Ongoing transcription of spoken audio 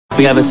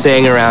We have a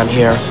saying around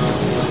here.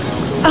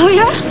 Oh,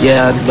 yeah?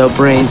 Yeah, no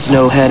brains,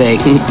 no headache.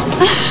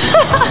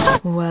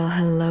 Well,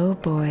 hello,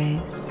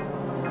 boys.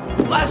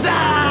 What's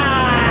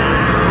up?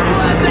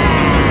 What's up?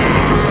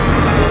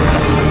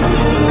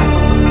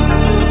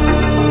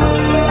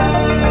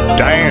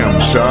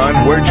 Damn,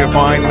 son, where'd you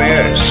find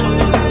this?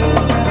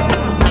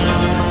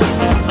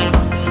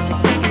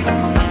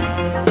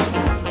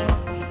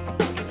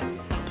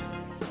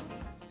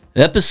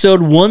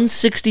 Episode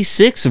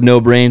 166 of No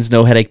Brains,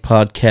 No Headache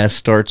podcast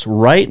starts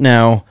right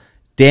now.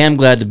 Damn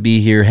glad to be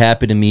here.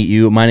 Happy to meet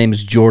you. My name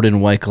is Jordan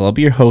Weichel. I'll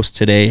be your host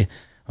today.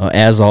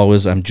 As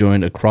always, I'm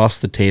joined across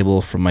the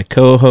table from my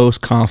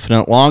co-host,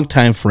 confidant,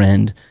 longtime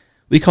friend.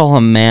 We call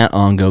him Matt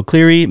Ongo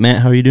Cleary.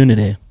 Matt, how are you doing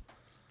today?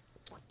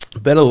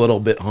 Been a little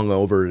bit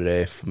hungover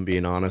today, if I'm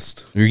being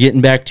honest. You're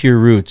getting back to your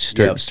roots.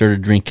 Yep.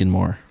 Started drinking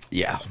more.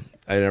 Yeah,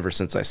 ever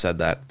since I said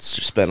that, it's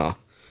just been a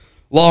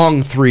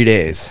long 3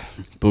 days.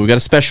 But we got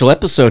a special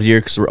episode here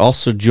because we're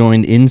also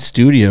joined in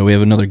studio. We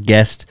have another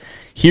guest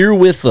here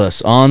with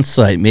us on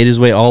site. Made his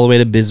way all the way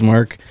to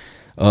Bismarck.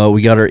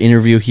 We got our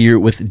interview here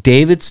with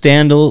David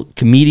Standal,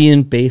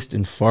 comedian based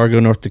in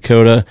Fargo, North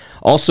Dakota.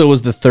 Also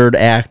was the third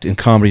act in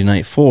Comedy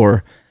Night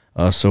 4.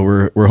 So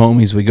we're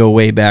homies. We go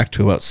way back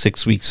to about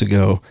 6 weeks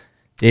ago.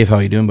 Dave, how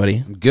you doing, buddy?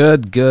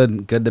 Good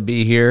to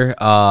be here.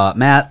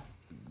 Matt,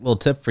 little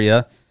tip for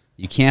you.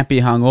 You can't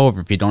be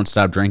hungover if you don't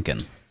stop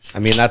drinking. I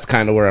mean, that's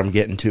kind of where I'm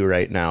getting to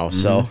right now.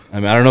 So I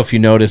mean, I don't know if you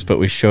noticed, but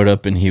we showed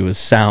up and he was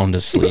sound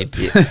asleep.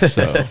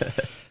 So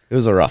it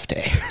was a rough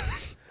day.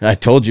 I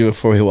told you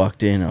before we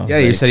walked in. Yeah,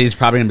 you said he's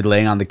probably going to be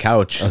laying on the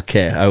couch.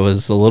 Okay, I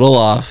was a little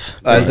off.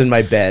 I was in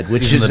my bed,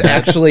 which is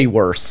actually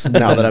worse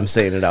now that I'm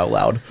saying it out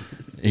loud.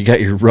 You got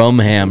your rum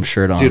ham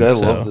shirt on. Dude, I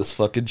love this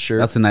fucking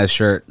shirt. That's a nice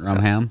shirt, rum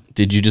ham.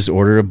 Did you just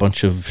order a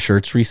bunch of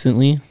shirts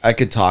recently? I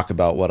could talk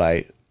about what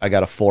I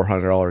got a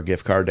 $400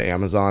 gift card to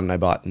Amazon, and I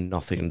bought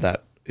nothing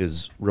that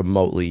is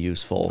remotely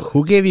useful.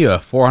 Who gave you a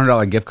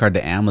 $400 gift card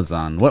to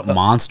Amazon? What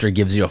monster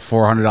gives you a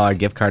 $400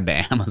 gift card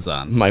to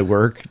Amazon? My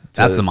work.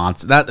 That's a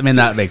monster. That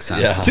makes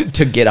sense. Yeah.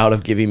 To get out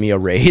of giving me a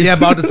raise. Yeah,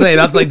 about to say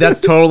that's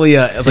totally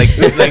a like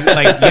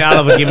get out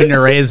of a giving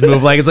a raise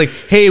move. Like it's like,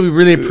 hey, we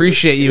really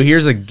appreciate you.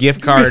 Here's a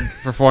gift card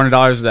for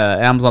 $400 to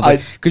Amazon.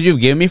 Like, could you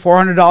give me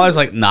 $400?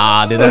 Like,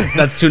 nah, dude,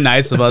 that's too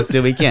nice of us,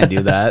 dude. We can't do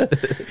that.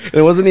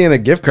 It wasn't even a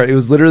gift card. It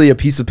was literally a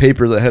piece of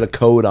paper that had a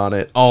code on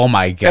it. Oh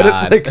my god! And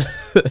it's like,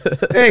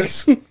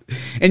 thanks.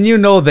 And you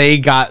know they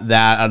got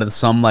that out of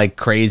some like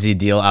crazy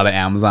deal out of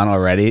Amazon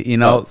already. You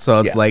know, so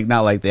it's like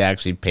not like they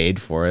actually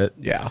paid for it.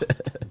 Yeah.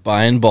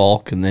 Buy in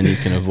bulk, and then you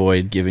can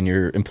avoid giving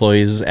your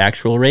employees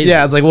actual raises.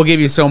 Yeah, it's like we'll give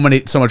you so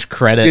much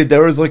credit. Dude,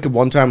 there was like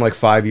one time like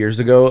 5 years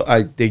ago,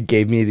 they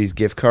gave me these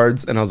gift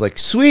cards, and I was like,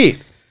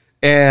 sweet.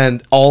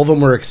 And all of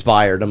them were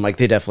expired. I'm like,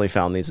 they definitely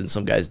found these in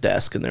some guy's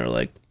desk, and they were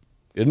like,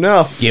 good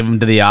enough. Give them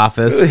to the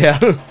office.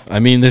 Yeah.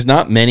 I mean, there's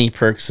not many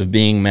perks of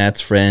being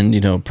Matt's friend.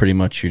 You know, pretty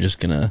much you're just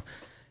gonna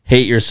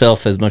hate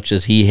yourself as much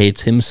as he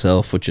hates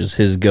himself, which is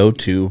his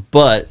go-to.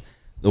 But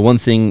the one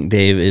thing,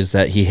 Dave, is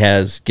that he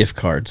has gift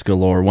cards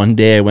galore. One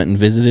day I went and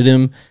visited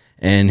him,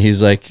 and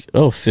he's like,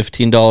 oh,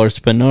 $15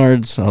 to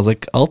Menards. I was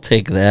like, I'll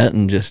take that,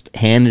 and just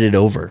handed it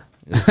over.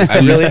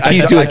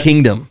 Keys to a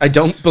kingdom. I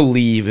don't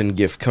believe in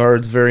gift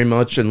cards very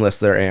much unless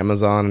they're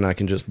Amazon, and I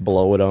can just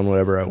blow it on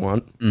whatever I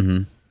want.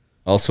 Mm-hmm.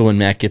 Also, when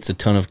Matt gets a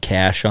ton of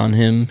cash on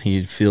him,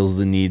 he feels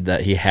the need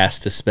that he has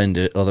to spend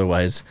it.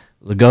 Otherwise,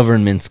 the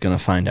government's going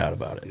to find out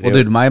about it. Well,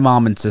 dude, my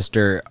mom and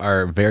sister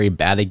are very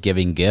bad at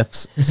giving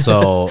gifts.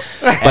 So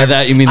by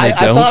that, you mean they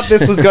don't? I thought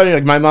this was going to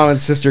like my mom and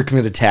sister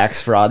committed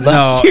tax fraud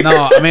last year.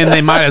 No, I mean,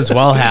 they might as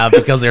well have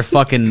because they're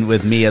fucking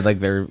with me.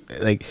 Like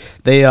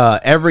they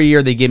every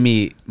year they give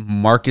me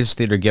Marcus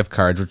Theater gift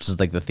cards, which is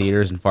like the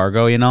theaters in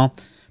Fargo, you know?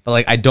 But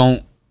like I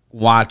don't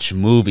watch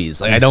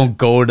movies. Like I don't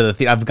go to the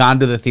theater. I've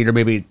gone to the theater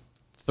maybe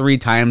 3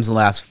 times in the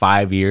last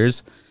 5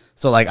 years.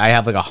 So like I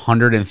have like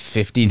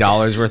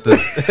 $150 worth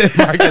of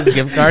Marcus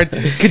gift cards.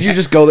 Could you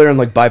just go there and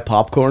like buy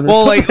popcorn?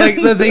 Well, like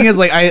the thing is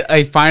like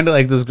I find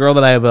like this girl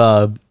that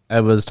I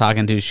was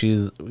talking to. She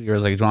was like, "Do you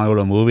want to go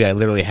to a movie?" I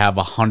literally have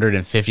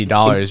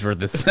 $150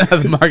 worth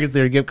of Marcus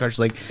Theater gift cards. She's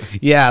like,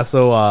 "Yeah."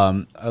 So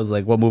I was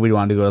like, "What movie do you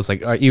want to go?" I was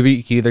like, "You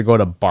can either go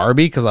to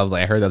Barbie because I was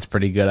like, I heard that's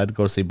pretty good. I'd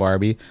go see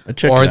Barbie,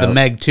 or the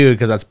Meg 2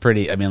 because that's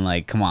pretty. I mean,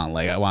 like, come on,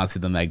 like I want to see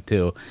the Meg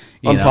 2."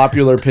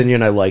 Unpopular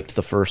opinion, I liked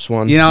the first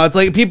one. You know, it's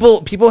like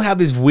people have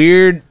these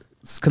weird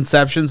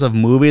conceptions of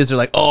movies. They're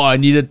like, oh, I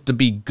need it to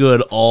be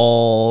good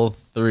all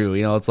through.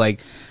 You know, it's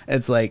like,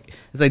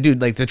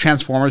 dude, like the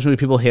Transformers movie.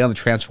 People hate on the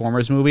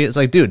Transformers movie. It's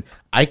like, dude,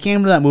 I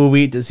came to that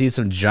movie to see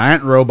some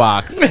giant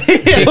robots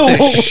kick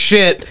the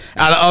shit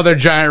out of other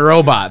giant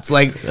robots.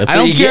 Like, I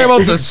don't care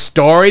about the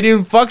story,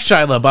 dude. Fuck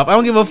Shia LaBeouf. I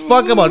don't give a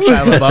fuck about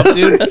Shia LaBeouf,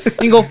 dude.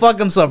 He can go fuck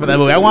himself for that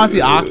movie. I want to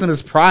see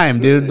Optimus Prime,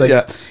 dude.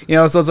 Like, you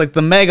know, so it's like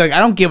the Meg. Like, I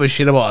don't give a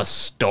shit about a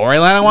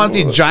storyline. I want to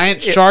see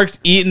giant sharks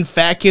eating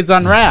fat kids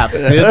on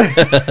rafts, dude.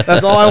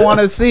 That's all I want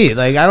to see.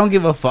 Like, I don't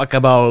give a fuck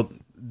about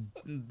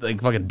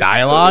like fucking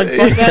dialogue.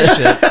 Fuck that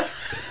shit.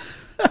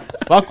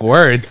 Fuck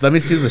words. Let me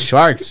see the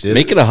sharks, dude.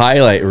 Make it a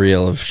highlight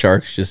reel of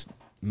sharks just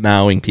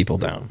mowing people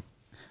down.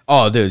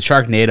 Oh, dude,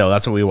 Sharknado.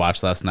 That's what we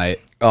watched last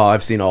night. Oh,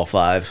 I've seen all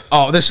 5.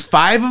 Oh, there's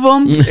 5 of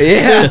them? Yeah.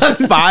 There's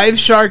 5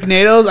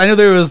 Sharknados? I knew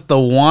there was the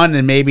one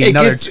and maybe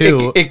another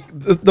 2.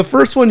 The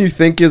first one you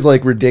think is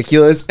like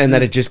ridiculous, and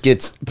then it just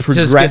gets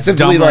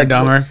progressively dumber and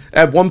dumber.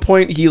 At one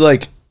point, he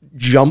like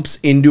jumps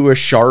into a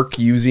shark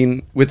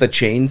with a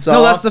chainsaw.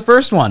 No, that's the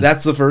first one.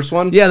 That's the first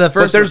one? Yeah, the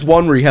first But there's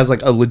one where he has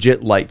like a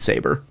legit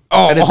lightsaber.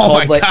 Oh, and it's oh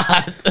called my like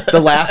God.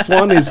 The last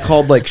one is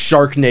called like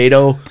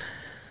Sharknado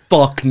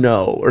Fuck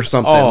No or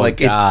something. Oh, like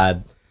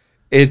God.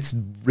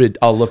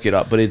 I'll look it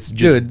up, but it's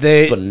just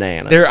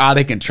bananas. They're out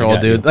of control,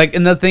 dude. Like,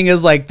 and the thing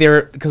is, like,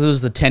 because it was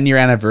the 10-year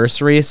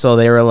anniversary, so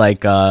they were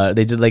like,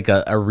 they did like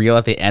a reel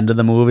at the end of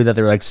the movie that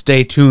they were like,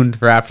 stay tuned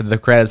for after the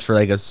credits for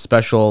like a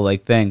special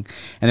like thing,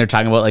 and they're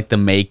talking about like the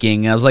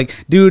making. And I was like,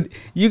 dude,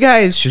 you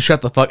guys should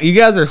shut the fuck. You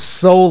guys are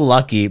so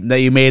lucky that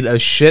you made a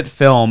shit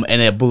film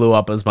and it blew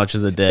up as much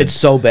as it did. It's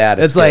so bad.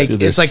 It's like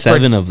Dude, it's like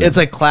 7 of them. It's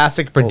like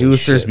classic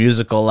producers shit.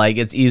 musical. Like,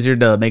 it's easier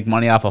to make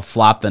money off a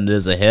flop than it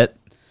is a hit.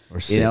 Or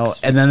 6. You know,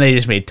 and then they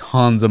just made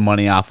tons of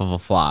money off of a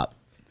flop.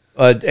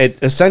 It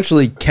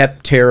essentially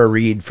kept Tara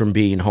Reid from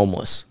being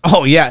homeless.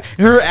 Oh yeah,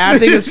 her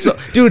acting is so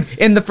dude.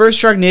 In the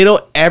first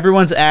Sharknado,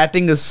 everyone's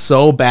acting is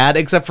so bad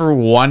except for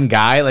one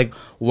guy. Like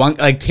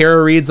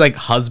Tara Reid's like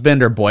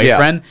husband or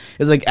boyfriend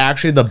is like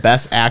actually the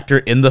best actor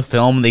in the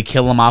film. They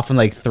kill him off in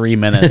like 3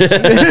 minutes.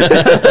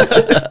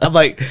 I'm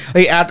like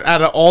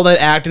out of all that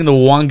acting, the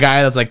one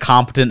guy that's like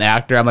competent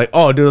actor, I'm like,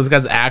 oh dude, this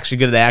guy's actually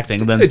good at acting.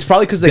 And then It's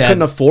probably because they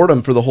couldn't afford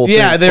him for the whole thing.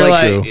 yeah, they're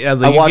like, true. I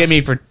was like, you get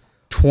me for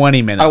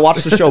 20 minutes. I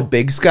watched the show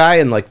Big Sky,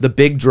 and like the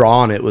big draw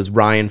on it was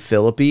Ryan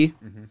Phillippe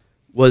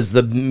was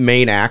the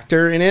main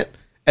actor in it,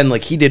 and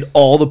like he did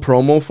all the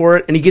promo for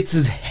it, and he gets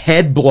his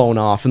head blown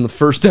off in the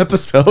first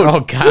episode.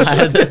 Oh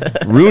God,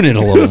 Ruin it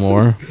a little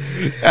more.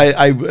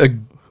 I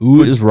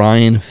Who is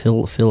Ryan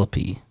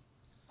Phillippe?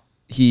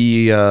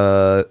 he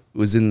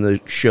was in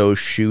the show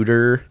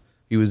Shooter.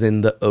 He was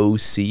in the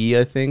OC,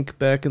 I think,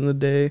 back in the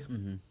day.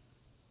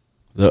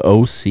 The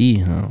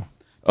OC, huh?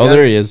 Oh, Yes.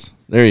 there he is.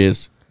 There he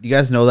is. you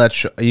guys know that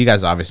show? You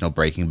guys obviously know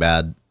Breaking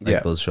Bad, like Yeah.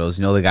 those shows.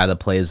 You know the guy that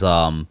plays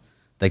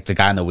like the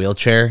guy in the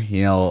wheelchair.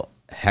 You know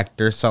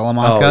Hector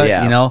Salamanca. Oh,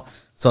 yeah. You know,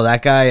 so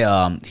that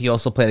guy he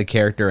also played a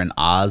character in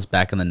Oz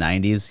back in the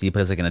 90s. He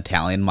plays like an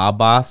Italian mob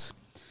boss,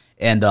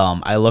 and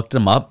I looked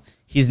him up.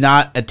 He's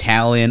not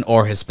Italian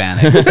or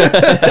Hispanic.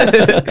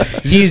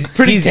 he's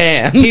pretty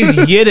tan. He's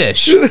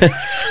Yiddish.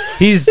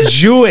 He's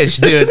Jewish,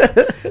 dude.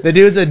 The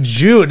dude's a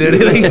Jew, dude.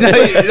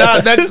 He's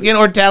not Mexican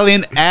or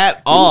Italian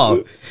at all.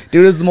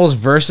 Dude is the most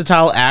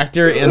versatile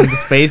actor in the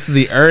space of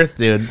the earth,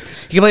 dude.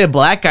 He could play a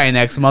black guy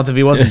next month if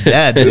he wasn't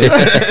dead, dude.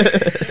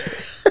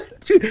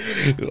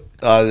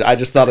 I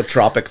just thought of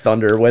Tropic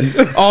Thunder when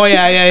Oh,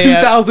 yeah.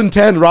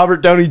 2010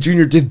 Robert Downey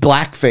Jr. did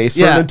blackface for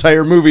Yeah. an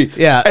entire movie.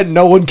 Yeah. And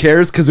no one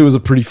cares because it was a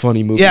pretty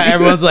funny movie. Yeah,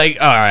 everyone's like,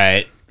 all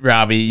right,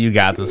 Robbie, you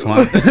got this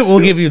one. We'll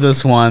give you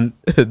this one.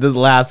 The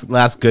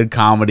last good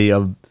comedy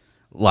of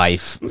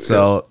life.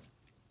 So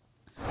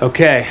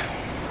Okay.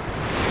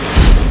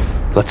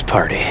 Let's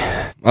party.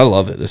 I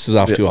love it. This is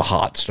off to a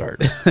hot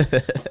start.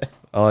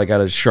 All I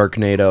got is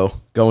Sharknado.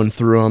 Going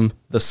through them.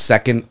 The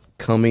Second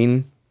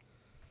Coming.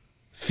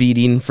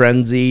 Feeding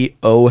Frenzy.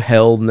 Oh,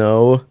 Hell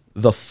No.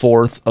 The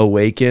Fourth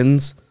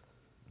Awakens.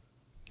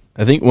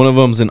 I think one of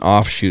them's an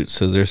offshoot,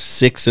 so there's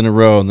 6 in a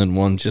row, and then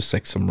one's just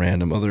like some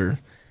random other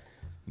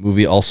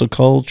movie also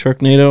called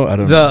Sharknado. I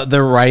don't know.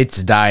 the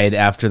rights died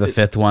after the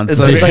 5th one.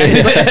 So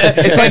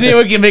It's like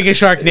anyone can make a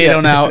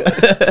Sharknado now.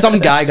 some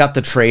guy got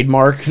the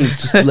trademark and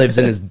just lives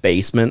in his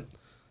basement.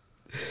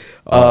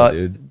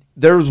 Dude.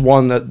 There was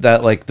one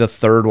that like the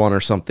third one or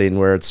something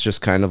where it's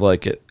just kind of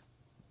like it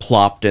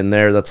plopped in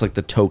there. That's like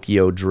the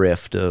Tokyo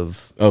Drift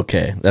of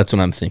Okay, that's what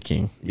I'm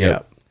thinking.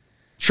 Yep.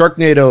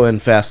 Sharknado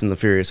and Fast and the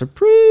Furious are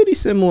pretty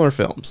similar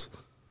films.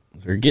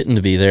 They're getting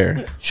to be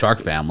there. Shark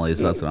families,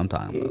 that's what I'm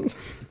talking about.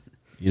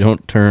 You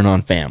don't turn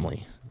on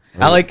family.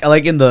 I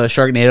like in the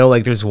Sharknado,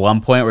 like there's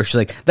one point where she's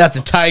like, that's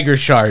a tiger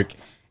shark.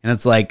 And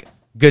it's like,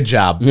 good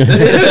job. There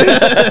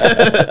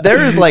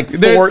is like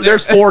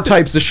there's 4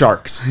 types of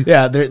sharks.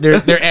 Yeah,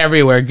 they're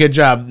everywhere. Good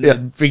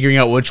job figuring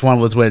out which one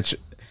was which.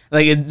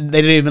 Like they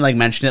didn't even like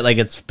mention it like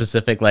it's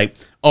specific. Like,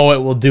 oh, it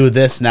will do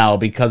this now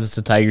because it's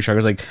a tiger shark.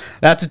 It's like,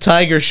 that's a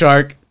tiger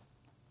shark.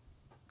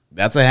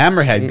 That's a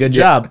hammerhead. Good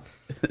job.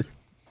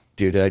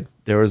 Dude,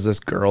 there was this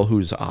girl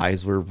whose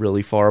eyes were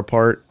really far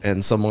apart,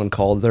 and someone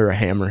called her a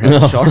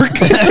hammerhead shark.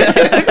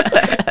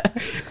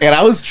 And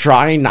I was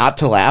trying not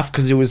to laugh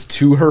because it was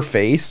to her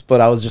face,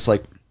 but I was just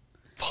like,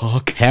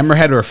 fuck.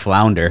 Hammerhead or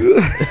flounder.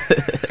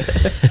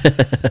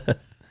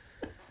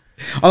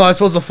 Although I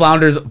suppose the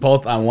flounder's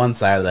both on one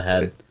side of the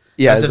head.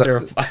 Yeah, As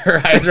if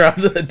her eyes are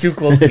too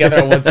close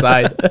together on one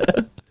side.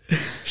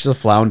 She's a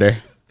flounder.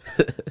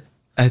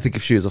 I think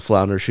if she was a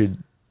flounder,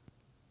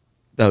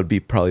 that would be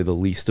probably the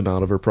least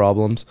amount of her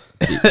problems.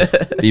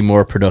 Be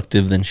more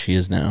productive than she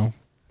is now.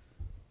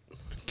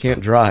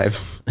 Can't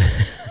drive.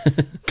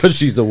 Because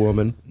she's a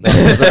woman. No,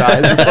 'cause her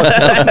eyes are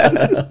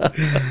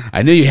fucking-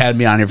 I knew you had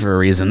me on here for a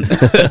reason.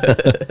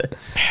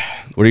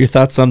 What are your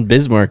thoughts on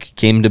Bismarck?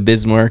 Came to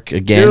Bismarck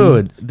again.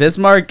 Dude,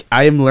 Bismarck,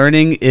 I am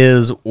learning,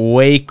 is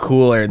way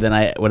cooler than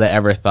I would have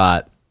ever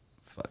thought.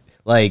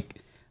 I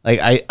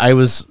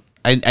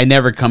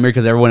never come here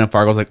because everyone in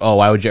Fargo's like, oh,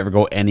 why would you ever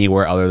go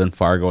anywhere other than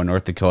Fargo in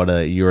North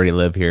Dakota? You already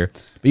live here.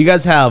 But you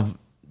guys have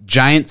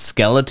giant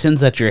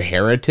skeletons at your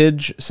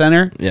heritage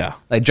center. Yeah.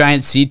 Like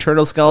giant sea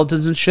turtle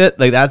skeletons and shit.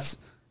 Like, that's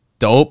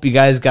dope.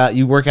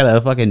 You work at a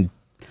fucking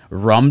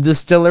rum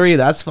distillery.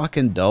 That's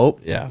fucking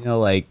dope. Yeah. You know,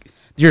 like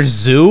your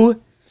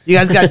zoo. You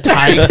guys got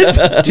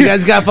tigers. You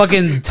guys got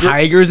fucking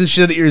tigers and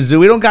shit at your zoo.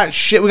 We don't got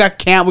shit. We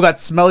got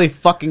smelly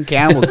fucking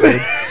camels.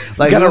 Dude.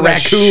 Like, got we a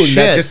raccoon shit.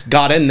 that just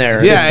got in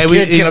there. Yeah, and we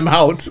can't get him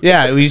out.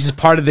 Yeah, we just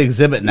part of the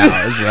exhibit now.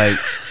 It's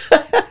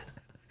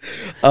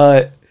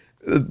like,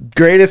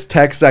 Greatest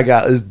text I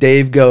got is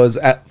Dave goes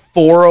at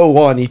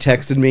 4:01. He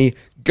texted me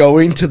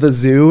going to the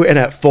zoo, and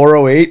at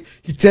 4:08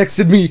 he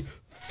texted me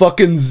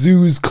fucking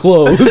zoo's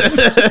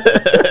closed.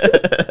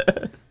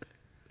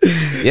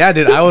 yeah,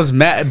 dude, I was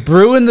mad.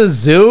 Brewing the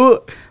zoo,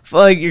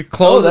 like, you're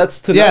closed. Oh, that's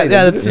tonight, Yeah, isn't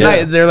that's it? tonight.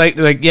 Yeah. They're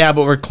like, yeah,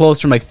 but we're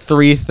closed from like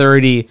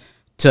 3:30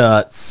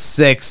 to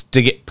 6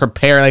 to get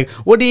prepare. Like,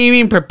 what do you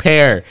mean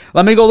prepare?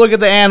 Let me go look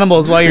at the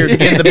animals while you're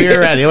getting the beer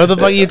ready. What the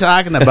fuck are you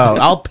talking about?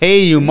 I'll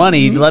pay you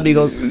money to let me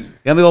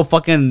go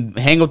fucking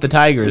hang with the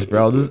tigers,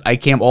 bro. I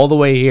came all the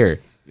way here.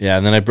 Yeah,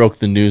 and then I broke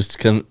the news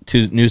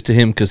to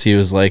him because he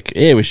was like,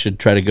 "Hey, we should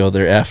try to go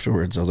there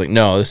afterwards." I was like,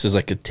 "No, this is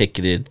like a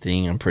ticketed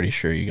thing. I'm pretty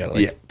sure you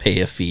gotta pay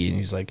a fee." And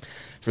he's like,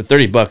 "For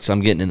 $30,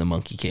 I'm getting in the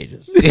monkey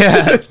cages."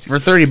 Yeah, for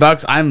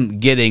 $30, I'm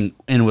getting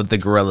in with the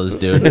gorillas,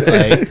 dude.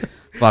 Like,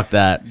 fuck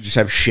that. You just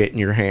have shit in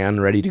your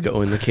hand ready to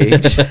go in the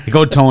cage.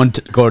 Go toe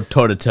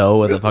to toe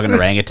with a fucking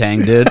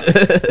orangutan, dude.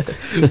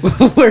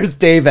 Where's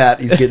Dave at?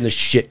 He's getting the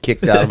shit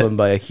kicked out of him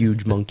by a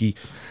huge monkey.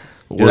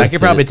 Dude, I could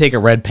probably take a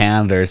red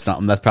panda or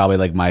something. That's probably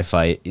like my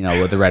fight. You know,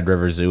 with the Red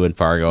River Zoo in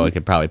Fargo, I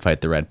could probably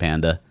fight the red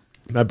panda.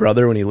 My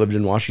brother, when he lived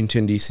in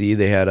Washington, D.C.,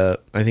 they had I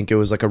think it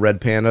was like a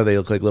red panda. They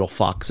look like little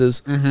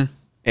foxes. Mm-hmm.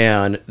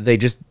 And they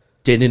just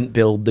didn't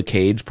build the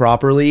cage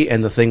properly,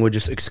 and the thing would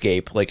just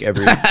escape like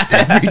every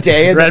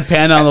day. And, Red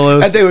panda on the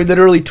loose. and they would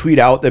literally tweet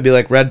out, they'd be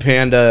like, red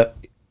panda,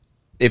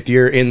 if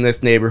you're in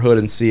this neighborhood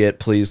and see it,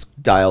 please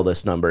dial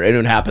this number. And it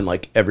would happen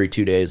like every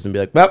 2 days and be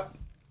like, well,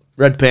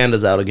 red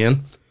panda's out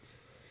again.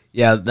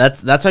 Yeah,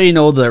 that's how you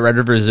know the Red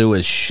River Zoo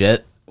is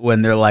shit.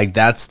 When they're like,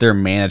 that's their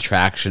main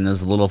attraction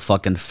is a little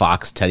fucking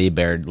fox teddy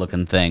bear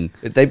looking thing.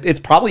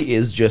 It probably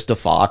is just a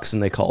fox,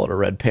 and they call it a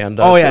red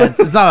panda. Oh yeah,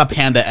 it's not a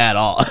panda at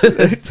all.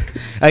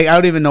 I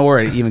don't even know where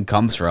it even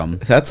comes from.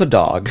 That's a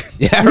dog.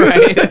 Yeah,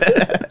 right.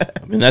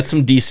 I mean, that's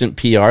some decent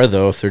PR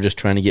though. If they're just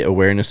trying to get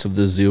awareness of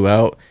the zoo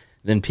out,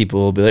 then people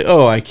will be like,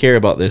 "Oh, I care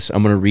about this.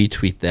 I'm gonna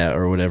retweet that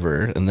or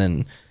whatever," and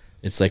then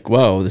it's like,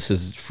 whoa, this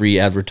is free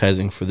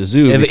advertising for the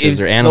zoo because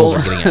their animals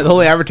are getting out. The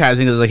whole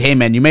advertising is like, hey,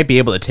 man, you might be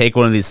able to take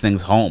one of these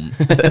things home.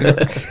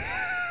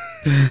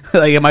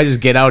 Like, it might just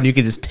get out and you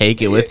can just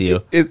take it with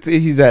you.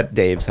 He's at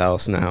Dave's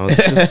house now.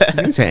 It's just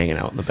he's hanging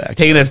out in the back.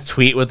 Taking a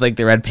tweet with, like,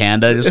 the red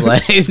panda, just,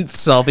 like,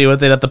 selfie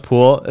with it at the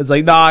pool. It's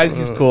like, nah,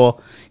 he's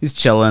cool. He's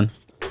chilling.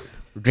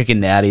 We're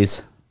drinking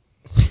natties.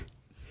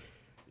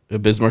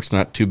 Bismarck's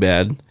not too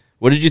bad.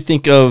 What did you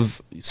think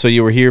of, so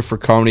you were here for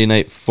Comedy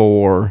Night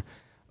 4,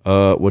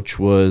 which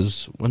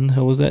was, when the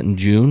hell was that, in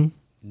June?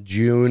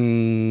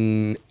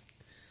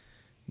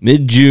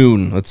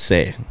 Mid-June, let's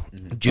say.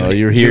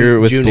 You're here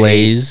with June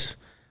Blaze. 8th.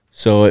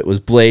 So it was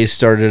Blaze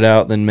started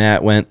out, then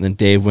Matt went, then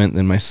Dave went,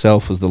 then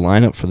myself was the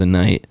lineup for the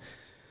night.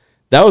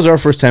 That was our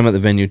first time at the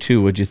venue,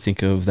 too. What'd you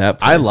think of that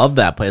place? I love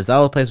that place. That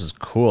whole place was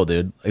cool,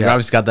 dude. You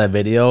obviously got that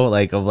video,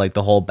 like, of, like,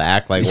 the whole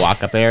back, like,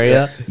 walk-up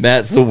area.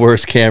 Matt's the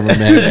worst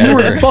cameraman Dude, you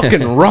ever. were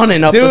fucking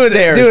running up the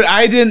stairs. Dude,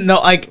 I didn't know.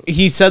 Like,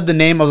 he said the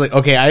name. I was like,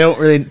 okay, I don't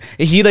really.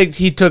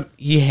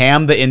 He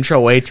hammed the intro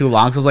way too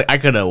long. So I was like, I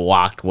could have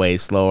walked way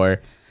slower.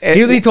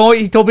 He told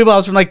people I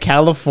was from like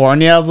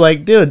California. I was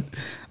like, dude,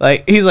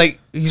 like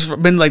he's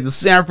been like to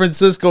San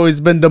Francisco. He's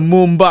been to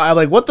Mumbai. I'm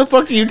like, what the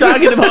fuck are you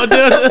talking about,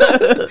 dude?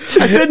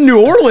 I said New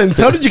Orleans.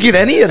 How did you get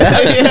any of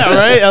that? Yeah,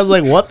 right. I was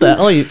like, what the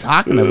hell are you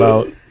talking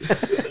about?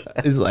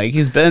 He's like,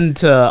 he's been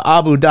to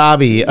Abu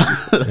Dhabi.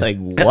 Like,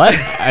 what?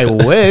 I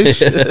wish.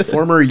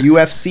 Former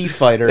UFC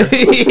fighter.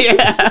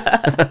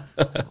 Yeah.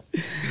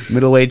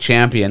 Middleweight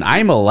champion.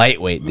 I'm a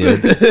lightweight,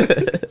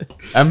 dude.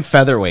 I'm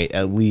featherweight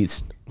at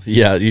least.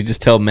 Yeah, you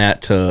just tell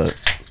Matt to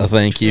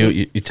thank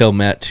you. You tell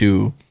Matt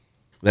to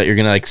that you're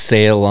gonna like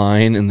say a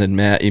line, and then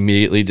Matt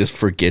immediately just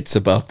forgets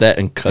about that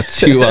and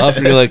cuts you off.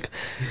 And you're like,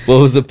 "What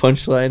was the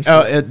punchline?"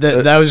 Oh,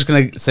 I was just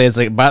gonna say it's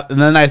like, but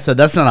and then I said,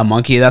 "That's not a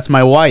monkey. That's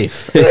my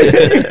wife."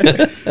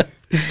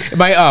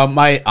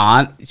 My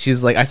aunt,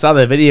 she's like, I saw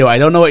the video. I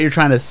don't know what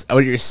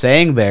you're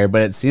saying there,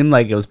 but it seemed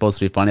like it was supposed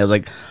to be funny. I was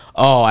like,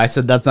 oh, I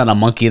said that's not a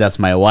monkey. That's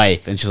my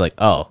wife, and she's like,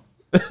 oh.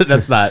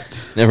 That's not.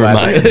 Never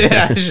mind.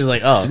 Yeah, she's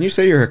like, oh. Didn't you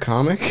say you're a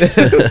comic?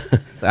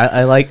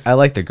 I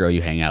like the girl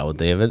you hang out with,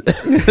 David.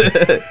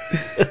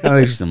 Oh,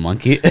 he's just a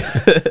monkey.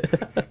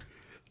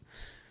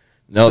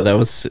 No, that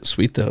was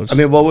sweet though. I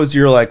mean, what was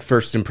your like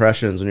first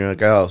impressions when you're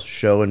like, oh,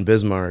 show in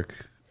Bismarck?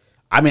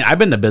 I mean, I've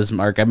been to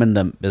Bismarck. I've been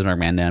to Bismarck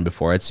Mandan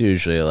before. It's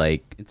usually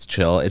like it's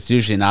chill. It's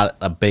usually not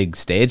a big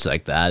stage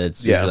like that.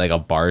 It's usually like a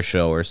bar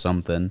show or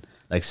something,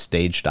 like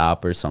Stage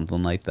Stop or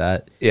something like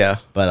that. Yeah.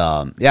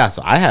 But yeah.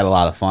 So I had a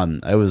lot of fun.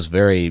 I was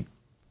very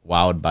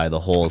wowed by the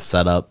whole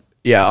setup.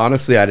 Yeah,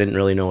 honestly, I didn't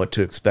really know what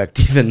to expect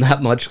even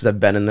that much because I've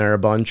been in there a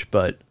bunch,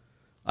 but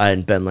I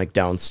hadn't been like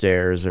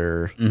downstairs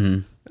or I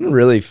didn't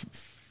really.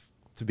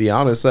 To be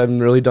honest, I haven't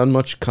really done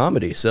much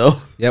comedy.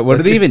 So Yeah. What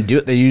do they even do?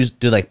 They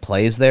do like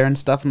plays there and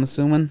stuff. I'm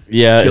assuming.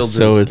 Yeah, children's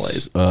so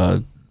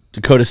it's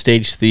Dakota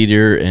Stage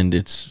Theater, and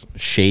it's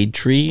Shade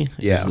Tree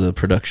is the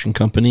production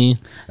company.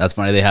 That's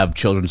funny. They have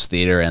children's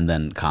theater and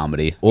then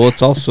comedy. Well,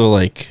 it's also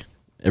like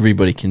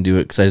everybody can do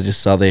it because I just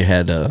saw they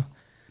had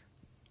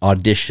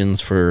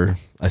auditions for,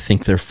 I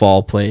think, their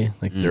fall play,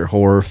 like their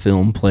horror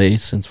film play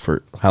since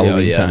for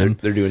Halloween time.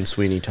 They're doing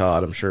Sweeney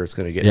Todd. I'm sure it's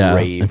going to get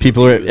And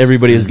people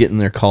everybody is getting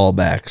their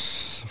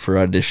callbacks for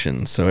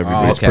auditions, so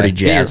everybody's pretty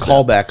Yeah, your jazzed.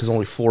 callback because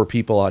only 4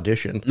 people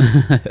auditioned.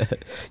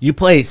 You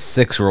play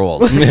 6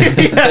 roles.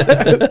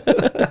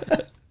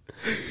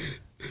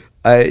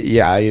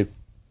 I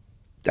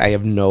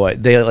have no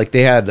idea.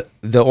 They had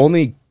the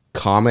only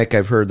comic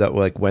I've heard that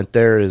like went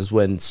there is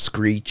when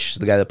Screech,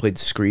 the guy that played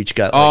Screech,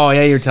 got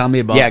yeah, you're telling me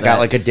about that. got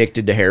like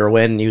addicted to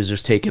heroin, and he was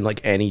just taking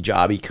like any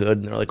job he could,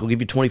 and they're like, we'll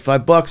give you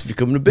 $25 if you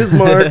come to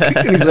Bismarck.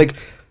 And he's like,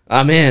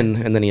 I'm in,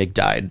 and then he like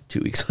died 2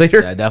 weeks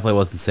later. Yeah, I definitely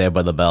wasn't saved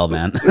by the bell,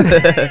 man.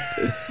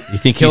 You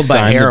think Killed he by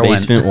signed the heroin.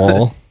 basement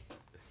wall?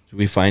 Did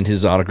we find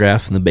his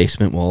autograph in the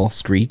basement wall?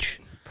 Screech.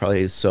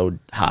 Probably is so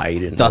high he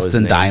didn't know his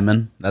Dustin name.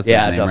 Diamond. That's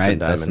Yeah, his name, Dustin right?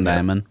 Diamond, Dustin yeah.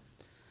 Diamond.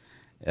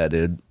 Yeah,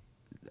 dude.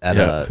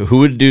 Who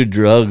would do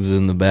drugs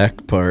in the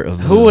back part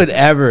of Who would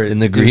ever in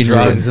the do green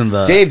drugs room? in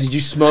the Dave, did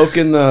you smoke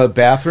in the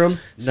bathroom?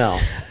 No.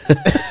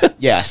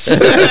 Yes.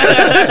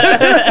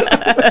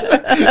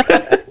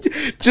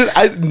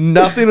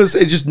 Nothing was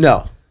just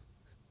no.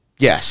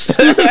 Yes.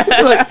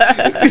 Like,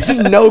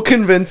 no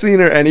convincing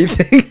or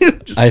anything.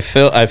 I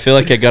feel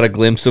like I got a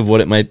glimpse of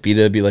what it might be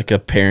to be like a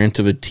parent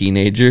of a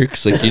teenager,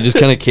 because like you just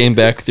kind of came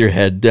back with your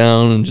head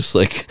down and just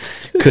like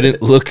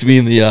couldn't look me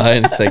in the eye,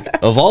 and it's like,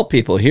 of all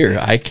people here,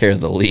 I care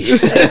the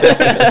least.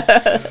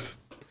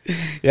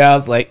 Yeah, I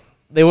was like,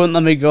 they wouldn't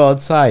let me go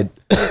outside.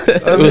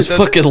 It was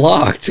fucking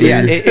locked.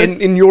 Yeah,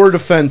 in your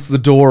defense, the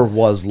door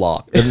was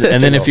locked.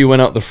 And then if you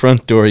went out the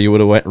front door, you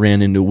would have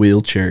ran into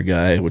wheelchair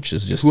guy, which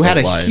is just Who had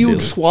a liability.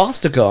 huge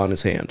swastika on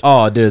his hand.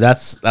 Oh, dude,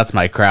 that's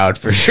my crowd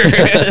for sure.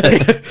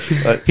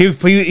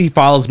 He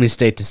follows me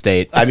state to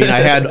state. I mean, I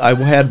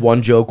had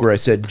one joke where I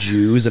said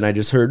Jews, and I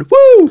just heard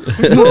woo.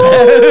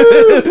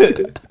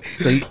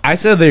 Like, I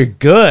said they're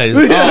good. He's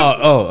like,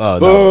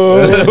 no.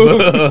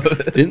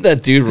 Didn't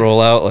that dude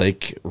roll out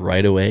like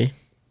right away?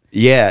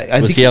 Yeah,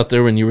 Was he out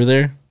there when you were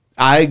there?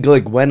 I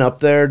like went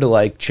up there to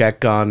like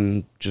check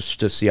on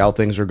just to see how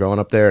things were going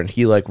up there, and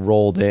he like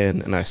rolled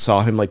in, and I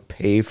saw him like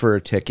pay for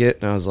a ticket,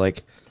 and I was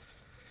like,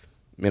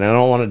 I mean, I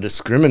don't want to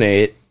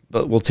discriminate,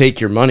 but we'll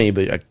take your money,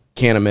 but I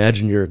can't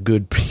imagine you're a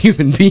good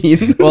human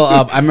being. Well,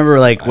 I remember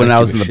like when don't I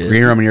was in give the a shit.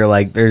 green room, and you're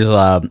like, "There's,"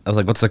 I was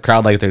like, "What's the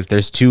crowd like?"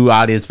 There's 2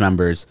 audience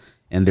members,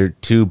 and they're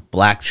 2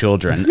 black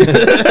children.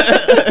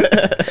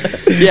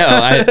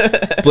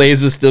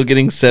 Blaze was still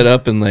getting set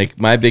up, and like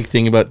my big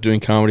thing about doing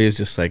comedy is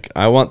just like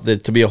I want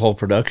it to be a whole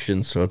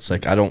production, so it's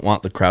like I don't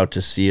want the crowd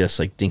to see us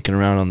like dinking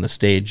around on the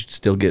stage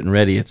still getting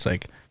ready. It's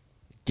like,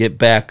 get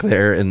back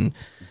there. And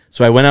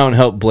so I went out and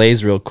helped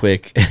Blaze real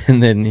quick,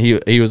 and then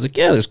he was like,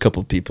 yeah, there's a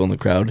couple people in the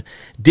crowd.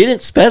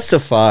 Didn't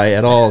specify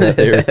at all that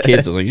they were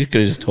kids. I was like, you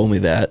could have just told me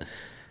that.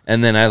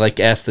 And then I like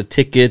asked the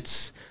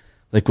tickets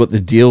like what the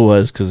deal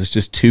was, because it's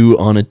just 2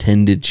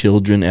 unattended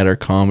children at our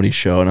comedy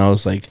show, and I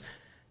was like,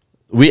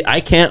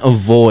 I can't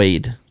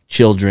avoid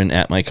children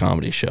at my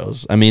comedy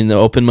shows. I mean, the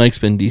open mic's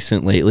been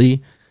decent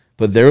lately,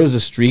 but there was a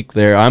streak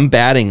there. I'm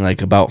batting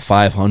like about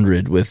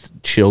 500 with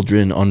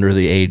children under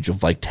the age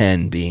of like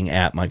 10 being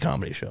at my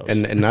comedy shows.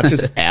 and not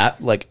just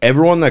at, like,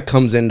 everyone that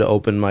comes into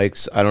open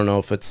mics, I don't know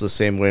if it's the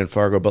same way in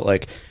Fargo, but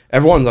like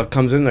everyone that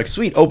comes in like,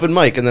 sweet, open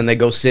mic, and then they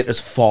go sit as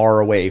far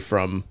away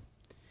from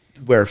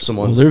where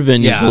someone's their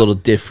venue's Yeah. a little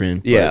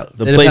different. Yeah.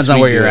 the It depends on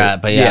we where do you're it-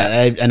 at, but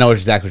I know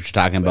exactly what you're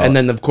talking about. and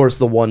then of course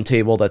the one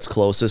table that's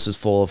closest is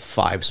full of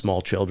 5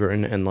 small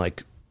children and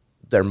like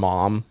their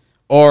mom.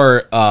 Or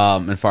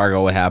in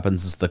Fargo, what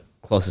happens is the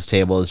closest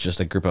table is just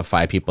a group of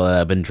 5 people that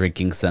have been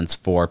drinking since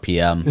 4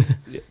 p.m.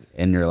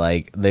 And you're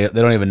like, they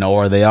don't even know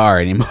where they are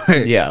anymore.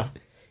 Yeah.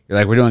 You're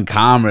like, we're doing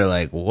comedy.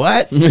 Like,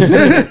 what?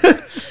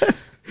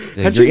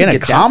 How'd You're you in a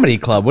get down? comedy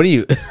club. What are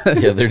you?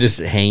 Yeah, they're just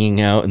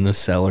hanging out in the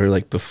cellar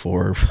like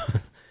before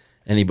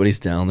anybody's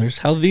down there.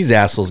 How do these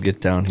assholes get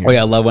down here? Oh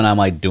yeah, I love when I'm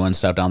like doing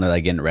stuff down there,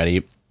 like getting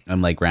ready.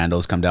 I'm like,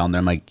 randos come down there.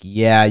 I'm like,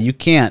 yeah, you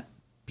can't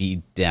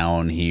be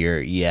down here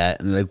yet.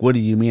 And they're like, what do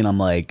you mean? I'm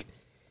like,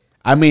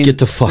 I mean, Get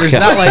the fuck there's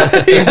out. Not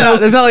like,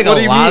 there's not like What do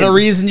a you lot mean? of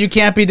reason you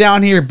can't be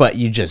down here, but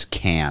you just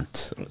can't.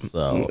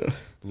 So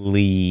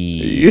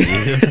leave.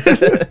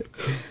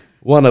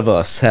 One of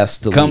us has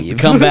to leave.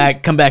 Come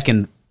back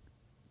in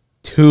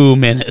 2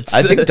 minutes.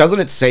 I think, doesn't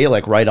it say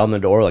like right on the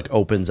door, like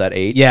opens at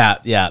 8?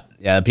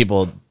 Yeah.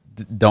 People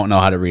don't know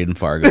how to read in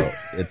Fargo.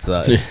 It's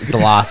a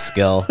lost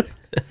skill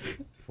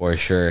for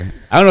sure.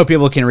 I don't know if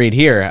people can read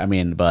here. I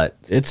mean, but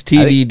it's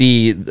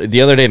TBD.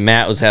 The other day,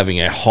 Matt was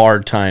having a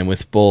hard time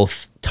with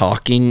both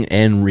talking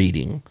and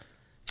reading.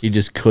 He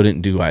just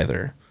couldn't do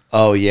either.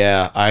 Oh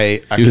yeah,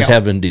 he was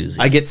having doozy.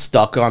 I get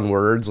stuck on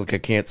words, like I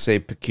can't say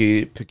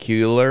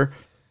peculiar.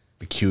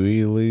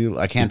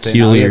 I can't say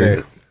no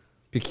either.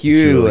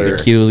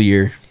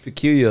 Peculiar.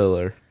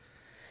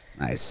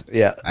 Nice.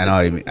 Yeah, I know how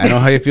you mean. I know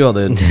how you feel,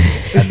 dude.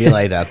 I'd be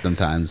like that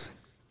sometimes.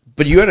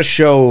 But you had a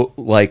show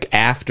like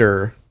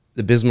after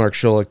the Bismarck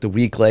show, like the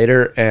week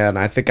later, and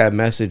I think I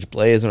messaged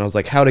Blaze and I was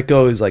like, "How'd it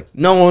go?" He's like,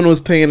 "No one was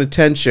paying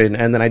attention,"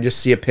 and then I just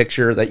see a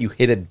picture that you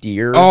hit a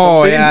deer.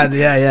 Oh something.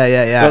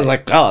 yeah. I was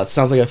like, "Oh, it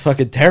sounds like a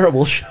fucking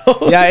terrible show."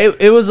 Yeah,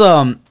 it was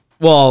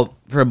well,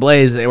 for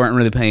Blaze, they weren't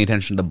really paying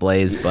attention to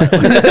Blaze, but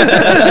when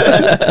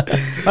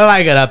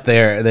I got up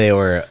there, they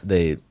were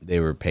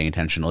paying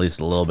attention at least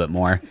a little bit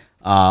more.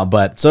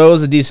 But so it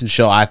was a decent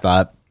show, I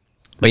thought.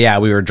 But yeah,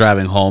 we were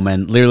driving home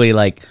and literally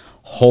like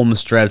home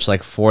stretch,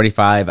 like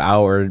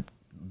 45-hour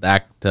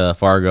back to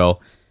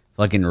Fargo,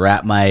 fucking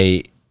wrap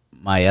my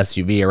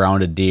SUV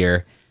around a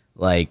deer,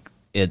 like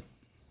it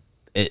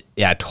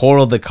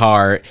totaled the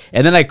car.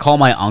 And then I call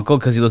my uncle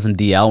because he lives in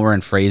DL. We're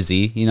in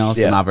Frazee,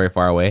 so not very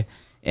far away.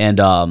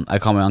 And I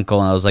called my uncle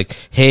and I was like,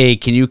 "Hey,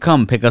 can you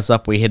come pick us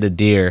up? We hit a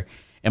deer."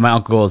 And my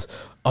uncle goes,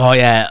 "Oh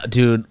yeah,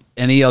 dude.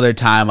 Any other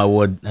time I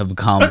would have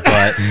come,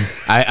 but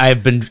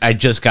I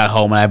just got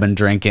home and I've been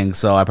drinking,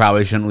 so I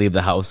probably shouldn't leave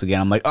the house again."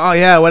 I'm like, "Oh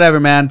yeah,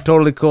 whatever, man.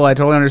 Totally cool. I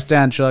totally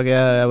understand, Chuck.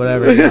 Yeah,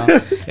 whatever."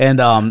 And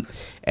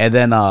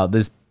then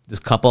this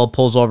couple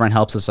pulls over and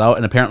helps us out,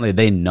 and apparently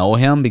they know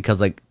him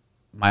because like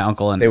my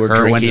uncle and they were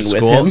her went to drinking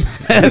school.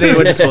 with him. They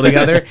went to school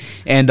together,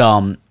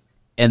 and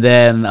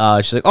then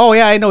she's like, "Oh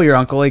yeah, I know your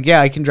uncle. Like,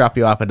 yeah, I can drop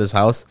you off at his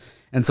house."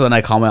 And so then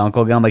I call my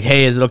uncle again. I'm like,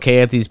 "Hey, is it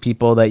okay if these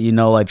people that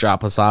like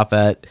drop us off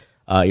at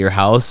your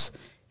house?"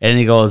 And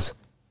he goes,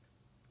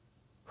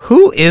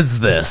 "Who is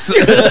this?"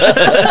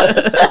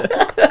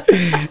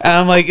 And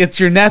I'm like, "It's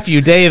your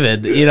nephew,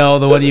 David,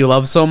 the one you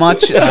love so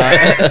much."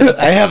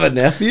 I have a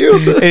nephew.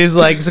 And he's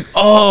like,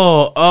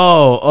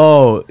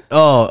 "Oh,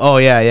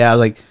 yeah." I was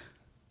like,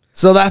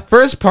 "So that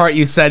first part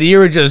you said you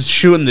were just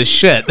shooting the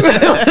shit."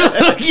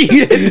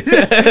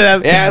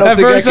 That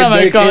first time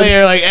I called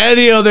you, like,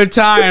 "Any other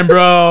time,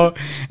 bro.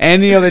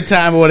 Any other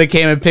time I would have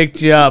came and picked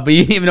you up, but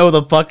you didn't even know who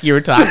the fuck you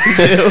were talking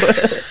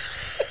to."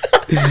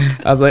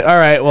 I was like, "All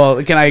right,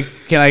 well, can I?"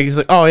 He's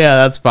like, "Oh yeah,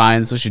 that's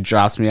fine." So she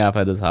drops me off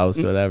at his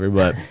house or whatever.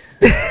 But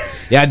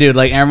yeah, dude,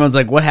 like everyone's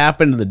like, "What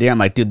happened to the deer?" I'm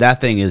like, "Dude,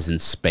 that thing is in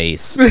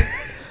space."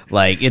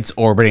 Like it's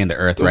orbiting the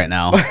Earth right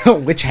now.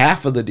 Which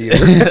half of the deer?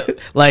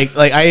 like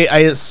I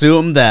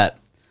assume that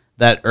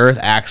Earth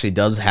actually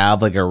does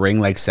have like a ring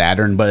like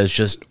Saturn, but it's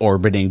just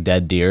orbiting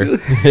dead deer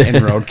and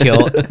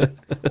roadkill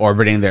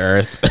orbiting the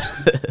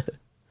Earth.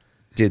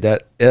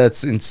 Dude,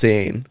 that's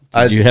insane.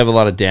 Do you have a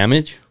lot of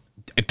damage?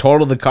 I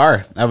totaled the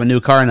car. I have a new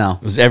car now.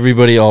 Was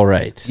everybody all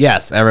right?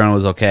 Yes, everyone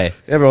was okay.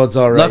 Everyone's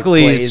all right.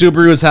 Luckily,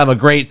 Subarus have a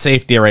great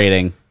safety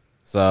rating.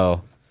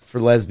 So for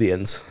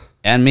lesbians.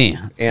 And me.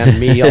 And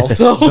me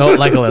also. Built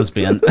like a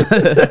lesbian.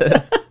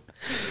 The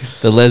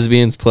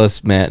lesbians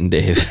plus Matt and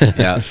Dave.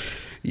 Yeah.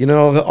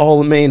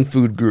 All the main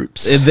food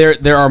groups.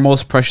 They're our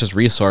most precious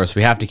resource.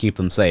 We have to keep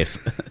them safe.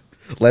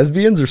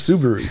 Lesbians or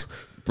Subarus?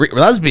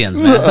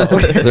 Lesbians, man.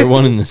 They're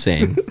one and the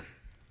same.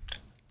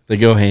 They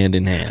go hand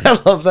in hand. I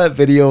love that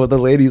video with the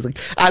lady's like,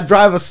 "I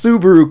drive a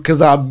Subaru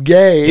because I'm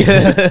gay."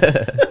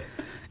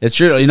 It's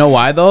true. You know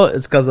why, though?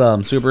 It's because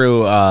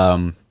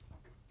Subaru,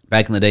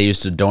 back in the day,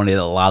 used to donate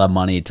a lot of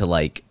money to,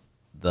 like,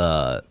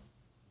 I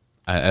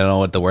don't know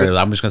what the word is.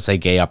 I'm just going to say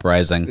gay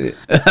uprising.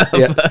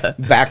 Yeah.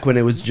 Back when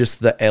it was just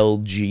the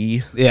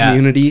LG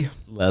community.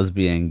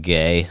 Lesbian,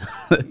 gay.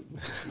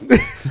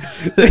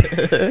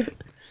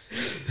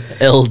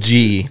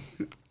 LG.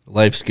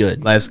 Life's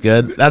good. Life's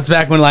good. That's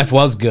back when life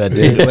was good,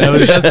 dude. When it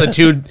was just the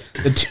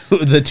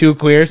two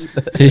queers.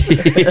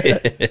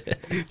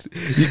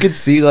 You could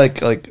see like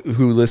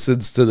who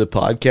listens to the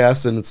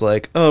podcast, and it's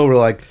like, oh, we're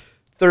like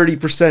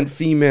 30%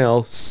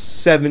 female,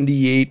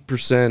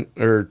 78%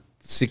 or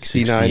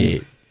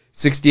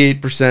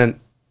 68%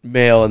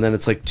 male, and then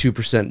it's like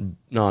 2%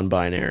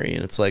 non-binary,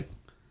 and it's like,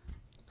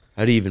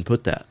 how do you even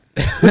put that?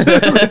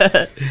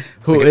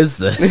 Who is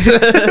this?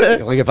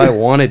 Like if I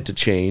wanted to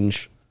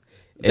change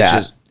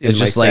that in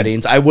my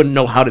settings, I wouldn't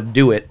know how to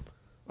do it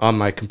on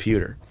my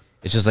computer.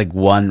 It's just like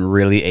one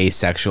really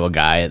asexual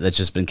guy that's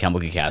just been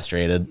chemically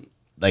castrated,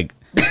 like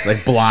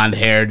blonde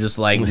hair, just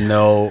like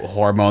no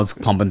hormones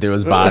pumping through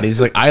his body.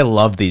 He's like, I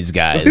love these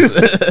guys.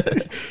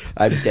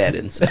 I'm dead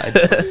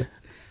inside.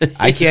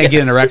 I can't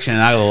get an erection,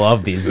 and I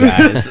love these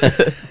guys.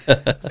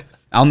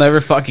 I'll never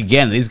fuck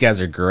again. These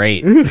guys are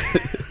great.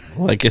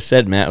 Like I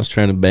said, Matt was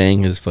trying to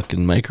bang his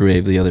fucking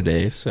microwave the other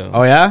day. So.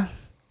 Oh yeah.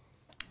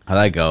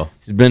 How'd that go?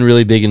 He's been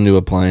really big into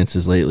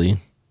appliances lately.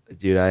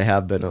 Dude, I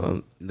have been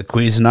The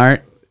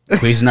Cuisinart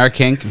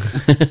kink.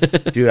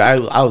 dude, I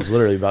was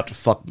literally about to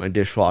fuck my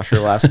dishwasher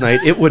last night.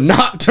 It would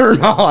not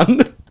turn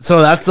on.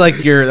 So that's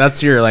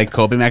your like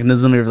coping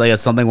mechanism. You're like, if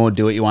something won't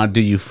do what you want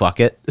to do, you fuck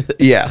it.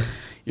 Yeah.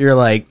 You're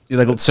like,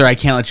 sir, I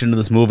can't let you into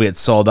this movie.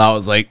 It's sold out.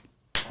 It's like,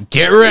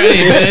 get ready,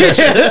 bitch.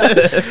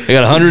 I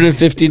got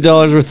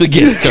 $150 worth of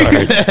gift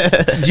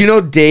cards. Do you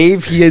know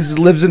Dave? He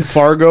lives in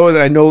Fargo, and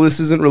I know this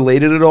isn't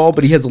related at all,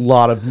 but he has a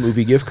lot of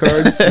movie gift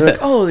cards. They're like,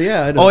 oh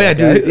yeah, I know that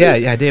guy. dude,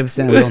 yeah, David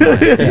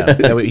Standal.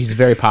 Yeah, he's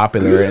very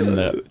popular in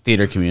the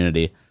theater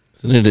community.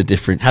 Isn't it a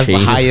different Has the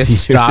chain of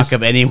highest theaters? stock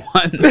of anyone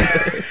in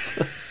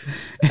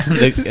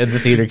the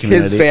theater community.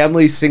 His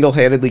family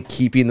single-handedly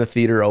keeping the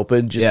theater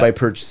open just by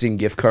purchasing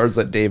gift cards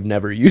that Dave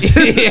never uses.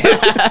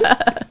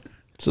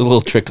 It's a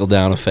little trickle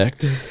down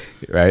effect,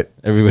 right?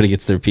 Everybody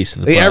gets their piece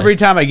of the pie. Every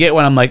time I get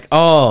one, I'm like,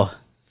 oh,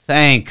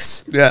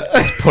 thanks. Yeah.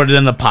 Just put it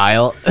in the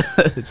pile.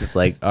 It's just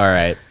like, all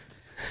right.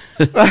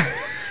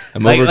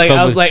 I'm I overcome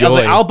was with like,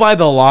 joy. I'll buy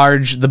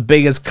the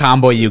biggest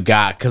combo you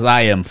got because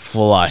I am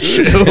flush.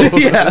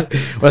 Yeah.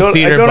 I don't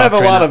have a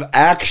lot of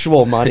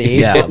actual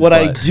money, Yeah, but what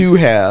I but do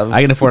have.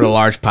 I can afford a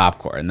large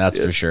popcorn, that's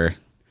for sure.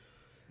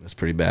 That's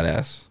pretty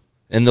badass.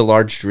 And the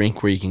large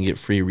drink where you can get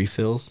free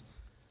refills.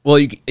 Well,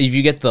 if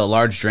you get the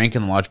large drink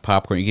and the large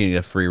popcorn, you can get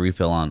a free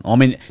refill on. Well, I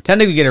mean,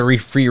 technically, you get a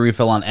free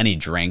refill on any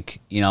drink.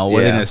 You know, what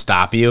are they going to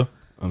stop you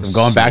from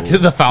going back to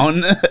the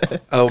fountain?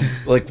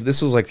 Like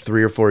this was like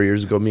 3 or 4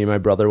 years ago. Me and my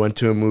brother went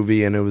to a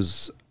movie, and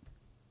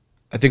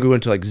I think we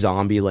went to like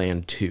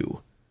Zombieland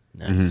 2.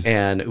 Nice.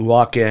 And we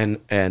walk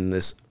in, and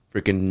this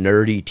freaking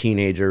nerdy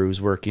teenager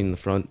who's working in the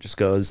front just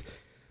goes,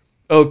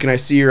 "Oh, can I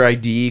see your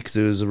ID?" Because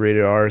it was a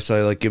rated R, so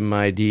I like give him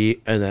my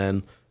ID, and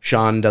then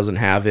Sean doesn't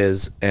have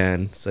his,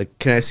 and it's like,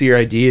 "Can I see your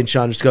ID?" And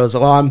Sean just goes,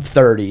 "Oh, I'm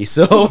 30."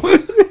 So,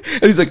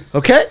 and he's like,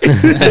 "Okay."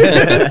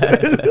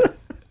 I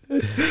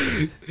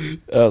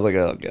was like,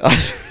 "Oh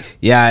gosh."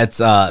 Yeah, it's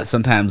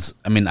sometimes.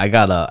 I mean,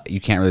 you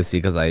can't really see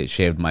because I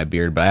shaved my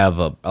beard, but I have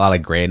a lot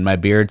of gray in my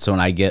beard. So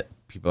when I get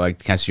people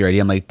like, "Can I see your ID?"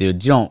 I'm like,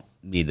 "Dude, you don't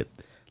need it.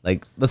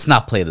 Like, let's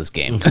not play this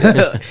game.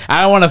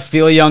 I don't want to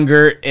feel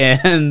younger,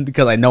 and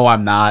because I know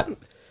I'm not.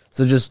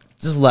 So just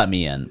let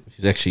me in."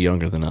 He's actually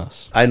younger than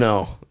us. I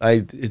know.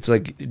 It's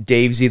like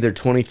Dave's either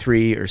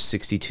 23 or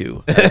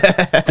 62.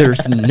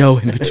 There's no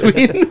in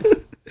between.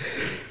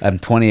 I'm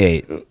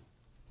 28.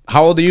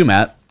 How old are you,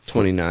 Matt?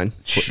 29.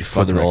 You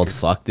fucking old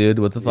fuck, dude.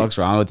 What the fuck's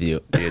wrong with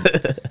you? Dude,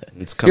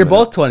 it's You're coming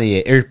both up.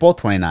 28. You're both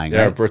 29, Yeah,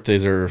 our right?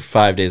 birthdays are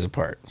 5 days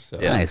apart. So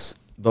Nice.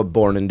 But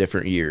born in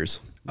different years.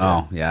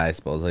 Oh, yeah, I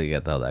suppose I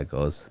get how that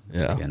goes.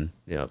 Yeah. Again.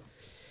 Yep.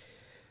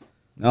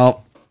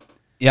 No.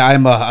 Yeah,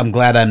 I'm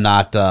glad I'm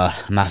not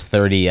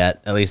 30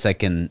 yet. At least I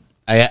can.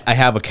 I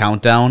have a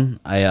countdown.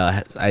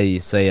 I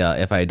say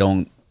if I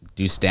don't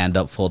do stand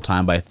up full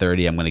time by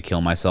 30, I'm gonna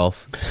kill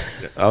myself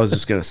I was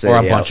just gonna say, or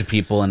a bunch of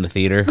people in the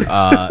theater.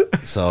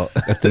 So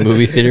at the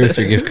movie theater with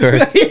your gift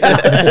cards.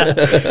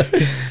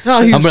 No,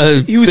 I'm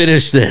gonna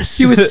finish this.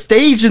 He was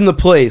staging the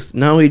place.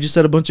 No, he just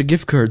had a bunch of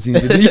gift cards he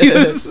needed to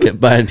use. Kept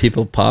buying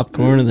people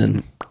popcorn and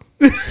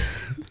then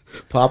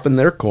Popping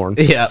their corn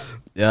Yep.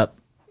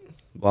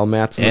 while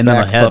Matt's in And the in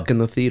back the head. fucking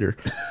the theater.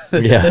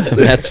 yeah,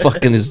 Matt's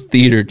fucking his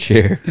theater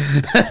chair.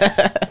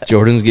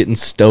 Jordan's getting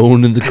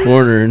stoned in the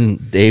corner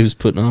and Dave's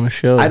putting on a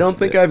show. I don't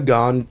think I've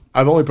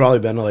only probably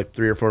been to like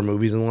 3 or 4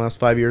 movies in the last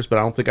 5 years, but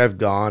I don't think I've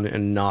gone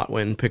and not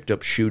went and picked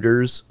up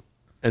shooters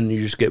and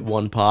you just get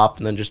one pop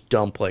and then just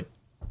dump like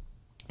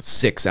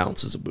 6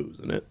 ounces of booze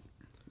in it.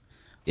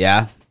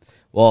 Yeah.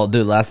 Well,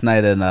 dude, last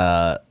night in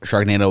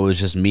Sharknado was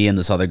just me and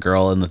this other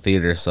girl in the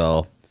theater.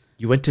 So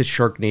You went to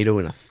Sharknado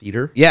in a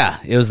theater? yeah,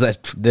 it was the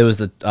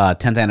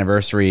 10th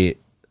anniversary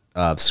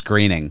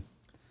screening.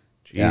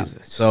 Yeah.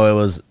 Jesus. So it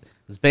was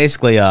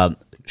basically a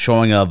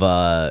showing of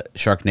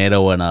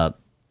Sharknado and a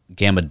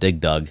Gamma Dig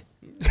Dug.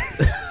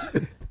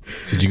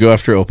 Did you go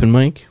after open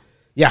mic?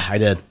 Yeah, I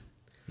did.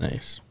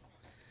 Nice.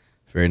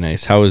 Very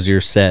nice. How was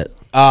your set?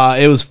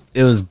 It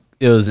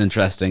was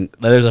interesting.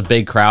 There's a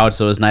big crowd,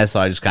 so it was nice. So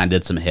I just kind of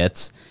did some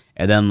hits,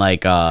 and then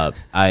like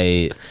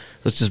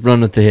Let's just run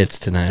with the hits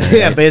tonight. all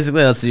yeah, right?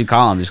 basically that's what you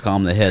call them. Just call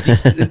them the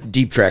hits.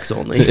 Deep tracks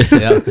only.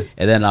 Yeah.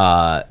 And then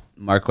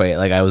Markway,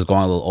 like I was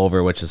going a little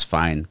over, which is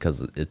fine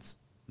because it's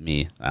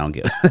me. I don't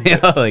get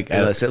like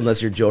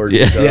Unless you're Jordan.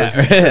 Yeah. Goes, Yeah, just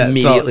right.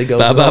 immediately So-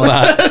 goes. Ba,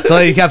 ba, ba. so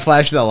he kept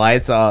flashing the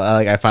lights. So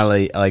I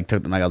finally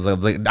took the mic. I was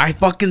like, I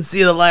fucking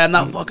see the light. I'm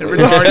not fucking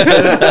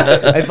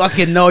retarded. I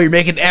fucking know you're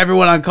making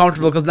everyone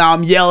uncomfortable because now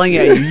I'm yelling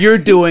at you. You're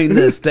doing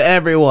this to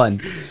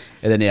everyone.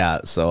 And then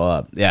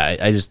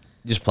I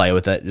just play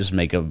with it, just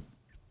make a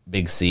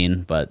big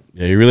scene. But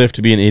Yeah, you really have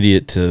to be an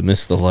idiot to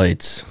miss the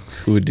lights.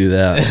 Who would do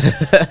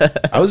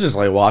that? I was just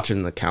like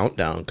watching the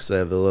countdown because I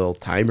have the little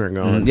timer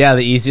going. yeah,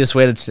 the easiest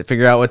way to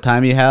figure out what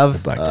time you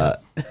have. Blacked out.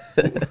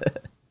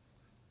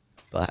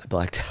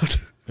 Blacked out.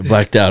 I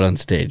blacked out on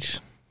stage.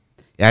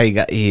 Yeah,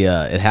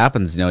 it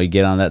happens. You know, you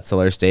get on that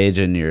solar stage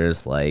and you're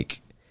just like,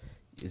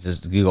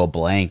 you go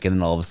blank, and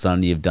then all of a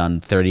sudden you've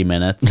done 30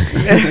 minutes.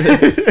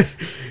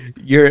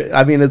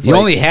 I mean, it's You like,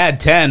 only had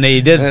 10, and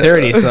you did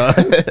 30, so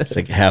It's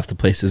like half the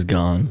place is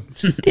gone.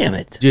 Damn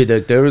it.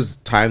 dude, there was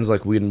times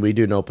like when we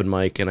do an open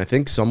mic, and I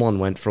think someone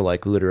went for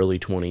like literally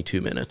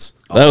 22 minutes.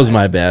 That was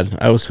my bad.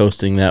 I was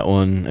hosting that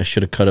one. I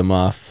should have cut him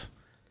off.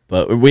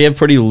 But we have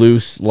pretty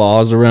loose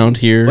laws around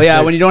here. well,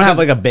 yeah, when you don't have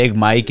like a big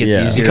mic, it's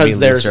Yeah. easier Because to be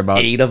there's looser about.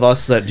 8 of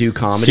us that do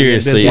comedy.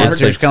 Seriously, in it's Bismarck.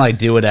 So just kind of like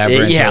do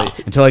whatever Yeah.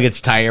 until it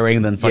gets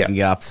tiring, then fucking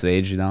Yeah. get off the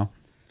stage, you know?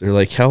 They're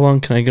like, how long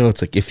can I go?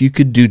 It's like, if you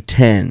could do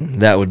 10,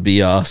 that would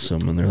be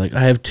awesome. And they're like,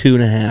 I have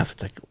 2.5.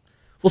 It's like,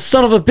 well,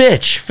 son of a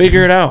bitch,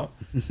 figure it out.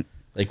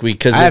 Like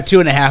because I have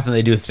 2.5 and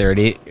they do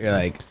 30. You're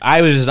like,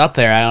 I was just up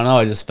there. I don't know.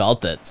 I just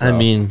felt it. So. I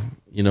mean,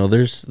 you know,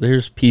 there's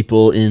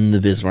people in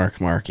the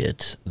Bismarck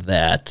market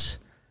that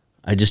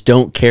I just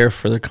don't care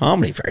for their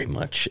comedy very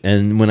much.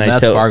 And when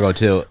that's Fargo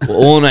too.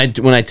 well,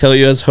 when I tell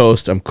you as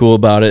host, I'm cool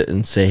about it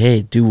and say,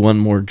 hey, do one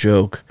more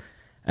joke.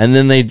 And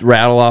then they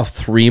rattle off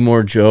 3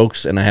 more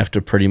jokes, and I have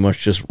to pretty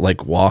much just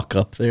like walk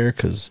up there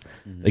because,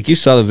 like you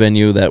saw the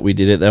venue that we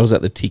did it. That was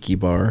at the Tiki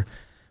Bar.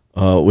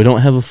 We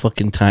don't have a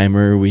fucking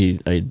timer.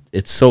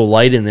 It's so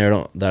light in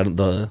there.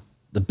 That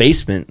the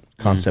basement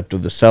concept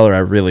of the cellar I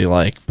really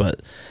like,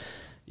 but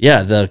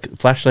yeah, the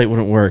flashlight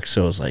wouldn't work.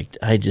 So I was like,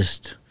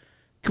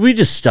 can we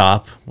just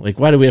stop? Like,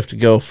 why do we have to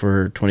go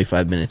for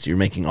 25 minutes? You're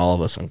making all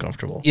of us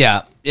uncomfortable.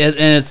 Yeah, and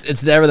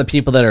it's never the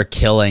people that are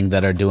killing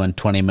that are doing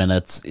 20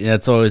 minutes.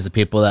 It's always the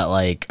people that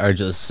like are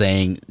just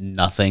saying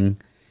nothing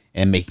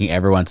and making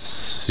everyone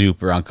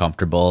super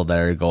uncomfortable that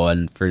are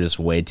going for just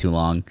way too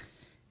long.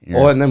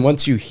 Oh, and then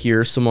once you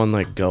hear someone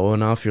like go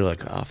enough, you're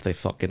like, oh, if they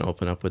fucking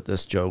open up with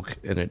this joke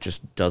and it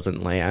just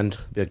doesn't land,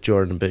 be like,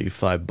 Jordan, I bet you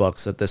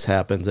 $5 that this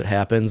happens. It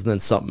happens, and then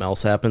something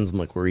else happens. I'm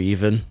like, we're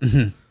even.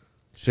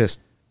 It's just,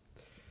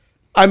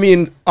 I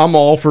mean, I'm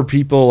all for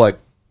people like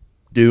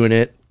doing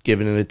it,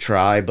 giving it a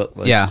try, but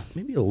like, Yeah.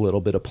 maybe a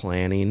little bit of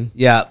planning.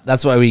 Yeah,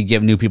 that's why we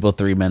give new people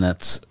 3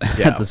 minutes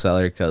Yeah. at the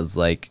cellar because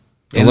like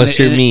Unless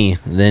you're me,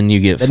 then you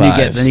get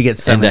 5. then you get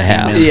 17 and a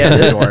half. minutes.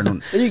 Yeah.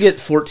 Jordan. Then you get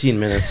 14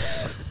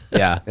 minutes,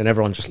 Yeah. and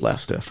everyone just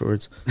left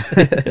afterwards.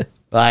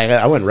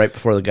 I went right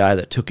before the guy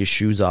that took his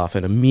shoes off,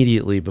 and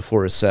immediately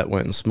before his set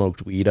went and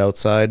smoked weed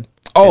outside.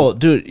 Oh,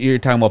 dude, you're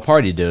talking about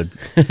party dude.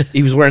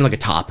 He was wearing like a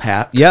top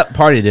hat. Yep,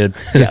 party dude.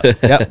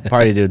 Yep,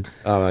 party dude.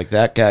 Like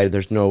that guy,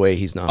 there's no way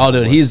he's not. Oh,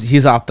 dude, homeless.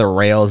 he's off the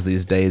rails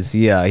these days.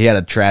 He had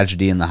a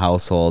tragedy in the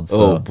household.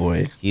 So Oh,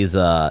 boy. he's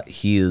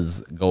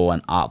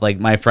going off. Like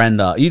my friend,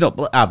 you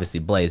know, obviously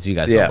Blaze. You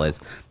guys know Yeah. Blaze.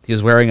 He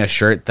was wearing a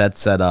shirt that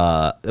said,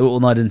 well,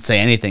 no, it didn't say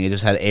anything. It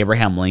just had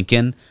Abraham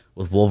Lincoln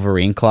with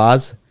Wolverine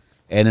claws.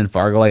 And in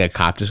Fargo, like a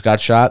cop just got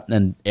shot.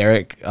 And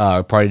Eric,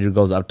 party dude,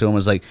 goes up to him and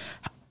was like,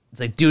 it's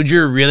like, dude,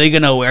 you're really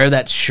gonna wear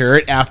that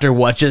shirt after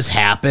what just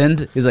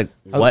happened? He's like,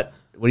 what?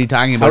 What are you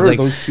talking about? How He's are like,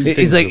 those two he's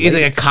things like,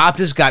 related? a cop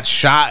just got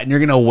shot, and you're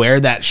gonna wear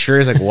that shirt?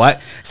 He's like,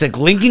 what? It's like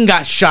Lincoln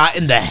got shot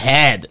in the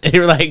head. And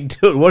you're like,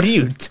 dude, what are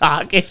you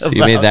talking So about?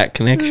 you made that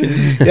connection?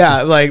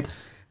 Yeah, like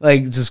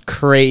just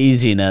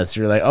craziness.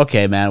 You're like,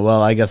 okay, man.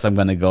 Well, I guess I'm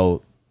gonna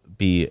go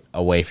be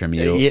away from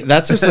you. Yeah,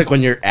 that's just like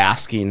when you're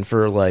asking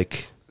for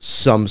like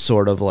some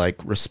sort of like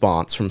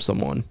response from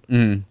someone.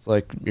 It's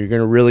like,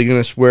 you're really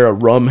gonna wear a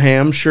rum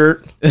ham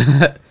shirt?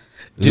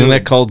 Isn't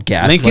that called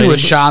gaslighting? Lincoln was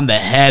shot in the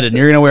head, and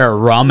you're gonna wear a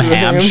rum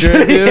ham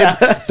shirt, dude?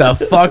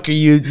 The fuck are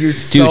you? You're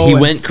so Dude, he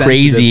went insensitive.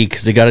 crazy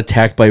because he got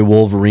attacked by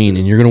Wolverine,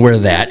 and you're gonna wear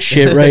that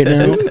shit right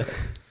now?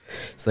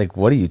 It's like,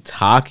 what are you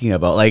talking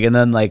about? Like, and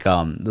then like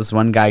this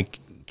one guy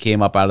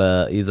came up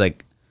he's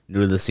like new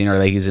to the scene, or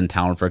like he's in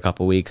town for a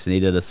couple weeks, and he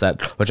did a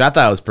set which I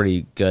thought was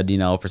pretty good, you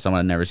know, for someone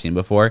I'd never seen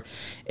before.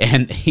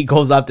 And he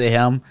goes up to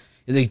him,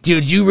 he's like,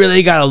 dude, you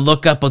really gotta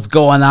look up what's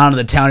going on in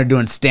the town you're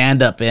doing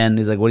stand up in.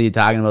 He's like, what are you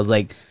talking about? I was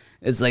like,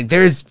 it's like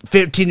there's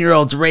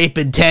 15-year-olds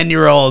raping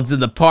 10-year-olds in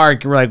the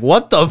park. And we're like,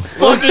 what the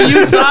fuck are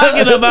you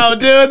talking about,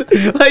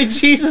 dude? Like,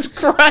 Jesus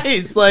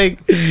Christ. Like,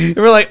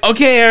 we're like,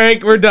 okay,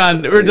 Eric, we're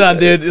done,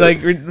 dude.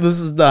 Like, this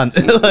is done.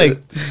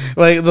 like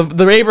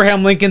the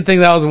Abraham Lincoln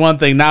thing, that was one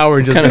thing. Now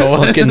we're just What kind of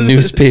going. fucking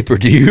newspaper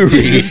do you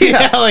read?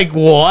 Yeah, like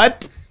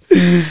what?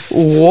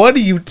 What are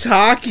you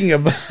talking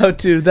about,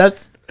 dude?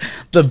 That's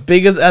the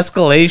biggest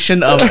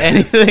escalation of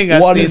anything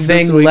I've One seen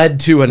thing this week. led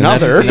to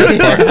another.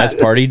 That's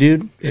party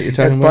dude that you're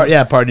talking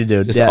about? Party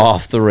dude. Just yeah.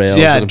 off the rails.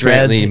 Yeah, and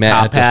apparently dreads, Matt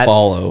top had hat. to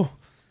follow.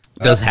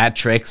 Does hat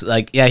tricks.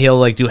 Like, yeah, he'll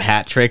like do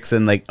hat tricks,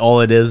 and like all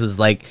it is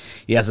like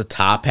he has a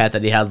top hat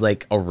that he has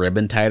like a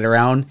ribbon tied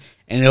around,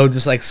 and he'll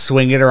just like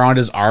swing it around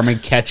his arm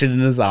and catch it in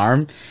his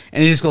arm,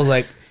 and he just goes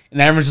like,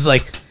 and everyone's just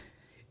like,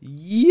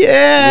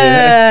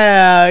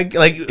 yeah.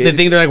 Like they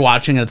think they're like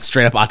watching a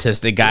straight up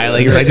autistic guy.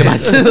 Like you're like, am I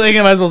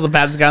supposed to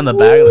pat this guy on the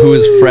back? Who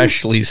is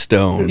freshly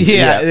stoned.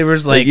 Yeah, they were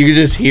just like, you could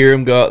just hear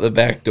him go out the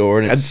back door,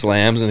 and it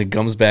slams, and it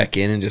comes back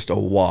in, and just a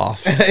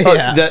waft.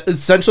 yeah.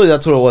 Essentially,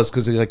 that's what it was,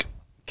 because he like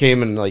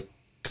came and like,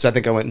 because I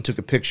think I went and took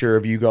a picture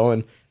of you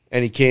going,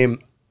 and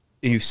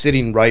he was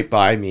sitting right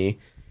by me,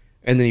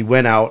 and then he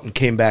went out and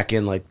came back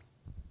in like,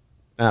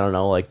 I don't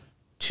know, like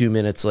 2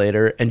 minutes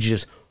later, and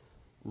just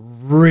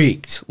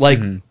reeked like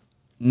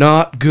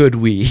not good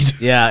weed.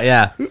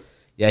 Yeah.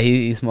 Yeah,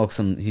 he smoked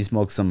some. He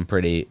smoked some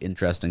pretty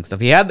interesting stuff.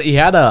 He had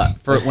a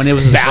for when it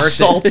was his birthday.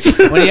 salts.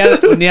 when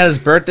he had his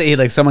birthday,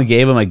 he someone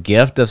gave him a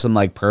gift of some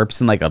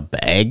perps in a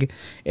bag,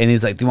 and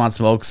he's like, "Do you want to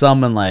smoke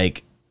some?" And I'm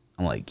like,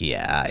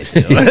 "Yeah, I do."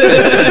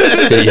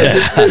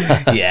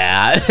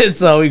 yeah. And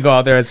so we go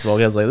out there and smoke.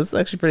 I was like, "This is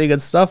actually pretty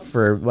good stuff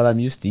for what I'm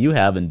used to you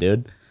having,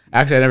 dude."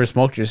 Actually, I never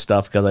smoked your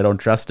stuff because I don't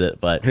trust it,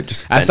 but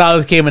I saw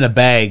this came in a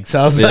bag, so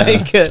I was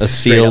like, a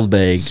sealed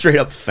bag. Straight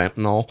up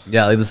fentanyl.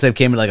 Yeah, this thing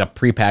came in a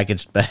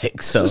prepackaged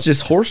bag. So This is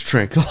just horse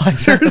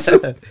tranquilizers.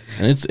 And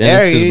it's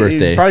his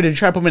birthday. You probably did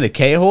try to put me in a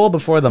K-hole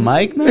before the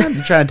mic, man?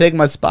 You trying to take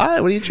my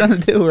spot? What are you trying to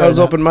do right I was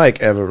now? open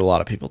mic. A lot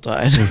of people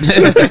died.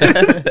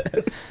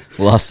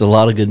 Lost a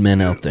lot of good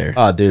men out there.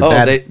 Oh, dude.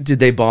 Did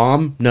they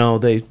bomb? No,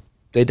 they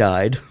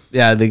died.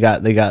 Yeah,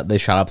 they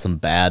shot up some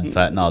bad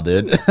fentanyl,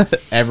 dude.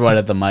 Everyone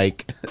at the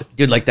mic.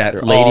 Dude, like that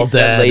all that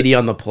dead. lady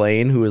on the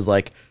plane who was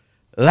like,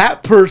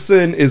 that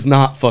person is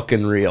not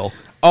fucking real.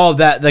 Oh,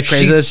 the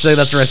craziest thing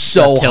that's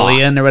so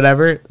reptilian or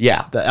whatever.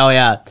 Yeah. Oh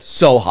yeah,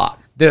 So hot.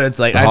 dude. It's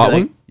like hot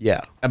one?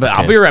 Yeah. but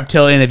I'll be a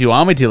reptilian if you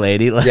want me to,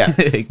 lady. Yeah.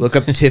 Look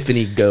up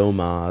Tiffany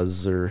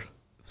Gomez or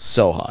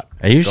so hot.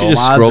 I usually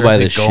just scroll by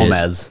the shit.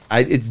 Gomez.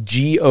 It's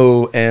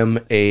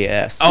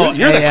Gomas. Oh,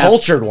 you're the yeah.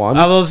 cultured one.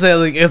 I will say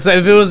if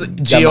it was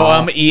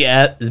Gomez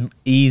and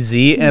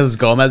it was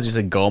Gomez, you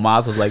said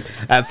Gomez. I was like,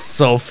 that's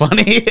so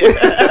funny.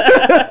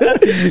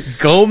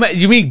 Gomez?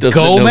 You mean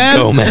Doesn't know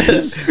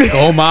Gomez?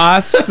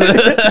 Gomez.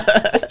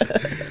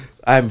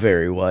 I'm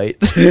very white.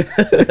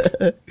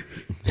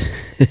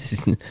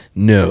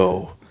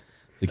 No,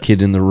 the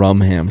kid in the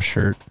rum ham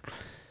shirt.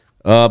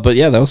 But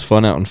yeah, that was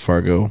fun out in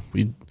Fargo.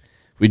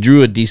 We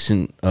drew a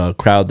decent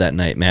crowd that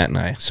night, Matt and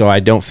I. So I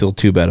don't feel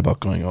too bad about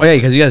going over. Oh yeah,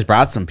 because you guys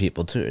brought some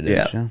people too, didn't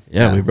Yeah. you?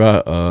 Yeah, we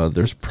brought.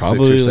 There's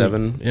probably 6 or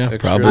 7 Yeah,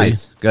 extras. probably.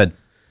 Nice, good.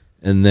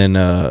 And then,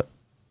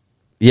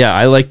 yeah,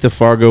 I like the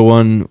Fargo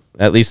one.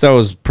 At least that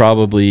was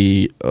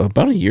probably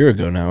about a year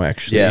ago now,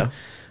 actually. Yeah.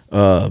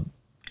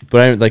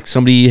 But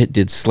somebody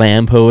did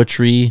slam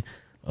poetry.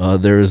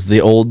 There was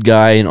the old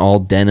guy in all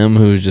denim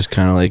who was just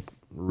kind of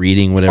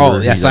reading whatever. Oh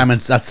yeah, he's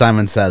that's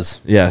Simon Says.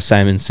 Yeah,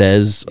 Simon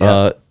Says.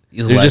 Yeah.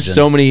 He's a There's just legend.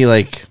 so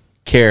many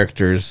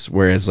characters,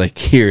 whereas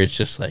here it's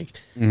just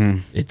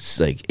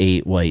it's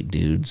 8 white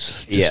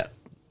dudes.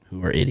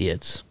 Who are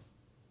idiots.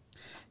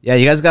 Yeah,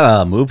 you guys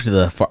gotta move to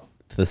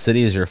the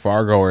cities or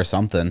Fargo or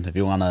something if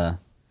you want to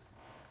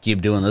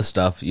keep doing this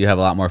stuff. You have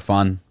a lot more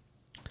fun.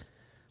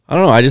 I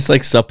don't know. I just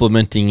like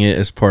supplementing it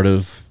as part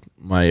of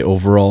my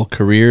overall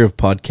career of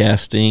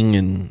podcasting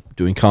and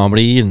doing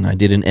comedy. And I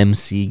did an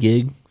MC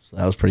gig, so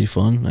that was pretty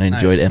fun. I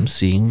enjoyed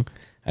MCing.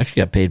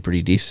 Actually got paid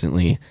pretty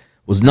decently.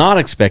 Was not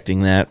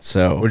expecting that.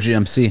 So Where'd you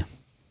MC?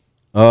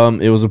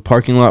 it was a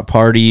parking lot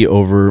party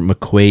over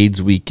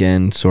McQuaid's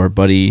weekend. So our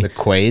buddy,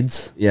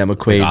 McQuaid's?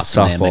 McQuaid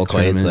Awesome name, softball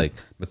McQuaid's, tournament,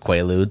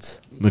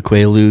 McQuaid's.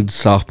 McQuaid's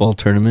softball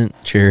tournament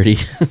charity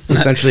It's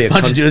essentially a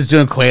Bunch of dudes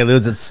doing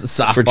Quaaludes. It's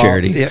softball. for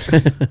charity. Yeah.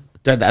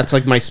 That's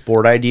my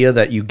sport idea,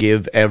 that you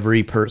give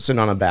every person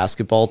on a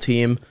basketball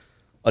team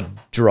a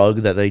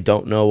drug that they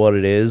don't know what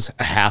it is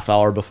a half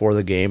hour before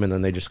the game, and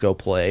then they just go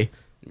play.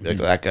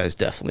 That guy's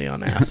definitely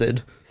on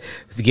acid.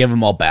 To give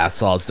them all bath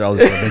salts. They're all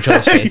just ripping each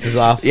other's faces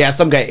off. Yeah,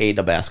 some guy ate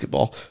a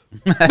basketball.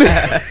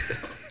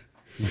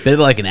 Bit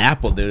like an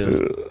apple, dude. It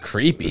was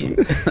creepy.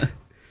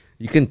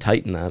 You can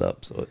tighten that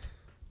up.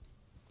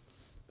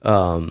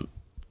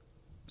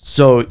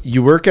 So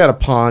you work at a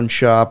pawn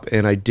shop,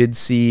 and I did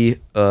see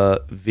a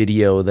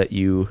video that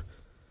you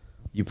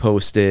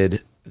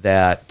posted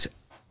that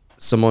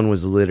someone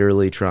was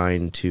literally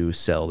trying to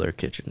sell their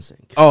kitchen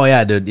sink. Oh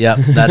yeah, dude. Yep.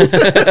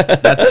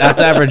 That's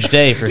average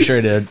day for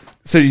sure, dude.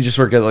 So you just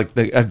work at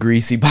a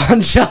greasy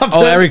pawn shop?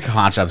 Oh, every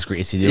pawn shop's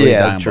greasy, dude. What are you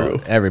Yeah, talking true.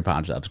 about? Every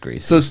pawn shop's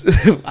greasy.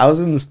 So I was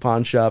in this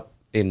pawn shop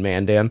in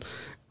Mandan,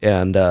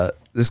 and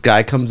this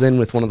guy comes in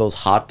with one of those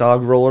hot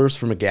dog rollers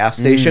from a gas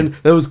station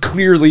that was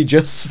clearly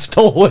just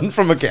stolen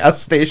from a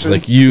gas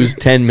station. Used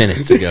 10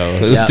 minutes ago.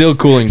 It was Yes. still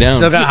cooling down.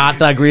 Still got hot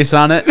dog grease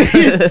on it.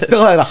 It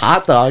still had a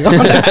hot dog on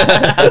it.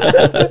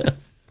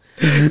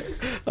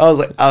 I was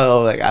like,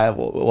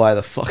 why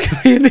the fuck am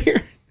I in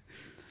here?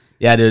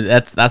 Yeah, dude,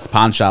 that's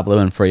pawn shop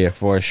living for you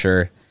for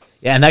sure.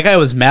 Yeah, and that guy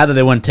was mad that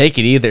they wouldn't take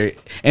it either.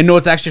 And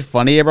what's actually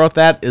funny about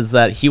that is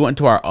that he went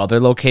to our other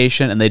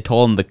location and they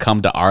told him to come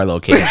to our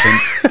location.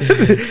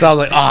 So I was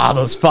like, oh,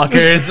 those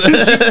fuckers.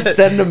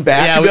 Send them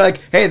back Yeah, and be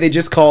like, hey, they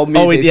just called me.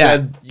 They yeah.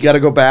 said you got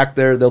to go back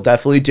there. They'll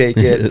definitely take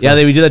it. Yeah,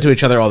 we do that to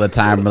each other all the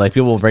time. Like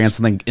people will bring in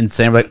something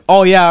insane. We're like,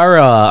 oh yeah,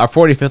 our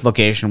 45th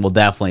location will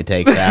definitely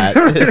take that.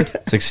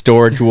 It's like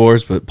storage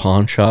wars, but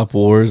pawn shop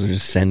wars. They're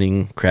just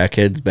sending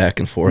crackheads back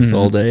and forth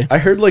all day. I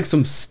heard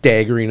some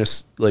staggering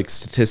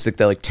statistic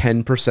that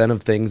 10%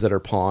 of things that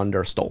are pawned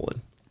are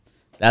stolen.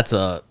 That's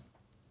a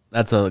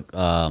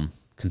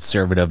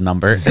conservative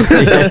number.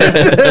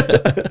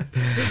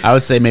 I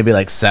would say maybe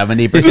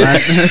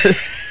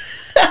 70%.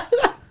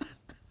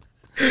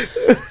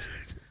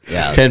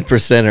 Yeah, Yeah.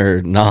 10%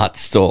 are not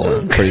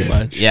stolen, pretty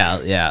much.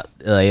 Yeah.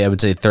 Like, I would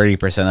say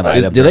 30% of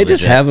items. Do they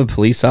just have a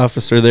police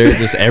officer there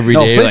just every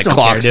day, police like don't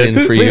clocks care, in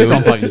dude. for Police you?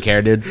 don't fucking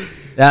care, dude.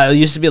 Yeah, it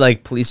used to be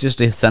like police used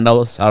to send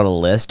us out a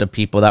list of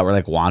people that were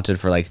like wanted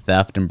for like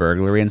theft and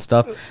burglary and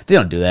stuff. They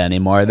don't do that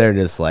anymore. They're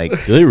just like,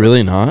 Do they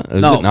really not?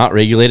 Is No. it not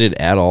regulated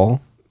at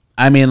all?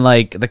 I mean,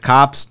 like the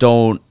cops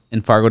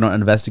in Fargo don't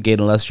investigate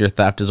unless your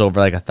theft is over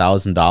like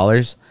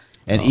 $1,000,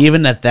 and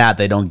even at that,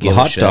 they don't give The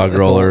a hot shit. dog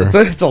roller.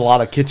 It's a lot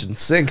of kitchen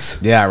sinks.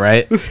 Yeah,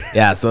 right.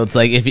 Yeah, so it's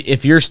like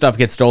if your stuff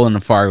gets stolen in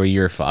Fargo,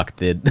 you're fucked,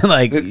 dude.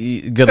 Like,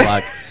 good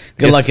luck.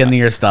 Good luck getting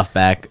your stuff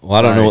back. Well,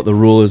 I don't know Sorry. what the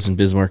rule is in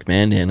Bismarck,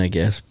 Mandan, I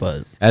guess,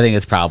 but I think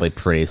it's probably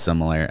pretty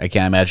similar. I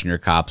can't imagine your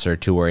cops are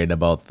too worried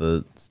about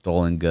the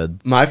stolen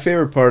goods. My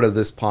favorite part of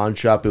this pawn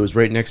shop, it was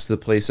right next to the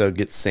place I would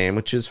get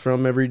sandwiches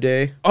from every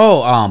day.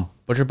 Oh,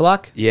 Butcher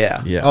Block?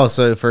 Yeah. yeah. Oh,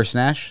 so First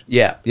Nash?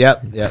 Yeah.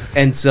 Yep.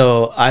 And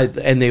so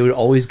they would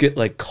always get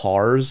like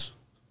cars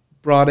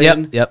brought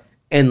in. Yep.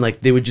 And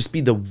like they would just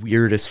be the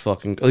weirdest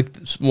fucking, like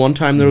one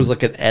time there was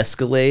like an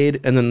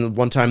Escalade, and then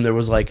one time there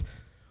was like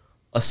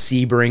a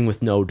Sebring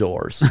with no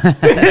doors. And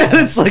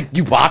it's like,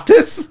 you bought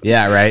this?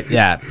 Yeah, right.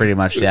 Yeah, pretty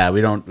much. Yeah,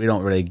 we don't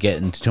really get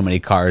into too many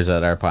cars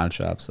at our pawn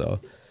shop, so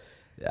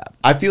yeah.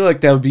 I feel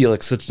like that would be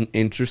like such an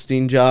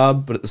interesting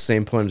job, but at the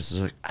same point, it's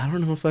just like, I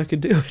don't know if I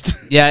could do it.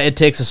 Yeah, it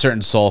takes a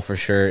certain soul for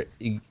sure.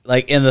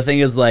 Like, and the thing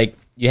is, like,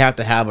 you have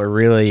to have a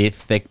really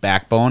thick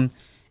backbone,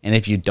 and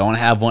if you don't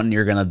have one,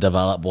 you're gonna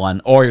develop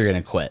one, or you're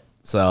gonna quit.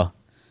 So,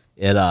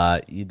 you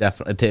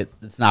definitely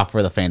it's not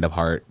for the faint of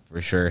heart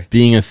for sure.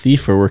 Being a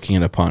thief or working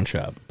at a pawn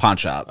shop? Pawn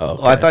shop. Oh,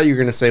 Well, I thought you were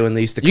gonna say when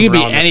they used to come You can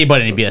be around.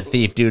 anybody to be a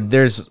thief, dude.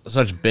 There's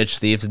such bitch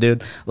thieves,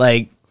 dude.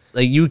 Like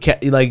you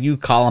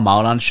call them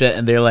out on shit,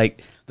 and they're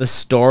like the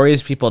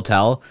stories people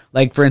tell.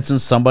 Like for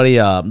instance,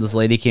 this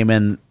lady came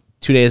in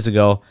 2 days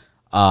ago,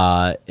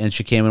 and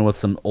she came in with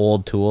some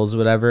old tools, or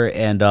whatever.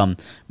 And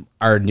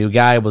our new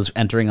guy was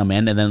entering them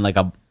in, and then like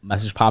a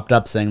message popped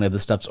up saying that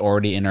this stuff's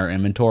already in our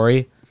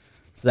inventory.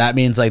 So that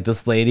means like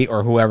this lady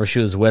or whoever she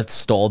was with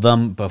stole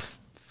them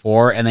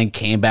before, and then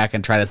came back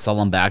and tried to sell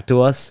them back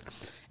to us.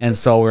 And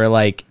so we're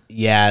like,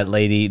 yeah,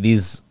 lady,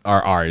 these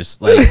are ours.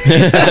 Like,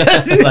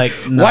 like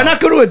no. Why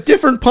not go to a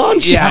different pawn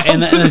shop? Yeah,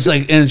 and it's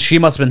like, and she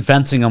must have been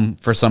fencing them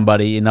for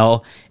somebody, you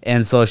know.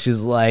 And so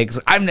she's like,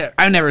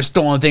 I've never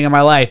stolen a thing in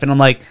my life, and I'm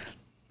like,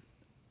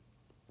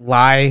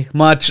 lie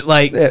much?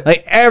 Like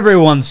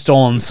everyone's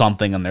stolen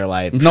something in their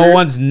life. No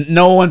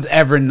one's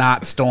ever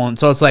not stolen.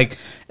 So it's like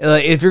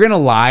if you're gonna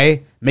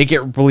lie, make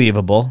it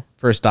believable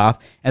first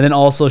off, and then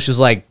also she's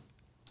like,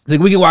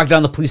 we can walk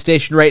down the police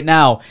station right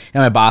now,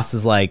 and my boss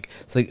is like,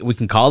 it's like we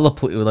can call the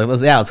police. Like,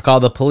 let's call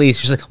the police.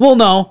 She's like, well,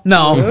 no.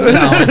 Yeah,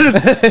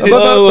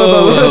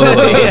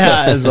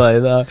 it's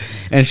like,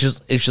 and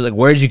she's like,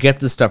 where'd you get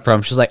this stuff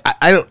from? She's like,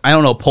 I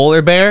don't know,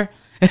 Polar Bear.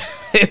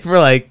 For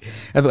like,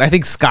 I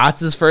think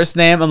Scott's his first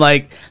name. I'm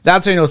like,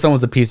 that's how you know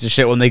someone's a piece of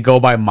shit when they go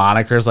by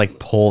monikers like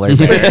Polar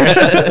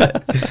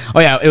Bear.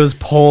 Oh yeah, it was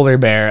Polar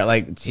Bear.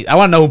 Like, gee, I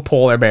want to know who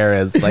Polar Bear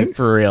is, like,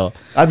 for real.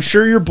 I'm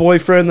sure your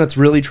boyfriend that's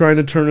really trying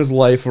to turn his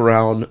life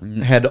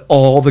around had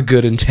all the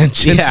good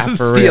intentions of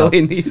for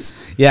stealing these.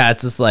 Yeah,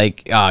 it's just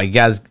like, oh, you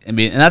guys, I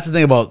mean, and that's the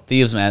thing about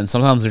thieves, man.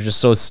 Sometimes they're just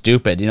so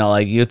stupid. You know,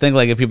 like, you think,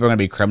 like, if people are going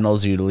to be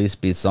criminals, you'd at least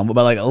be some,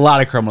 but, like, a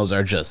lot of criminals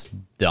are just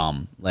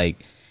dumb.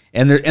 Like,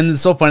 and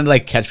it's so funny to,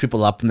 like, catch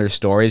people up in their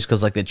stories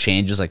because, like, it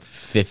changes, like,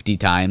 50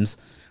 times.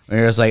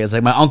 Where it's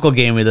like, my uncle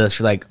gave me this.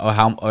 You're like, oh,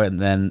 how? And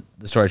then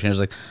the story changes,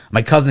 like,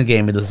 my cousin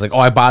gave me this. Like, oh,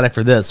 I bought it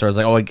for this. Or I was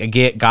like, oh,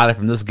 I got it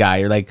from this guy.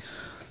 You're like,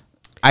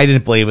 I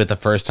didn't believe it the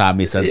first time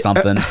he said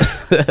something.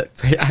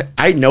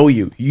 I know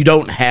you. You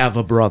don't have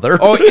a brother.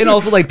 Oh, and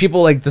also, like,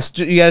 people, like,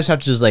 you guys have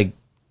to just, like,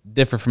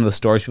 differ from the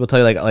stories people tell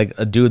you. Like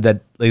a dude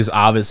that is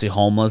obviously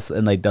homeless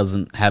and, like,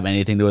 doesn't have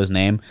anything to his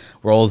name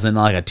rolls in,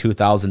 like, a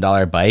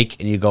 $2,000 bike,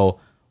 and you go,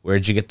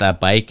 where'd you get that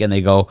bike? And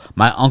they go,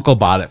 my uncle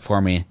bought it for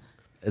me.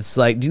 It's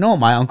like, do you know what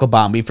my uncle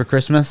bought me for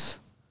Christmas?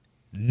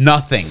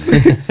 Nothing.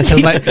 He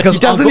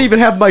doesn't even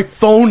have my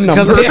phone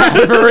number. Yeah,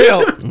 for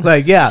real.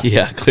 Like, yeah.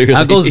 Yeah, clearly.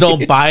 Uncles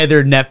don't buy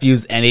their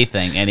nephews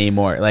anything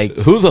anymore. Like,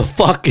 Who the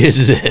fuck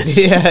is this?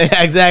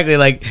 yeah, exactly.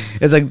 Like,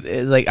 it's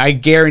like I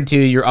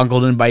guarantee you your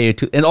uncle didn't buy you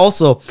and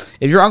also,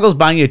 if your uncle's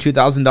buying you a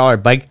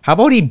 $2,000 bike, how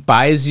about he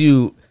buys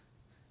you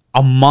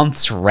a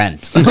month's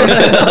rent?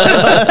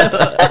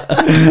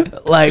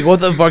 Like, what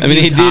the fuck? I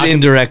mean, he did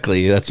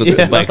indirectly. That's what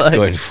the bike's like,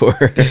 going for.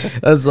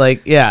 That's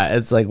like, yeah,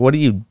 it's like, what do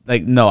you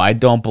like? No, I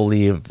don't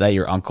believe that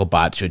your uncle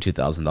bought you a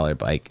 $2,000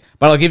 bike,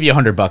 but I'll give you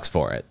 $100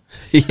 for it.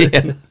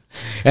 Yeah.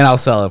 And I'll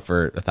sell it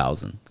for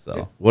 $1,000.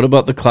 So, What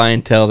about the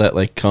clientele that,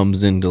 like,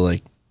 comes in to,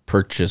 like,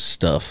 purchase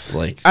stuff?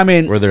 Like, I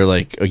mean, where they're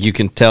like, you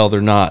can tell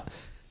they're not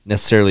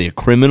necessarily a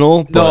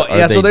criminal. No, But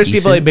yeah. So there's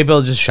people decent? like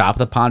people that just shop at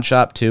the pawn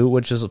shop too,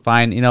 which is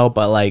fine, you know.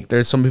 But like,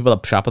 there's some people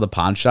that shop at the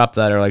pawn shop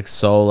that are like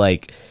so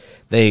like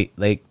they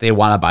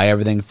want to buy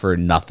everything for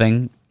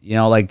nothing. You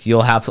know, like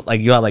you'll have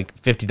like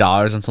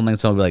 $50 on something,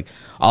 so they'll be like,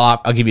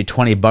 I'll give you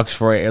 $20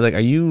 for it. You're like, are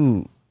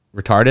you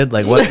retarded?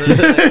 Like, what?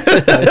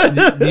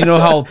 Do you know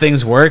how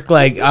things work?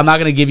 Like, I'm not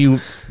gonna give you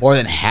more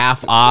than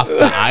half off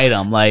the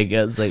item. Like,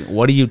 it's like,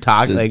 what are you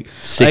talking? Like,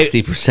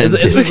 60%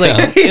 It's just like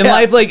discount. in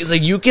life, like, it's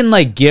like you can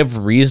like give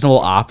reasonable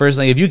offers.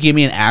 Like, if you give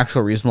me an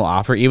actual reasonable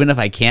offer, even if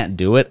I can't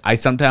do it, I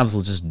sometimes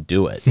will just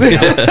do it.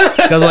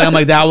 Because like I'm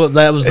like that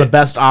was the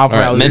best offer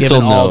I was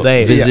given all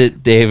day.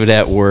 Visit David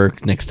at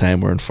work next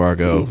time we're in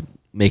Fargo.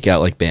 Make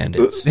out like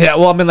bandits. Yeah,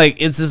 well, I mean,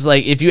 like, it's just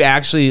like if you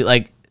actually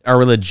like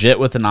are legit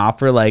with an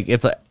offer, like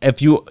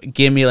if you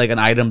give me like an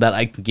item that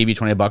I can give you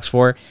 $20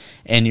 for,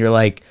 and you're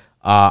like,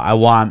 I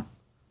want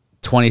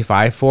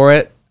 25 for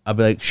it, I'll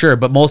be like, sure.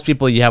 But most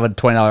people, you have a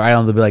 $20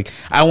 item, they'll be like,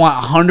 I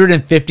want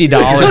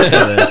 $150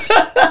 for this,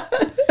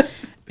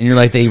 and you're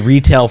like, they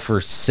retail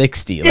for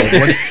 60.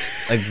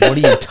 Like, what are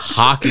you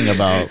talking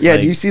about? Yeah,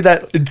 like, do you see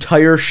that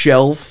entire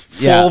shelf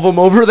full Yeah. of them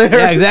over there?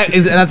 Yeah, exactly.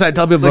 And that's what I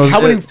tell people. Like,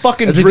 how many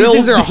fucking it's like, drills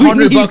these things are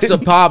do we $100 need? a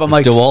pop. I'm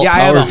like, DeWalt yeah, I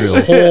have power a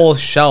drills. whole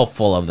shelf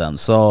full of them,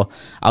 so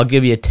I'll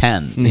give you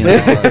 10. You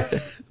know?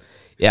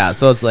 Yeah,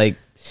 so it's like,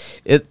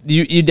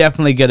 you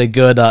definitely get a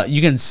good.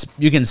 You can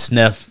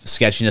sniff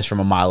sketchiness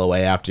from a mile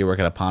away after you work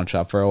at a pawn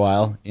shop for a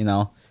while. You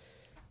know.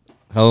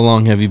 How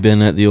long have you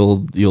been at the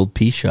old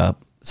pea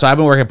shop? So I've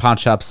been working at pawn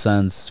shops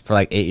for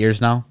like 8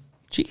 years now.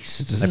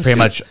 Jesus, Like pretty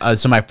much.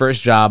 So my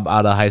first job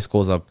out of high school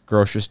was a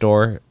grocery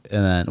store,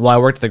 and then I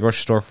worked at the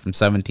grocery store from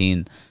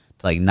 17 to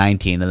like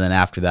 19, and then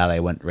after that I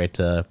went right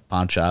to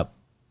pawn shop.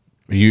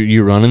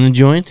 You running the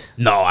joint?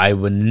 No, I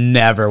would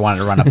never want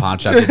to run a pawn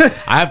shop. Dude.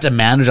 I have to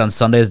manage on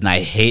Sundays, and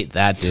I hate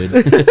that, dude.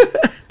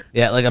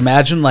 Yeah, like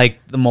imagine like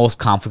the most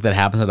conflict that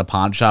happens at a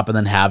pawn shop, and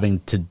then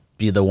having to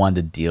be the one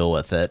to deal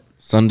with it.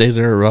 Sundays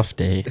are a rough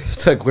day.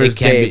 It's like, where's It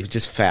can Dave? be.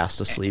 Just fast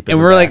asleep. in And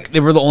the we're back. like, they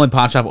were the only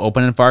pawn shop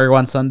open in Fargo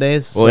on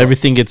Sundays. Well, so-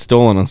 everything gets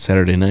stolen on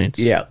Saturday nights.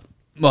 yeah.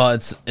 Well,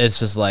 it's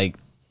just like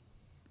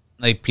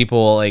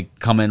people like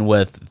come in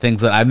with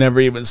things that I've never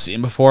even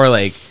seen before.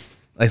 Like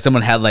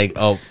someone had like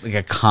a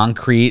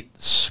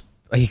concrete.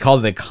 He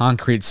called it a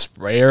concrete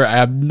sprayer. I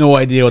have no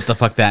idea what the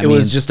fuck that It means.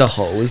 was just a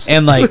hose.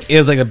 And like it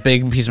was like a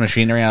big piece of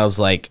machinery. And I was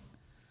like,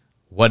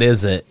 "What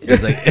is it?"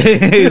 He's like,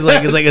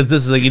 "Is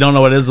this like you don't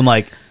know what it is?" I'm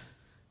like,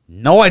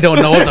 "No, I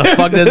don't know what the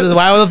fuck this is.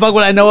 Why the fuck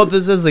would I know what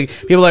this is?" Like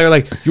people are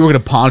like, "You work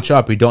at a pawn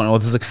shop, you don't know what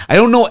this is." Like, I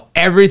don't know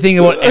everything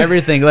about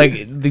everything.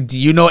 Like, do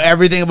you know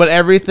everything about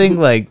everything?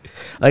 Like,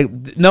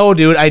 no,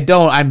 dude, I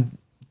don't. I'm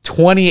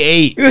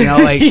 28. You know,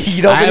 like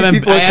You know how many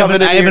people are coming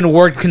in I here? haven't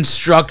worked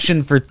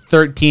construction for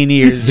 13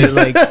 years, dude.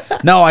 Like,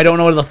 no, I don't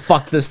know what the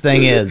fuck this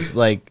thing is.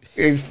 Like.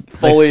 He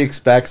fully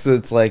expects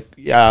it's like,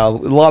 yeah, a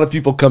lot of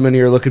people come in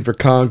here looking for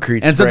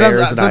concrete And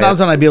sprayers. sometimes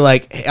when I'd be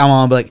like, hey, I'm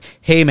gonna be like,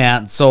 hey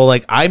man, so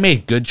like I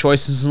made good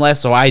choices in life,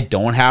 so I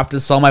don't have to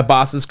sell my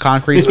boss's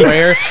concrete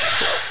sprayer.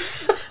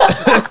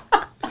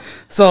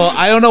 So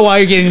I don't know why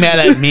you're getting mad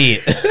at me.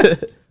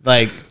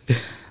 like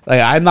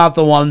I'm not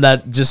the one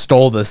that just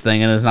stole this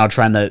thing and is now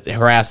trying to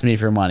harass me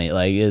for money.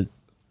 Like,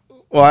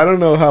 well, I don't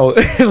know how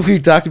we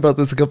talked about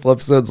this a couple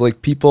episodes.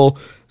 Like people,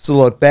 so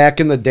look, back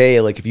in the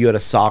day, like if you had a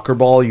soccer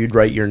ball, you'd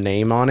write your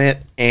name on it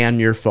and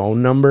your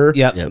phone number.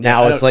 Yep. Yep.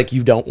 Now it's like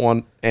you don't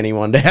want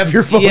anyone to have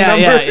your phone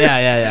number.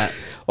 yeah.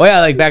 Well, yeah,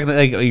 like back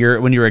like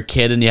when you were a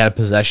kid and you had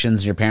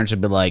possessions, and your parents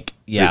would be like,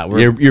 yeah,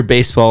 your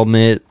baseball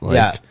mitt, like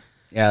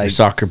yeah, like your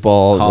soccer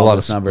ball, a call lot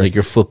this of number. Like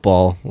your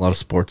football, a lot of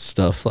sports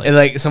stuff. Like, and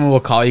like someone will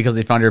call you because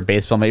they found your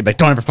baseball mitt. You'd be like,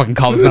 don't ever fucking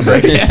call this number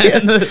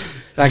again.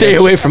 stay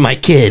away from my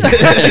kid.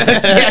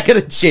 I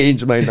gotta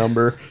change my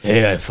number.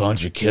 Hey, I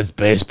found your kid's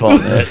baseball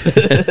mitt.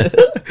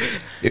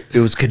 It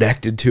was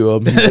connected to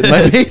him. He's in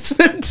my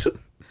basement.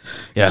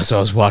 Yeah, so I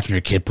was watching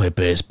your kid play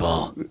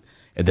baseball,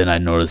 and then I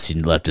noticed he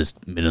left his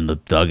mitt in the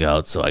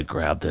dugout, so I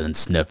grabbed it and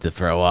sniffed it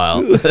for a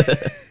while. Then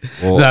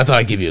I thought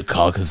I'd give you a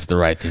call because it's the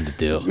right thing to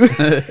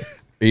do.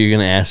 Are you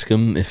gonna ask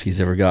him if he's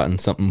ever gotten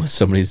something with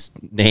somebody's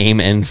name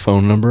and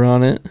phone number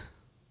on it?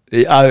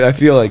 I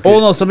feel like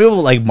Oh no, some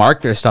people like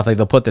mark their stuff, like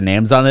they'll put the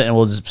names on it, and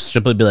we'll just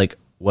simply be like,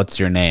 "What's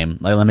your name?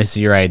 Like, let me see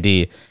your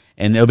ID."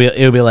 And it'll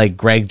be like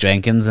Greg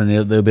Jenkins, and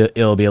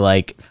it'll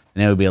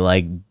be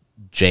like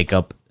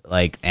Jacob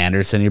like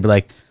Anderson. You'll be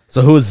like,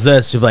 "So who is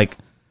this?" You'll be like,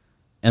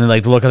 and then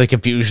like the look of the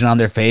confusion on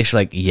their face, you're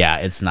like, "Yeah,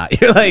 it's not."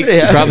 You're like,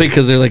 Probably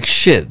because they're like,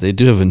 shit, they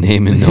do have a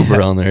name and number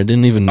on there. I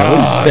didn't even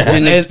notice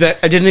that.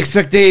 I didn't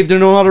expect Dave to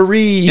know how to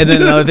read. And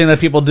then another thing that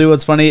people do,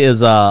 what's funny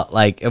is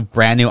like if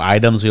brand new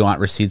items we want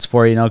receipts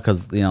for, you know,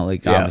 because you know,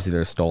 like obviously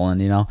they're stolen,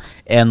 you know.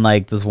 And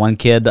like this one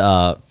kid,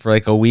 for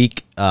like a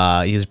week,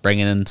 he's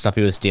bringing in stuff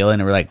he was stealing,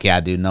 and we're like, yeah,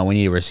 dude, no, we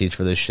need receipts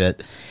for this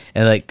shit,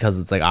 and like because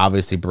it's like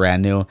obviously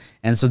brand new.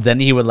 And so then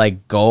he would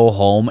like go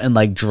home and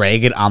like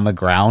drag it on the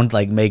ground,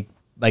 like make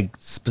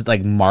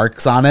like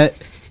marks on it,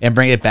 and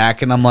bring it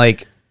back, and I'm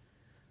like,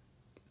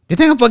 you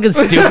think I'm fucking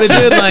stupid,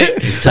 dude? Like,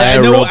 tie I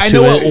a know, rope I to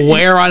know it. what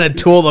wear on a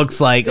tool looks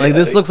like. Like,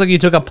 this looks like you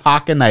took a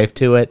pocket knife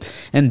to it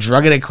and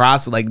drug it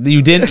across. Like,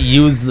 you didn't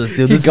use this,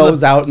 dude. he This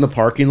goes out in the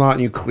parking lot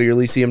and you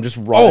clearly see him just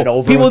run it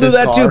over. people with do his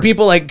that car. too.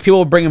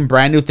 People bring in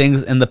brand new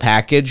things in the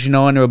package, you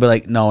know, and they'll be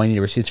like, "No, I need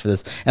receipts for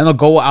this," and they'll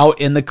go out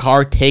in the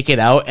car, take it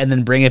out, and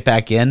then bring it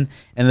back in,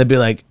 and they'll be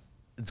like,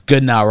 it's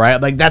good now, right?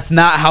 I'm like, that's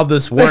not how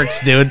this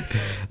works, dude.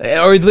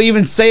 Or they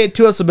even say it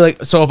to us. They'll be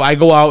like, so if I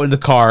go out in the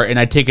car and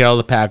I take it out of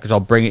the package, I'll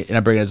bring it, and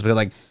I bring it. It's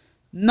like,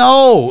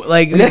 no,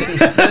 like, you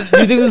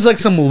think this is like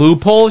some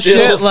loophole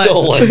shit? Like,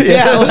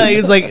 yeah,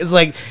 like it's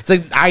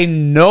like I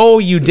know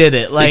you did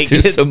it. Like,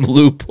 there's some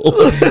loophole.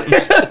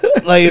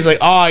 Like, it's like,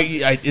 oh,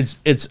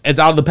 it's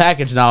out of the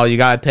package now. You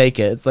gotta take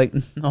it. It's like,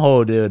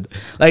 no, dude.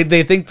 Like,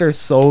 they think they're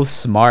so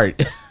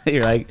smart.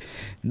 You're like,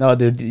 no,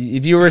 dude.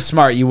 If you were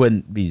smart, you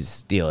wouldn't be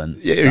stealing.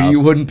 Yeah, you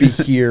wouldn't be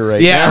here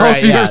right now. Right,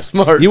 if you were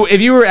smart.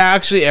 If you were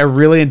actually a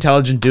really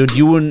intelligent dude,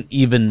 you wouldn't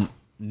even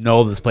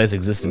know this place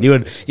existed.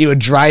 You would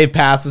drive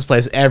past this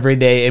place every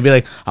day and be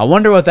like, I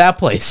wonder what that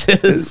place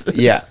is.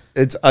 Yeah.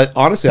 It's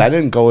honestly, I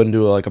didn't go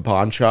into like a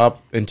pawn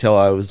shop until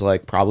I was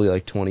like probably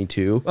like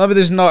 22. Well, but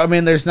there's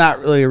not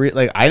really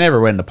like, I never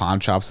went into pawn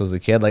shops as a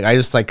kid. Like, I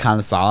just like kind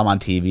of saw them on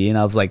TV and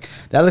I was like,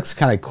 that looks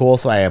kind of cool.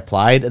 So I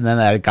applied, and then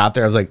I got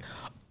there. I was like,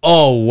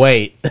 oh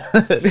wait,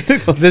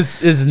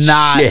 this is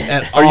not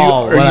at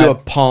all. Are you a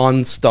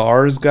Pawn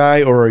Stars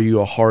guy, or are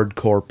you a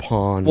hardcore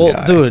pawn guy?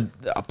 Well, dude,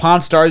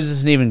 Pawn Stars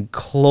isn't even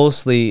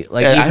closely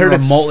like even I heard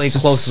remotely it's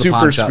close to the super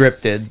pawn shop.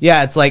 scripted.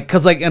 Yeah, it's like,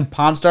 because like in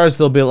Pawn Stars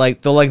they'll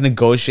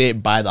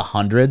negotiate by the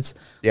hundreds.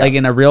 Yeah. Like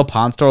in a real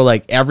pawn store,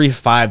 like every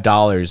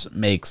 $5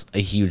 makes a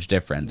huge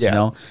difference. Yeah. You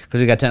know,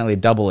 because you got to technically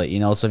double it. You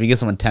know, so if you give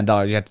someone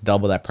 $10, you have to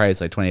double that price,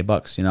 like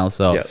 $20. You know,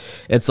 so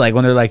it's like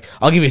when they're like,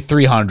 "I'll give you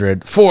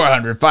 300,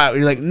 400, 500."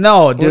 You're like,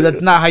 "No, dude, that's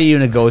not how you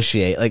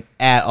negotiate, like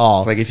at all."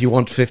 It's like if you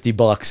want $50,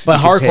 but you can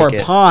take hardcore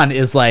it. pawn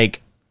is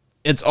like,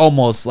 it's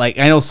almost like,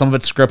 I know some of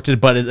it's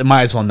scripted, but it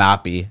might as well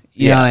not be.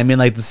 You know what I mean?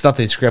 Like the stuff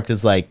they script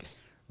is like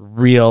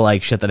real,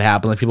 like shit that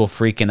happens, like people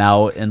freaking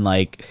out and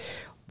like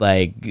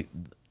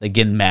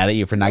getting mad at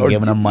you for not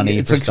giving them money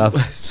It's for like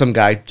stuff. some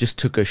guy just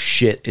took a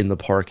shit in the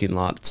parking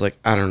lot. It's like,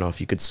 I don't know if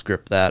you could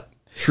script that.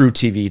 True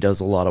TV does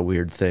a lot of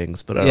weird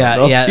things, but I don't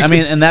know. Yeah. I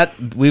mean, and that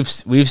we've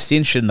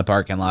seen shit in the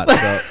parking lot, so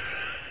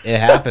it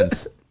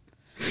happens.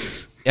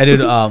 Yeah,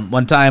 dude.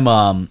 One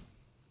time,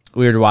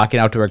 we were walking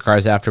out to our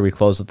cars after we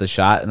closed with the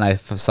shot, and I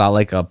saw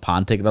like a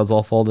pawn ticket that was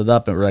all folded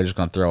up, and we were just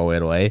gonna throw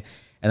it away.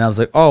 And I was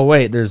like, oh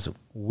wait, there's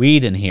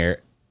weed in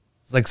here.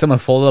 It's like someone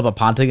folded up a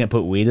pawn ticket and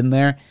put weed in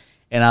there.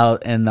 And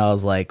I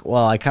was like,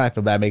 well, I kind of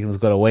feel bad making this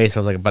go to waste. So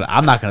I was like, but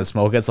I'm not going to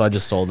smoke it. So I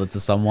just sold it to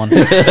someone. So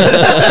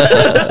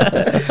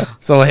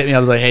it hit me. I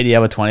was like, hey, do you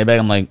have a 20 bag?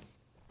 I'm like,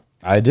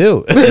 I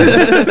do.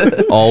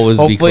 Always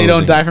be Hopefully you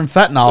don't closing. die from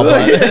fentanyl.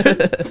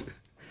 But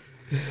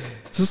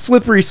It's a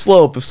slippery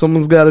slope. If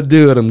someone's got to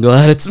do it, I'm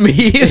glad it's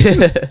me.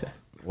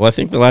 Well, I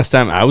think the last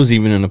time I was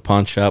even in a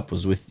pawn shop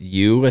was with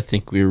you. I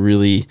think we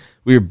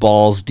were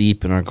balls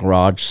deep in our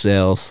garage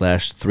sale /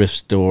 thrift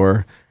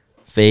store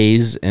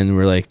phase, and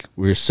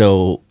we're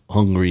so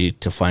hungry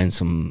to find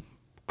some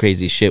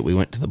crazy shit. We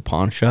went to the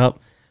pawn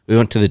shop. We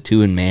went to the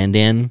 2 in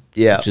Mandan.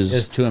 Yeah. Which is,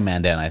 there's 2 in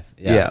Mandan.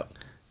 Yeah.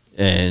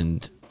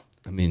 and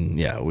I mean,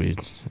 yeah,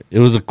 it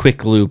was a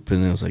quick loop,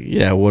 and it was like,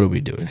 yeah, what are we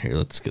doing here?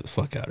 Let's get the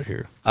fuck out of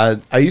here. I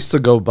used to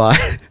go by,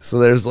 so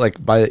there's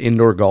like by the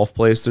indoor golf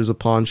place, there's a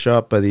pawn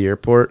shop by the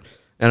airport.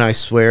 And I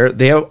swear,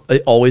 they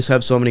always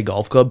have so many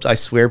golf clubs. I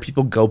swear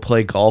people go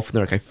play golf, and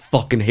they're like, I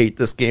fucking hate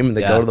this game. And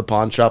they go to the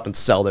pawn shop and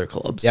sell their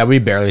clubs. Yeah, we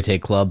barely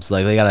take clubs.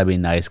 Like, they got to be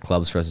nice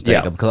clubs for us to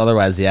take them. Because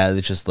otherwise,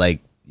 it's just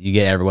like, you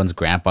get everyone's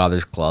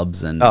grandfather's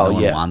clubs, and no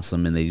one wants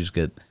them, and they just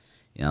get,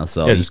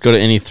 so. Yeah, just go to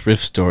any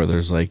thrift store.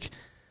 There's like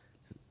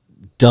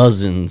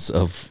dozens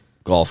of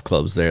golf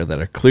clubs there that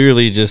are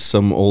clearly just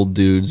some old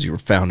dudes you were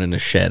found in a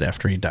shed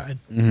after he died.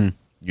 Mm-hmm.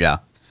 Yeah.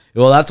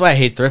 Well, that's why I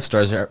hate thrift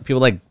stores.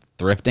 People like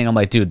thrifting. I'm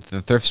like, dude,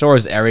 the thrift store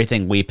is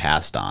everything we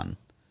passed on.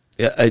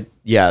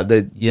 Yeah,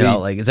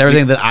 like it's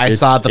everything that I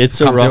saw at the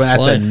come through, and I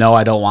said, no,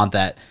 I don't want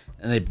that,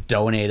 and they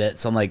donate it.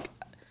 So I'm like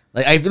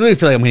I really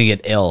feel like I'm gonna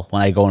get ill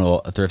when I go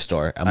into a thrift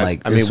store.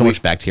 There's so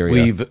much bacteria.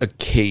 We've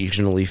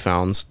occasionally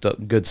found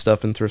good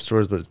stuff in thrift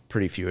stores, but it's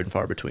pretty few and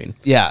far between.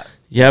 Yeah,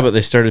 but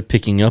they started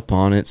picking up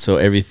on it, so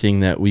everything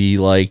that we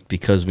liked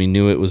because we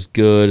knew it was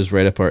good is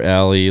right up our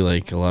alley.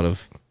 Like a lot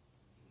of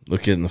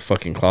look in the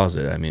fucking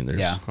closet. I mean,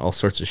 there's all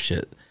sorts of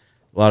shit.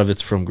 A lot of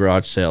it's from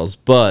garage sales,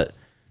 but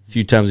a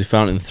few times we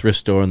found it in the thrift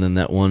store, and then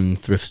that one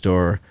thrift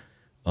store,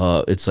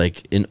 it's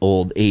like an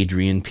old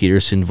Adrian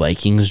Peterson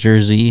Vikings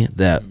jersey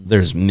that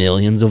there's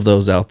millions of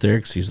those out there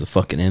because he's the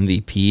fucking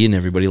MVP and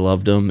everybody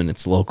loved him, and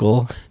it's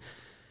local.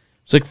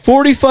 It's like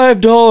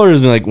 $45,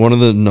 and like one of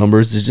the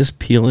numbers is just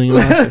peeling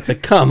off. It's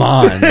like, come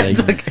on.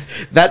 It's like,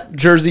 that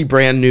jersey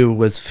brand new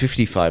was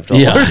 $55.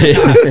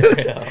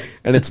 Yeah.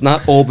 And it's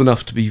not old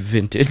enough to be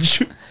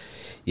vintage.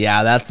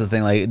 Yeah, that's the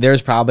thing. Like,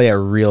 there's probably a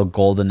real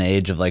golden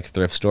age of like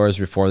thrift stores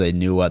before they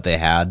knew what they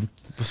had.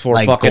 Before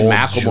like fucking gold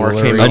Macklemore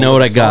jewelry. came out. I know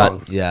what I with a got.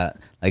 song. Yeah,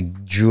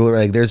 like jewelry.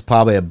 Like, there's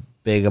probably a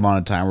big amount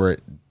of time where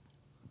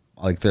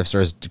like thrift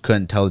stores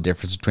couldn't tell the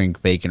difference between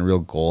fake and real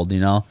gold.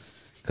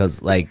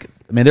 Because like,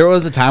 I mean, there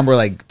was a time where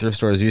like thrift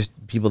stores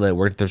people that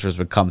worked at thrift stores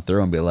would come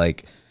through and be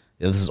like,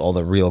 this is all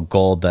the real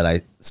gold that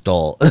I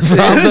stole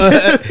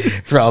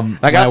from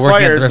I got when worked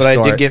at fired, the but I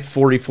store. did get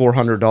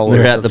 $4,400.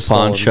 They're at the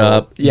pawn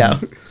shop. Yeah.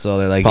 So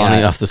they're like, Pawning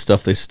yeah, off the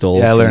stuff they stole.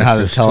 I from learned the how to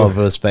thrift tell store. if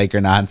it was fake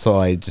or not. So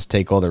I just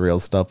take all the real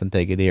stuff and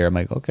take it here. I'm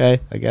like, okay,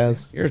 I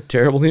guess. You're a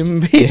terrible human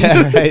being.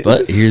 Yeah, right.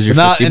 But here's your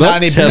not, 50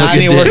 bucks. Have a not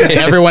any good worse than day.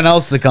 everyone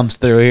else that comes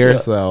through here.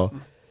 So,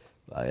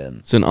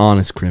 It's an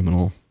honest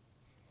criminal.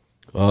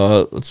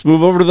 Let's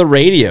move over to the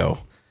radio.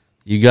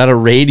 You got a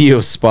radio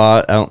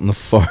spot out in the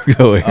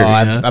Fargo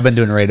area. I've been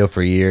doing radio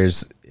for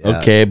years. Yeah.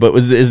 Okay, but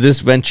is this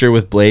venture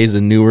with Blaze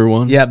a newer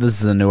one? Yep,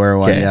 this is a newer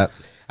one. Okay. Yep.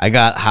 I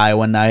got high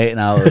one night and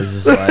I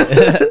was just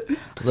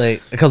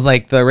like, because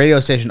the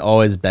radio station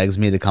always begs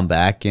me to come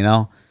back. You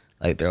know,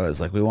 like they're always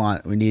like, we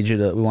want you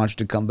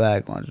to come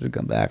back.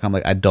 I'm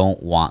like, I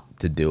don't want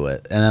to do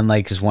it. And then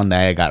like just one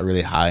day I got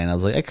really high and I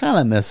was like, I kind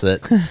of miss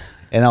it.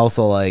 And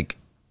also like,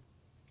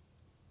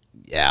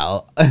 yeah.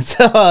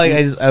 So like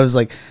I was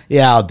like,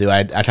 yeah, I'll do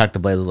it. I talked to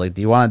Blaze. I was like,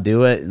 do you want to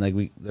do it? And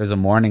like there's a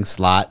morning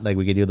slot. Like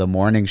we could do the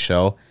morning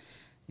show.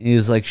 And he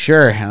was like,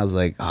 sure. And I was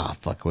like, oh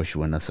fuck, I wish you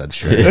wouldn't have said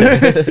sure.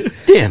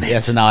 Damn it. Yeah.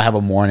 So now I have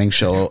a morning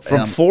show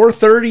From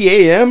 4:30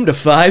 a.m. to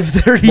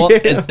 5:30 well,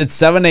 a.m. it's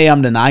 7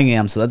 a.m. to 9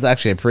 a.m. So that's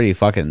actually a pretty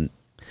fucking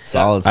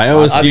solid. I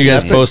always slot. see you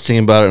guys that's a- posting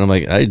about it, and I'm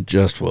like, I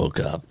just woke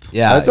up.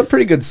 Yeah, That's a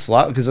pretty good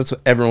slot because that's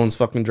what everyone's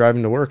fucking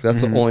driving to work.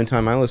 That's the only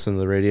time I listen to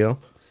the radio.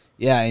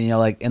 yeah, and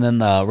like, and then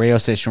the radio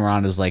station we're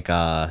on is like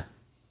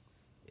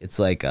it's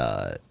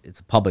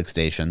a public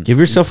station. Give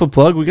yourself a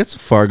plug. We got some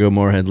Fargo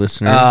Moorhead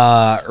listeners.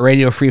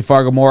 Radio Free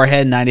Fargo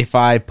Moorhead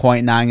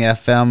 95.9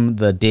 FM,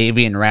 the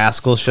Davy and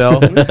Rascal Show,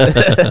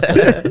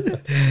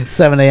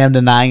 7 a.m.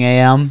 to 9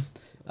 a.m.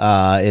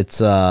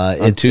 It's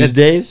on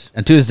Tuesdays?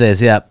 On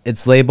Tuesdays, yeah.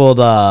 It's labeled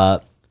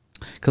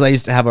because I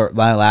used to have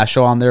my last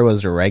show on there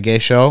was a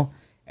reggae show,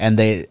 and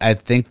I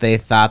think they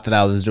thought that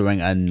I was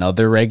doing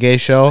another reggae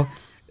show.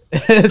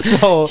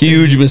 So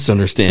Huge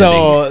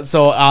misunderstanding.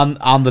 so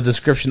on the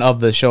description of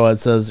the show it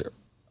says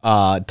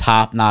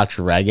top notch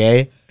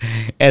reggae,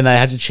 and I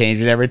have to change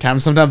it every time.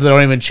 Sometimes they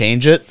don't even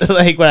change it.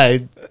 Like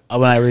when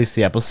I release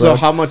the episode. So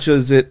how much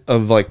is it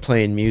of like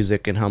playing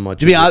music and how much?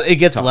 To be honest, it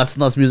gets less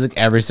and less music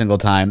every single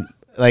time.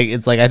 Like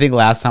it's like I think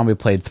last time we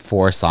played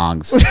 4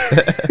 songs,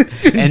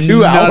 and 2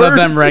 none of hours?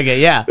 them reggae.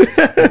 Yeah,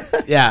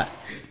 yeah,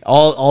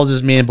 all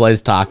just me and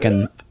Blaze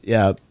talking.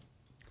 Yeah,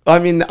 I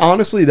mean,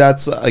 honestly,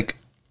 that's like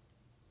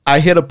I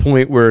hit a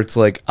point where it's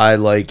like I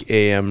like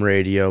AM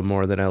radio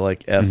more than I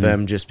like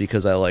FM just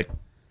because I like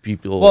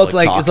people. well, it's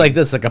like talking. it's like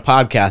this, like a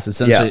podcast.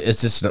 Essentially, Yeah.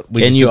 it's just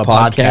we Can just you do a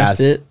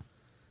podcast it?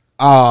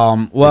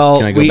 Well,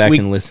 Can I go back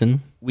and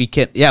listen? we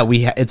can. Yeah,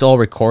 it's all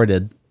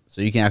recorded,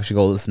 so you can actually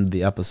go listen to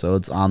the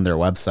episodes on their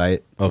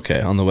website.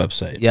 Okay, on the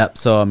website. Yep.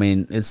 So I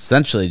mean, it's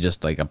essentially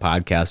just like a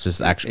podcast,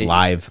 just actually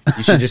live.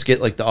 You should just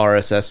get like the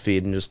RSS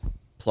feed and just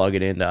plug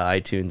it into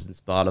iTunes and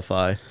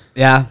Spotify.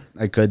 Yeah,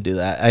 I could do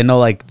that. I know,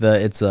 like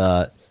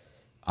the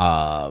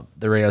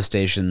radio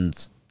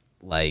stations,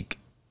 like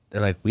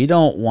they're like, we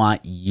don't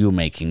want you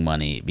making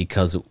money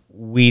because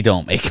we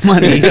don't make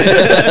money.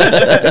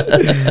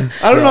 I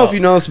don't know if you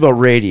know this about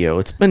radio.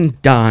 It's been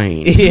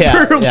dying.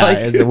 yeah, for,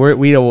 yeah. like-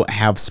 We don't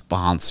have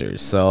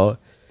sponsors, so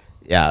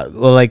yeah.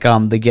 Well, like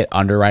they get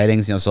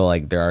underwritings, you know. So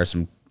like there are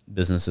some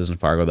businesses in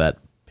Fargo that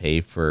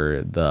pay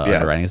for the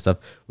underwriting stuff.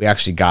 We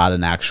actually got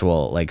an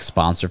actual like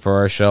sponsor for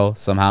our show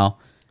somehow.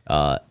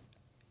 I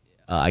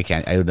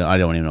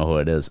don't even know who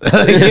it is.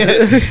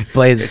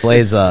 Blaze.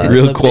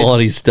 Real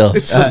quality stuff.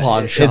 It's the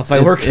pawn shop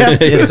I work at.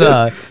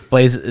 It's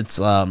Blaze. It's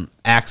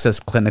Access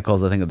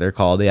Clinicals, I think they're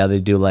called. Yeah, they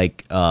do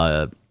like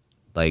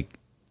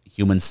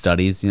human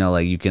studies. You know,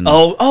 like you can.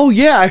 Oh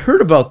yeah, I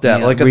heard about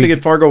that. Yeah, like I think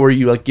at Fargo where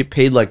you like get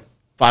paid like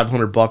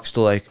 $500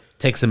 to like.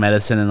 take some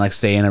medicine and like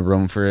stay in a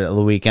room for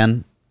the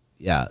weekend.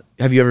 Yeah.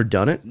 Have you ever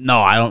done it?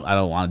 No, I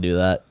don't want to do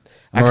that.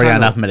 I've I already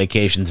got kinda- enough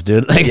medications,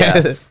 dude. Like,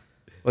 Yeah.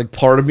 Like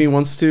part of me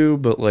wants to,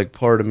 but like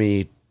part of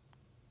me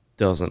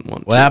doesn't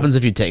want what to. happens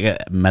if you take a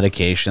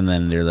medication,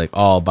 then they're like,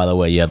 "Oh, by the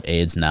way, you have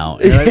AIDS now."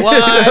 And you're like,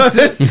 "What?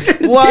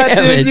 What, Damn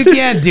dude? it. You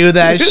can't do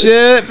that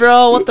shit,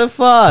 bro. What the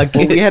fuck?"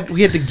 Well,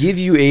 we had to give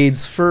you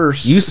AIDS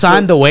first. You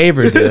signed the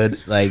waiver,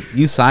 dude. Like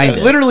you signed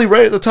it. literally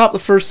right at the top. The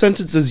first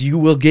sentence is "You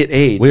will get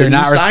AIDS." We are and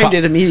not you signed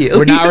it immediately.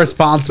 We're not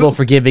responsible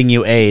for giving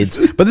you AIDS,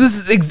 but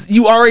this is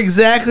you are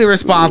exactly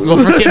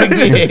responsible for giving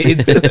me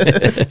AIDS.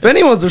 If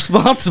anyone's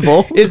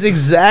responsible, It's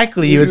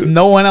exactly you. It's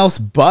no one else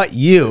but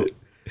you.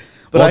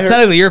 But Well, I it's heard-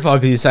 technically your fault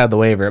because you signed the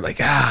waiver. I'm like,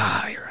 you're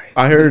right.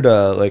 I heard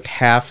like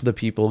half the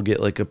people get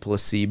like a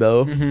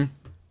placebo,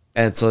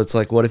 and so it's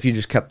like, what if you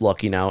just kept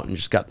lucking out and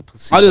just got the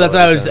placebo? I'll do that's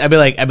why every time?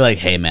 I'd be like,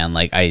 hey man,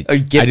 like I Or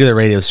get- I do the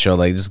radio show,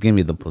 like just give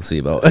me the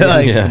placebo.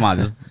 Like, Yeah. come on,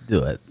 just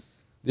do it.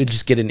 You'd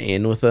just get an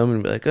in with them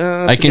and be like,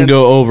 I can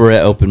go over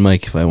at open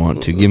mic if I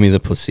want to. Give me the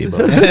placebo.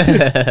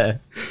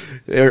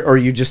 or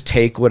you just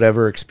take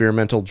whatever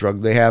experimental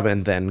drug they have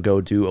and then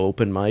go do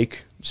open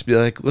mic. Just be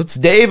like, "What's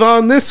Dave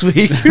on this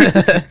week?"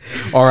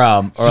 or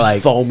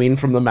like foaming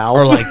from the mouth,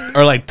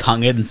 or like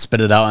tongue it and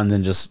spit it out, and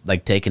then just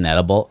like take an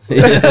edible.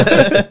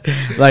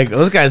 Like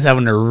those guys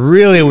having a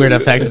really weird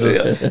effect of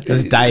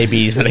this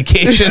diabetes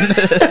medication.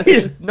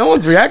 No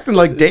one's reacting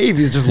like Dave.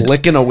 He's just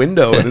licking a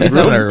window. In his He's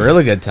having a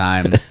really good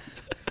time.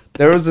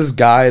 There was this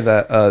guy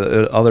that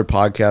other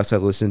podcast I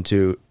listened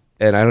to,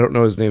 and I don't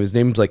know his name. His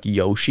name's like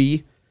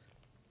Yoshi,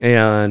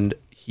 and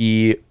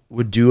he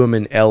would do them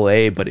in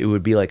LA, but it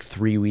would be like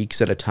 3 weeks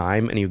at a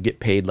time, and he would get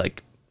paid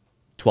like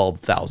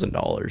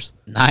 $12,000.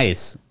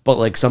 Nice. But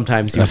like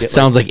sometimes he would get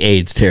Sounds like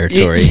AIDS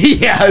territory.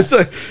 Yeah, it's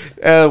like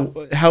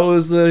how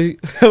was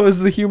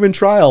the human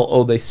trial?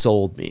 Oh, they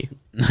sold me.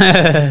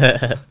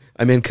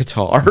 I'm in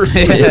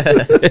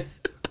Qatar.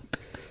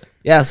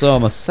 Yeah, so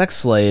I'm a sex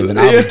slave in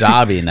Abu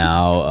Dhabi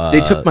now. They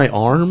took my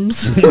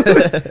arms.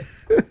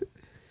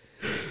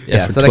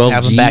 Yeah, so they can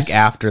have him back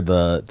after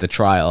the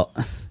trial.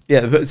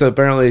 Yeah, but so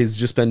apparently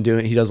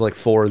he does like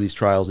 4 of these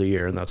trials a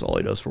year, and that's all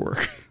he does for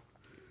work.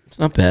 It's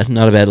not bad.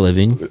 Not a bad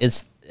living.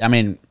 I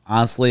mean,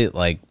 honestly,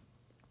 like,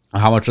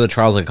 how much are the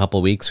trials? Like a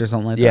couple weeks or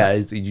something like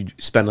that? Yeah, you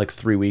spend like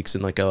 3 weeks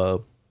in like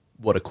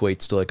what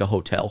equates to like a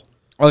hotel.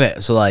 Okay,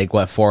 so like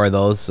what, 4 of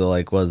those? So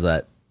like, what is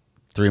that?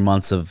 3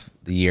 months of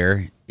the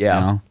year? Yeah.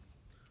 You know?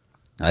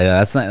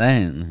 That's not.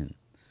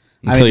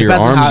 Until your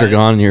arms are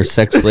gone and you're a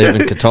sex slave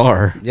in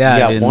Qatar.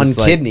 Yeah, you got one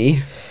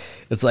kidney.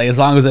 It's like as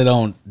long as they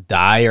don't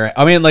die, or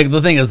I mean, like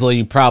the thing is, though,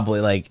 you probably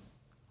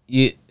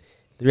the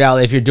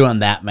reality, if you're doing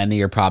that many,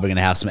 you're probably gonna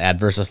have some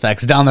adverse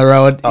effects down the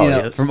road. Oh,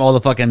 yeah, from all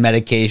the fucking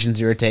medications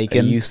you were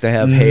taking. I used to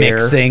have hair,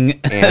 mixing,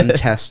 and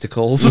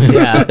testicles.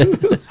 Yeah,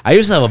 I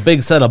used to have a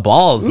big set of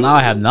balls. Now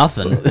I have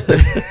nothing.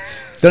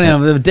 Don't even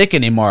have a dick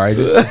anymore. I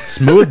just it's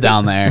smooth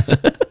down there.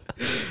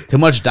 Too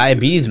much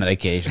diabetes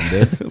medication,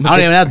 dude. I don't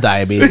even have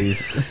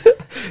diabetes.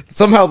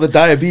 Somehow the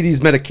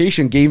diabetes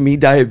medication gave me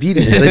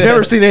diabetes. They've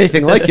never seen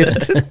anything like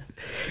it.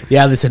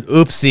 Yeah, they said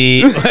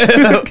oopsie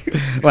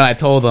when I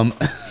told them.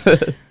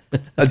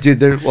 Dude,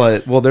 there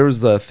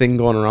was the thing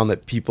going around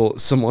that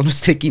someone was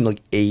taking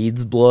like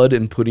AIDS blood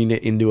and putting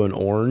it into an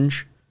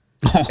orange.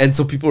 And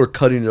so people were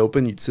cutting it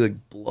open. You'd see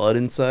like blood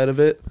inside of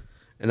it.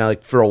 And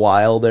like for a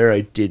while there,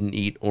 I didn't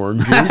eat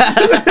oranges.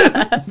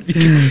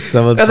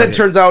 And then it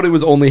turns out it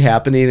was only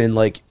happening in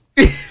like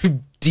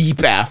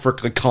deep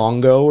Africa,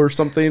 Congo or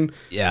something.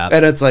 Yeah.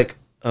 And it's like,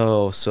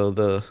 oh, so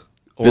the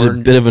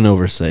orange, bit of an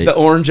oversight. The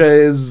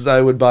oranges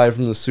I would buy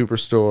from the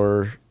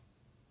superstore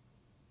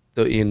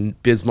in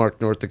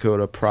Bismarck, North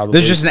Dakota, probably.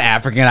 There's just an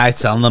African guy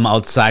selling them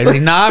outside.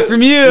 Like, not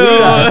from you.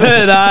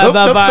 I'm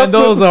not buying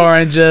those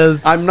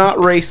oranges. I'm not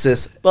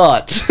racist,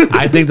 but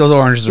I think those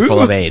oranges are full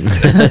of AIDS.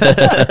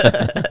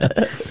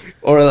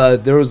 Or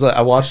there was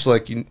I watched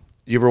like you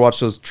ever watch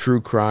those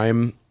true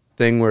crime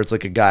thing where it's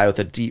like a guy with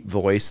a deep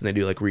voice and they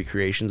do like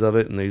recreations of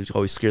it and they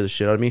always scare the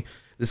shit out of me.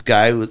 This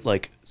guy with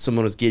like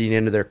someone was getting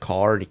into their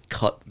car and he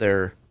cut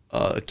their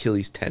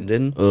Achilles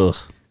tendon. Ugh.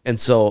 And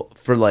so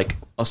for like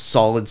a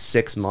solid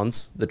 6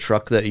 months, the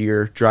truck that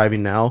you're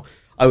driving now,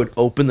 I would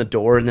open the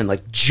door and then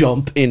like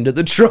jump into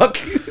the truck.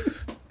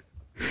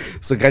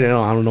 It's like I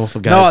don't know if a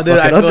guy's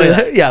fucking under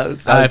that. Yeah,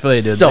 I feel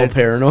you, dude. So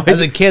paranoid.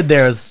 As a kid,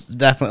 there was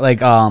definitely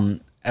like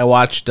I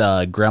watched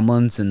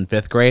Gremlins in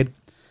 5th grade,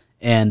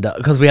 and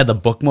because we had the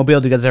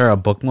bookmobile. Do you guys ever have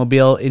a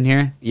bookmobile in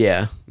here?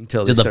 Yeah,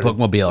 until did the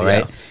bookmobile,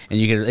 right? And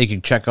you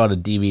could check out a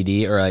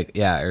DVD or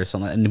or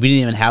something. And we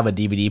didn't even have a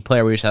DVD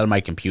player. We just had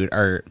my computer,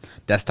 our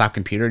desktop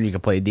computer, and you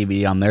could play a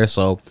DVD on there.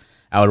 So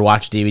I would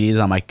watch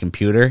DVDs on my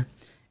computer,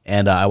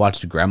 and I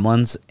watched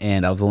Gremlins,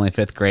 and I was only in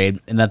 5th grade.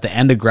 And at the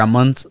end of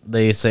Gremlins,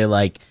 they say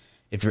like,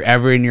 if you're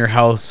ever in your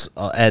house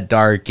at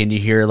dark and you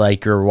hear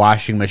like your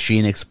washing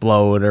machine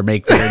explode or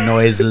make weird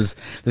noises,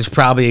 there's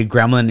probably a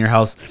gremlin in your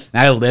house.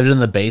 And I lived in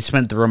the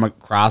basement, the room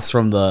across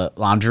from the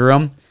laundry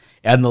room,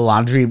 and the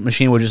laundry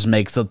machine would just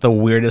make the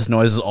weirdest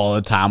noises all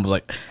the time. I was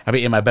like, I'd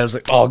be in my bed, it's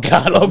like, oh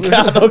god, oh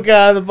god, oh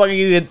god, the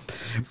fucking get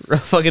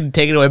fucking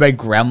taken away by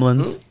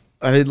gremlins.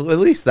 At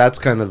least that's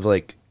kind of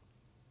like,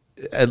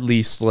 at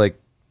least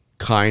like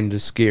kind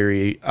of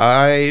scary.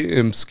 I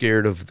am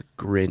scared of the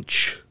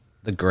Grinch.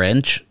 The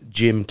Grinch?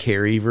 Jim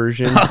Carrey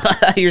version.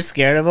 You're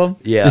scared of him?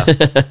 Yeah.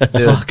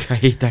 Fuck, I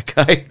hate that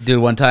guy.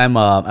 Dude, one time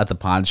at the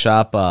pawn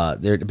shop,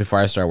 before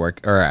I started work,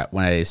 or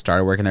when I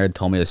started working there, they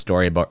told me a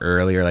story about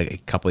earlier, like a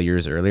couple of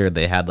years earlier,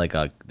 they had they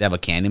have a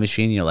candy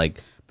machine, you know, like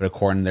put a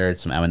corn in there,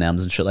 some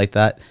M&Ms and shit like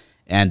that.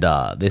 And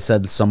they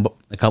said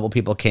a couple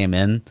people came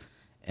in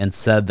and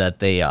said that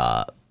they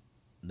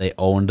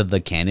owned the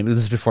candy. This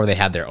is before they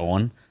had their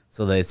own.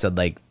 So they said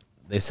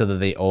that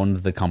they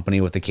owned the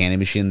company with the candy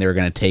machine. They were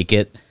going to take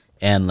it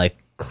and like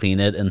clean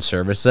it and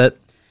service it,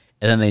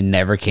 and then they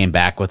never came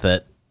back with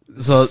it.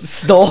 So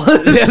stole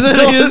it.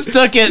 They just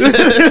took it.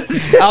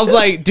 I was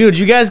like, dude,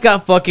 you guys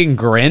got fucking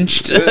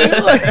Grinched.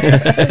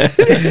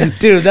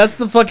 Dude, that's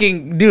the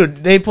fucking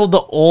dude. They pulled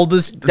the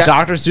oldest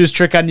Dr. Seuss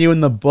trick on you in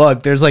the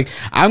book. There's like,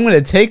 I'm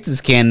gonna take this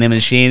candy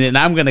machine and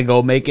I'm gonna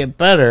go make it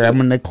better. I'm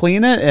gonna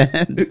clean it.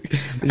 And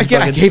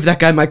I gave that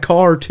guy my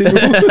car too.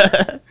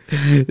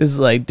 It's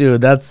like,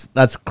 dude, that's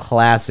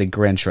classic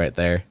Grinch right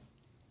there.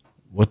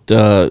 What?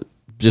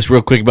 Just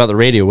real quick about the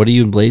radio. What do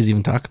you and Blaze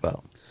even talk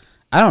about?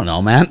 I don't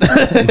know, man.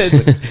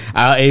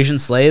 Asian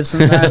slaves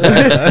sometimes.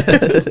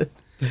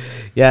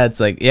 Yeah, it's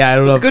like, yeah, I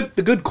don't know.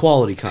 The good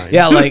quality kind.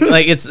 Yeah, like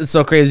it's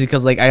so crazy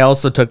because like I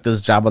also took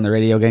this job on the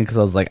radio again because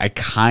I was like, I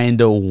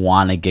kind of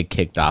want to get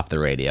kicked off the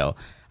radio.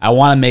 I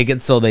want to make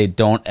it so they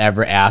don't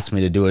ever ask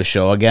me to do a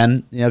show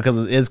again, you know, because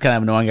it is kind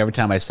of annoying every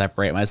time I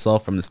separate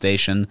myself from the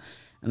station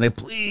and like,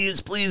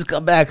 please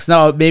come back.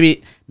 So no,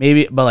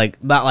 maybe, but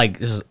like not like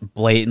just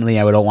blatantly.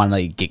 I don't want to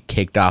like get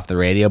kicked off the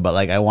radio, but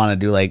like I want to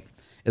do like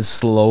as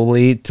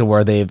slowly to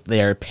where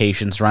their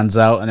patience runs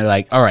out and they're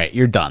like, all right,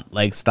 you're done,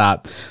 like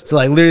stop. So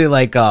like literally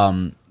like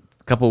a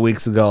couple of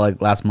weeks ago,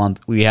 like last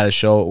month, we had a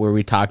show where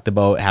we talked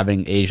about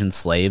having Asian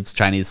slaves,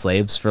 Chinese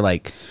slaves for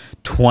like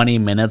 20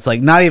 minutes, like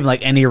not even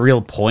like any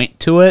real point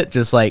to it,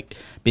 just like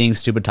being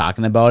stupid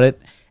talking about it.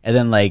 And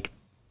then like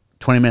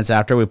 20 minutes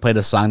after, we played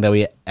a song that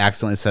we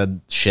accidentally said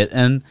shit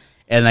in,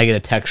 and I get a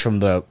text from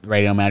the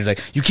radio manager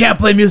like, you can't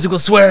play music with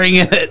swearing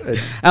in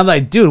it. I'm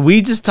like, dude,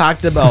 we just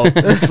talked about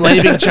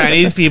enslaving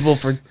Chinese people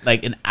for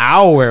like an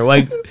hour.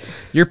 Like,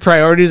 your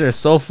priorities are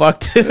so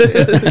fucked.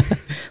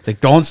 Like,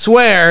 don't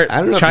swear.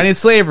 I don't know Chinese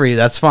slavery,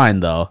 that's fine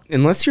though.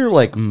 Unless you're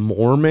like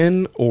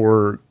Mormon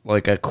or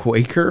like a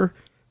Quaker,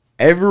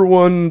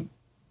 everyone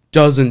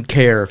doesn't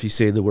care if you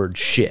say the word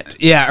shit.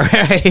 Yeah,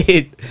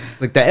 right.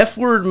 It's like the F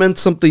word meant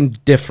something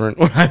different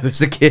when I was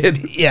a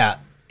kid. Yeah,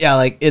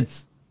 like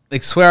it's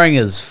like swearing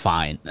is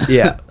fine.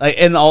 Yeah. Like,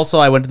 and also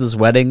I went to this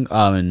wedding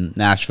in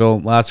Nashville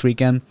last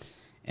weekend,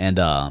 and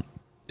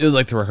it was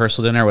like the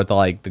rehearsal dinner with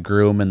like the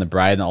groom and the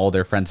bride and all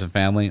their friends and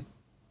family,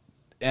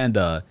 and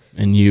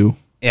you.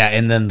 Yeah,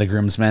 and then the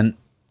groomsmen.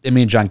 And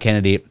me and John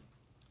Kennedy,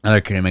 another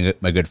Canadian,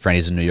 my good friend,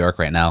 he's in New York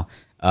right now.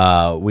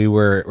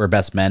 We're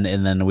best men,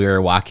 and then we were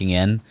walking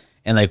in,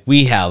 and like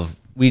we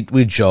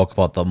joke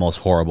about the most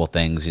horrible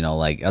things, you know,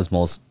 like as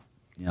most,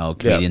 you know,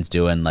 comedians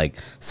do, and like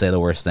say the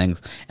worst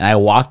things. And I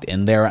walked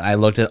in there and I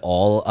looked at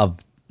all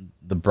of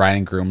the bride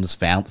and groom's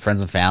friends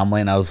and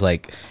family, and I was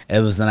like,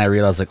 then I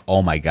realized like,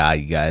 oh my god,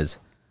 you guys,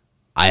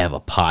 I have a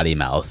potty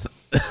mouth.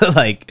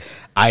 Like,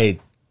 I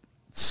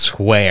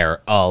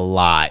swear a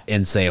lot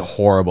and say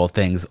horrible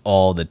things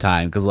all the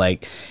time, because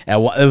like it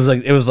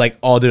was like,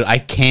 oh dude, I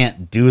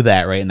can't do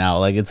that right now.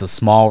 Like, it's a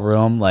small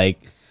room, like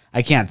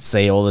I can't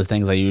say all the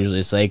things I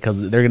usually say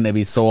because they're gonna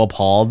be so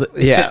appalled.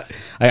 Yeah.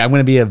 I'm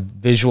gonna be a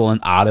visual and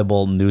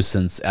audible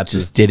nuisance at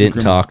Just didn't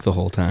talk the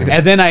whole time.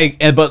 And then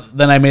but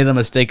then I made the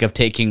mistake of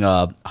taking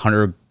a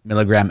 100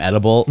 milligram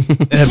edible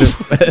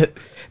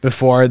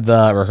before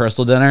the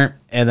rehearsal dinner,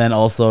 and then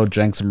also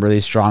drank some really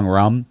strong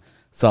rum.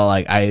 So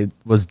like I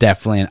was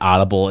definitely an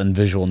audible and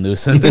visual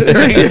nuisance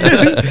during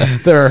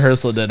the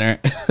rehearsal dinner.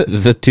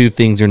 The two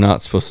things you're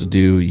not supposed to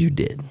do, you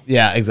did.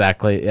 Yeah,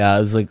 exactly. Yeah,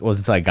 it wasn't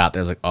until I got there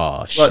I was like,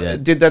 oh shit.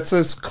 But, dude, that's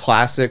this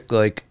classic,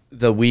 like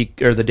the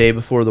week or the day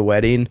before the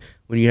wedding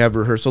when you have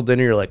rehearsal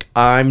dinner, you're like,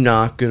 I'm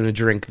not gonna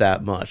drink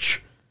that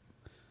much.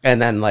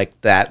 And then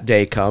like that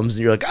day comes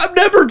and you're like, I've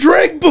never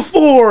drank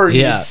before.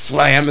 You just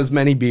slam as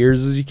many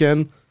beers as you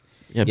can.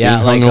 Yeah, being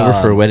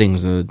hungover for a wedding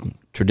is a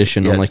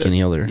tradition unlike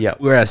any other. Yeah,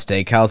 we were at a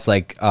steakhouse,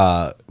 like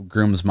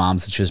groom's mom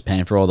said she was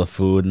paying for all the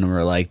food, and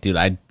we're like,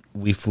 dude,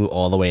 we flew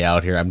all the way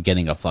out here. I'm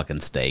getting a fucking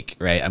steak,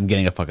 right? I'm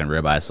getting a fucking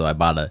ribeye, so I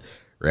bought a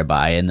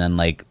ribeye, and then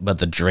like, but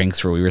the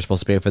drinks we were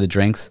supposed to pay for the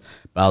drinks,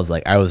 but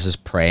I was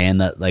just praying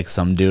that like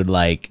some dude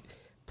like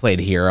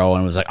played hero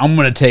and was like, I'm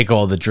gonna take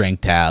all the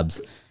drink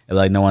tabs, and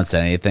like no one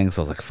said anything,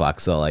 so I was like, fuck.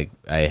 So like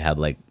I had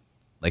like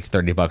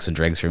 $30 in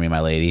drinks for me and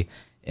my lady,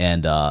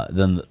 and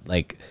then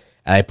like.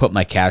 And I put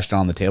my cash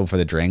down on the table for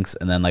the drinks,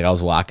 and then like I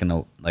was walking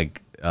to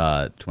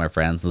my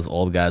friends. This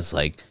old guy's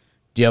like,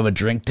 "Do you have a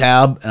drink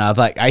tab?" And I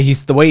thought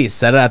the way he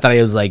said it, I thought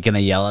he was like gonna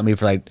yell at me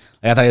for like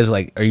I thought he was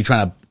like, "Are you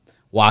trying to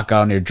walk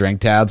out on your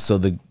drink tab so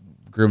the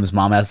groom's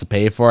mom has to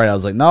pay for it?" I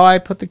was like, "No, I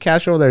put the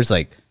cash over there." He's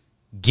like,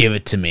 "Give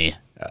it to me."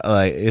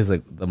 Like he's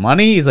like, "The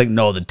money?" He's like,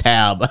 "No, the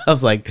tab." I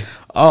was like,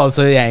 "Oh,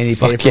 so yeah," and he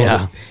paid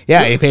for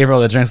he paid for all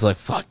the drinks. I was like,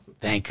 "Fuck."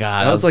 Thank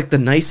God. That was like the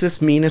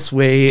nicest, meanest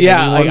way.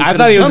 Yeah, like, I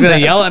thought he was gonna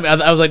yell at me.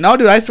 I was like, "No,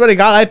 dude, I swear to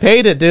God, I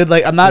paid it, dude.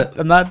 Like, I'm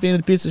not being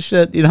a piece of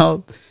shit, you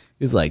know."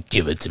 He's like,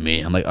 "Give it to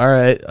me." I'm like, "All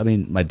right." I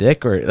mean, my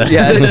dick or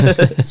yeah.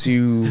 So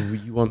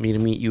you want me to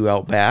meet you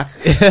out back,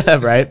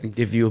 right?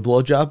 Give you a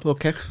blowjob,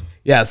 okay?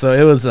 Yeah. So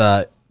it was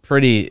a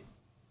pretty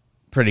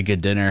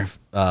good dinner,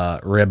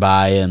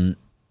 ribeye and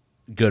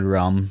good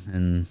rum,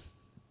 and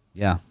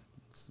yeah.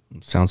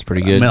 Sounds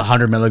pretty good.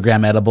 100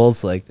 milligram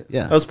edibles, like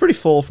yeah. I was pretty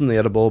full from the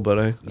edible, but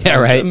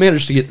I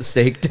managed to get the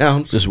steak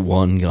down. Just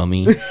one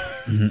gummy.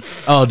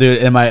 Oh,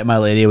 dude, and my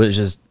lady was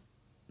just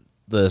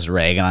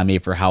ragging on me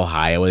for how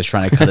high I was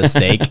trying to cut a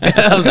steak.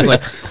 I was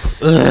like,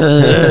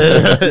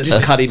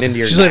 just cutting into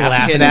your. She's like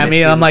laughing at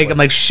me. And I'm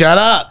like, shut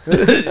up,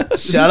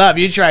 shut up.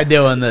 You try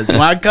doing this. You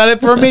want to cut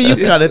it for me? You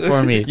cut it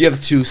for me. You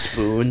have 2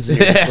 spoons. And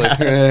you're just like,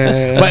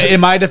 But in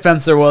my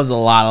defense, there was a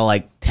lot of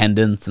like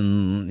tendons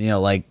and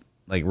like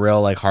like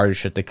real like hard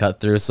shit to cut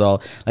through.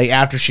 So like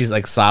after she's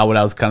like saw what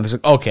I was cutting, she's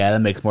like, okay,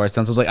 that makes more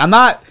sense. I was like, I'm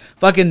not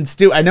fucking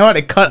stupid. I know how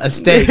to cut a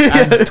steak.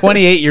 I'm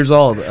 28 years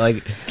old.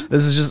 Like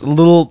this is just a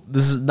little.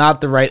 This is not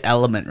the right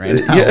element right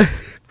now. Yeah.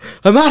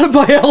 I'm out of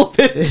my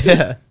element.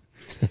 Yeah.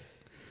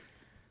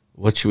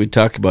 What should we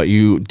talk about? Do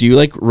you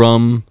like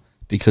rum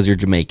because you're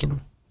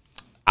Jamaican?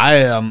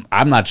 I'm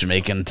not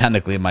Jamaican.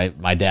 Technically,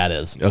 my dad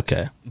is.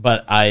 Okay.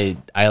 But I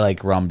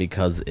like rum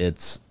because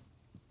it's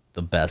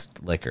the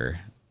best liquor.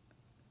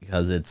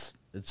 Because it's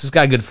just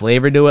got a good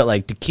flavor to it.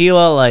 Like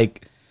tequila,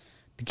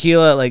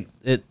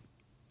 it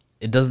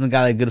doesn't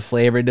got a good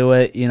flavor to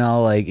it. You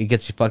know, like it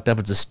gets you fucked up.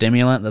 It's a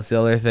stimulant. That's the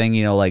other thing.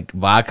 You know, like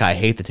vodka. I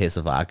hate the taste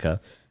of vodka.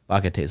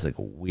 Vodka tastes like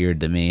weird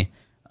to me.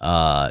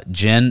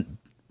 Gin,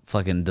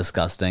 fucking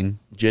disgusting.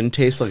 Gin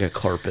tastes like a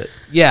carpet.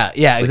 Yeah,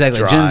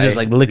 exactly. Like Gin just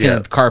like licking yeah.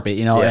 the carpet,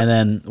 you know. Yeah. And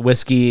then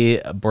whiskey,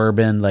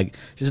 bourbon, like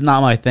just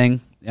not my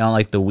thing. You know,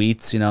 like the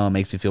wheats, you know, it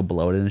makes me feel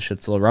bloated and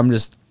shit. So rum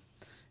just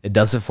it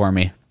does it for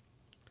me.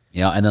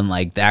 You know, and then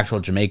like the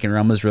actual Jamaican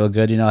rum is real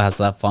good. You know, it has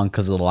that fun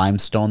because of the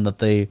limestone that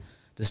they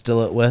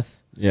distill it with.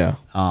 Yeah.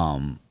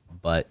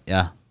 But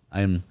yeah,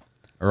 I'm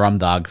a rum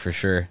dog for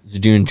sure.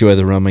 Did you enjoy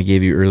the rum I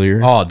gave you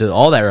earlier? Oh, dude,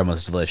 all that rum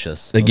was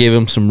delicious. I gave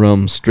him some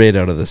rum straight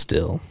out of the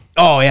still.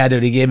 Oh yeah,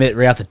 dude, he gave it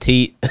right off the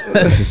teat.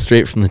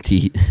 Straight from the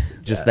teat.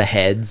 Just the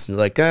heads.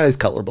 Like, he's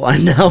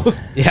colorblind now.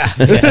 yeah.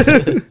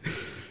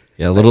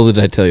 Yeah, little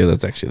did I tell you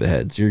that's actually the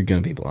heads. You're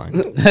going to be blind.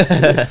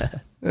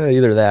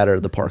 Either that or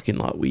the parking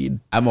lot weed.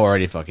 I'm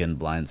already fucking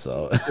blind,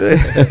 so.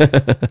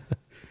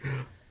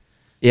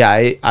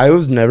 Yeah, I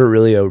was never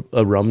really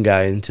a rum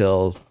guy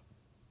until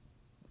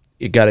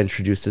it got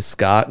introduced to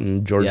Scott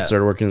and Jordan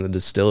started working in the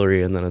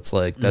distillery, and then it's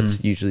like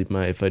that's usually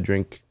if I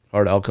drink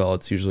hard alcohol,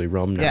 it's usually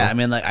rum now. Yeah, I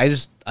mean, like I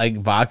just like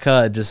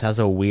vodka. It just has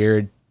a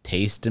weird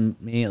taste to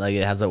me. Like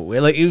it has a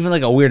weird, like even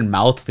like a weird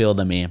mouthfeel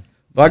to me.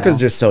 Vodka's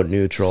just so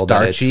neutral,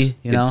 starchy. that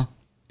You know,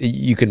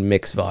 you can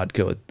mix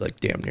vodka with like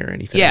damn near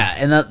anything. yeah,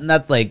 and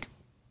that's like.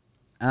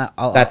 That's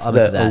I'll the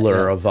look at that,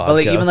 allure of vodka. But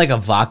like even like a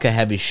vodka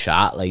heavy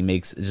shot like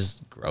makes it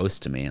just gross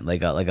to me.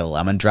 Like a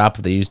lemon drop,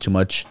 if they use too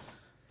much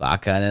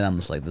vodka in it, I'm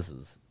just like, this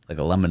is like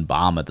a lemon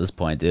bomb at this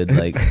point, dude.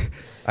 Like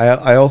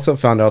I also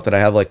found out that I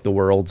have like the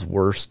world's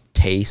worst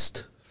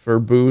taste for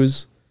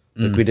booze.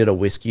 Like we did a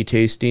whiskey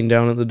tasting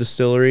down at the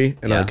distillery,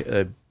 and like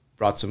I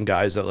brought some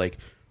guys that like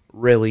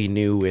really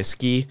knew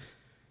whiskey,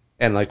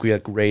 and like we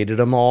like rated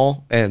them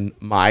all, and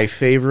my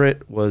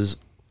favorite was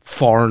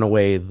far and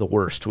away the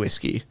worst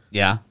whiskey.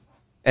 yeah.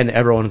 And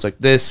everyone's like,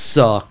 this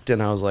sucked. And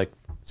I was like,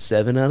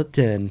 7 out of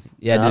 10.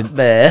 Yeah, not dude.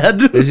 bad.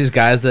 There's these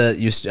guys that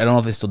used to, I don't know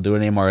if they still do it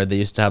anymore. They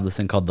used to have this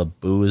thing called the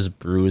Booze,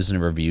 Brews,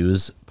 and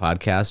Reviews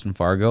podcast in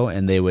Fargo,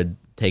 and they would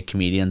take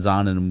comedians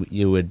on, and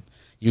you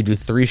do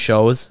 3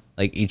 shows,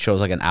 like each show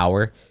is like an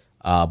hour,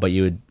 but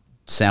you would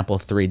sample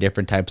 3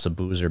 different types of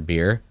booze or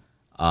beer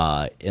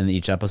in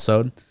each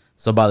episode.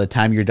 So by the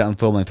time you're done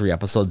filming 3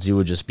 episodes, you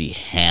would just be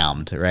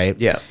hammed, right?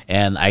 Yeah.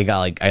 And I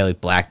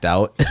blacked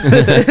out,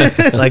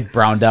 like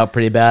browned out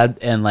pretty bad,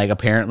 and like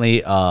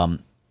apparently, I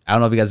don't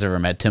know if you guys ever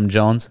met Tim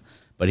Jones,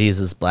 but he's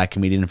this black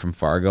comedian from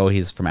Fargo.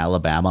 He's from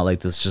Alabama, like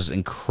this just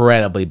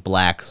incredibly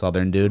black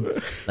Southern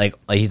dude. Like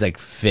he's like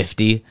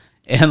 50,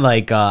 and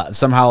like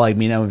somehow like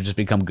me and him have just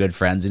become good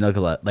friends, you know,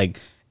 'cause, like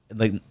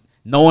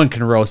no one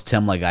can roast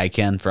Tim like I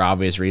can for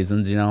obvious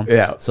reasons, you know.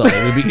 Yeah. So like,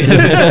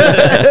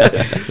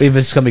 we've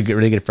become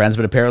really good friends.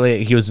 But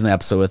apparently, he was in the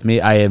episode with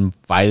me. I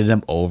invited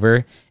him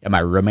over, and my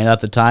roommate at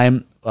the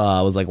time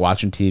was like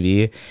watching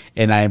TV,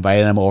 and I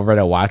invited him over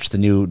to watch the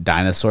new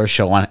dinosaur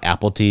show on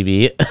Apple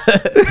TV.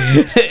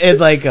 And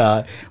like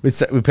we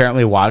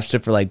apparently watched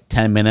it for like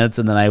 10 minutes,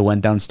 and then I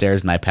went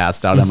downstairs and I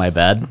passed out on my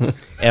bed,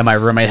 and my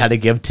roommate had to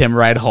give Tim a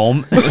ride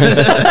home.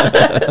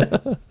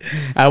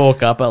 I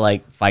woke up at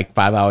like 5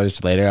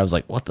 hours later. I was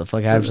like, what the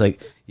fuck? I was like,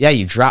 yeah,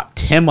 you dropped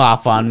Tim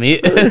off on me.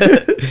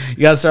 You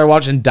gotta start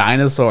watching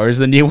dinosaurs,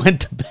 then you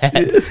went to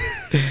bed.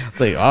 It's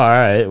like, all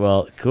right,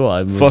 well,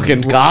 cool.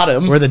 Fucking got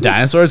him. Were the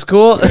dinosaurs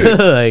cool?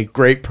 Like,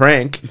 Great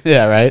prank.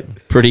 yeah, right.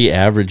 Pretty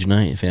average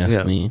night, if you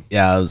ask me.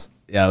 Yeah, I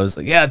was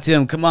like, yeah,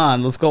 Tim, come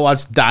on, let's go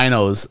watch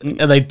dinos.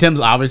 And like Tim's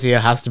obviously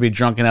has to be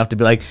drunk enough to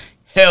be like,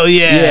 hell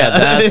yeah, Yeah,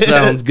 that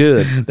sounds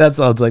good. That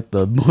sounds like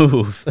the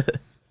move.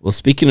 Well,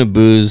 speaking of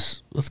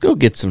booze, let's go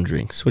get some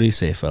drinks. What do you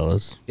say,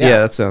 fellas? Yeah,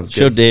 that sounds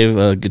Show good. Dave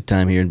a good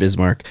time here in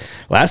Bismarck.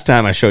 Last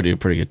time I showed you a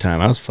pretty good time.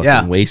 I was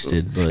fucking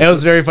wasted. But It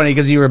was very funny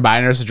because you were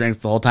buying us drinks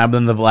the whole time, but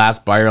then the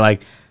last bar, you're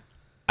like,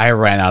 I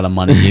ran out of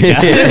money, you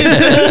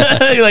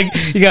guys. You're like,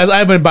 you guys,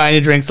 I've been buying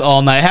you drinks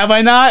all night. Have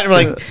I not?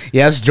 We're like,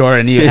 yes,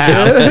 Jordan, you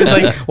have. He's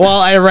like, well,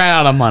 I ran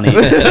out of money.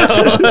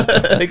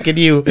 So can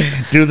you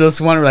do this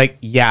one? We're like,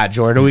 yeah,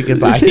 Jordan, we can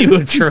buy you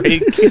a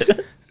drink.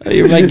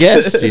 you're my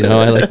guest. You know,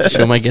 I like to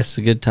show my guests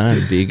a good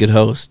time, be a good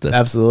host.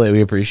 Absolutely,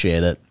 we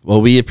appreciate it.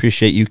 Well, we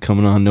appreciate you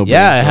coming on. Nobody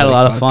Yeah, I had a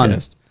lot of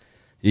fun.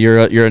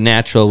 You're a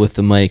natural with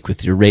the mic,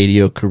 with your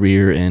radio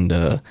career,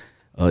 and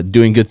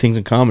doing good things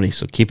in comedy.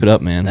 So keep it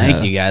up, man.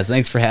 Thank you, guys.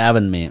 Thanks for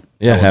having me.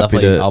 Yeah,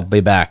 I'll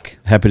be back.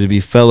 Happy to be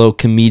fellow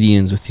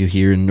comedians with you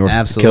here in North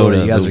Absolutely,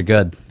 Dakota. you guys are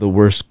good. The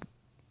worst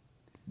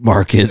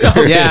market.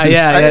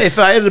 Yeah. If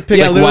I had to pick,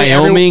 Yeah, Like literally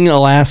Wyoming,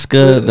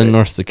 Alaska, then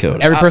North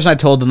Dakota. Every person I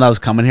told them that was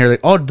coming here,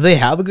 like, oh, do they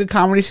have a good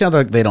comedy scene?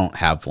 They're like, they don't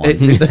have one.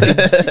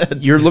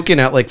 you're looking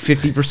at like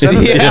 50%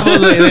 of Yeah,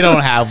 it. they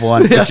don't have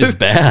one. Which is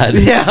bad.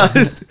 Yeah.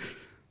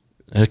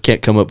 I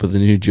can't come up with a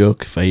new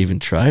joke if I even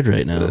tried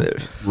right now.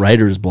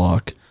 Writer's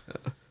block.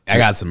 I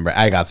got some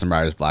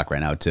writer's block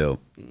right now too.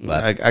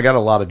 But I got a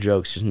lot of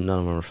jokes, just none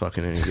of them are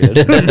fucking any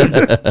good.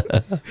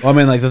 well, I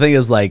mean, like the thing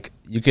is, like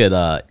you could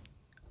like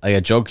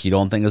a joke you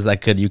don't think is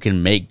that good, you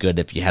can make good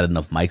if you had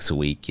enough mics a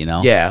week. You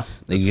know? Yeah.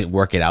 Like, you could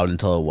work it out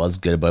until it was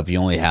good. But if you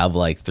only have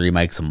like 3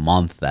 mics a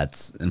month,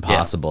 that's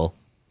impossible.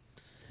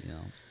 You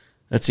know?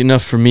 That's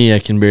enough for me. I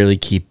can barely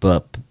keep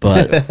up.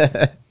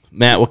 But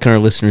Matt, what can our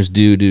listeners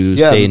do to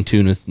stay in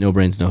tune with No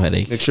Brains, No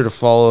Headache? Make sure to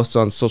follow us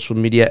on social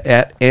media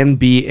at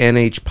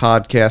NBNH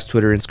Podcast,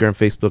 Twitter, Instagram,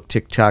 Facebook,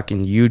 TikTok,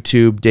 and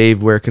YouTube.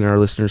 Dave, where can our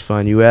listeners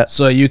find you at?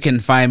 So you can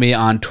find me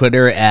on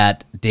Twitter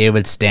at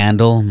David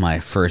Standal, my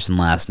first and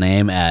last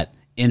name, at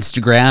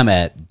Instagram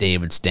at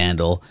David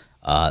Standal,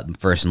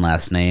 first and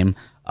last name,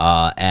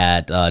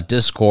 at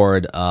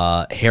Discord,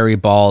 Harry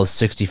Balls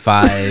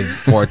 65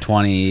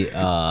 420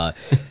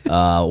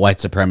 White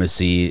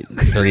Supremacy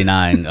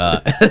 39.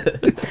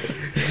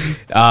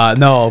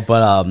 No,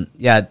 but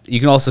yeah, you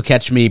can also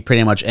catch me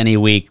pretty much any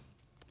week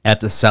at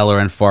the Cellar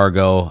in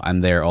Fargo. I'm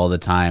there all the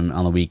time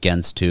on the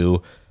weekends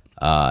too.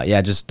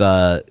 Yeah, just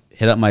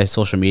hit up my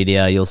social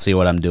media. You'll see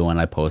what I'm doing.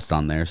 I post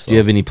on there. So. Do you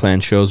have any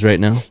planned shows right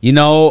now? You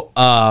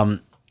know,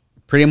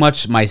 pretty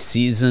much my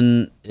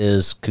season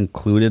is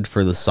concluded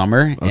for the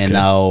summer, and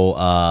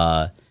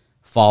now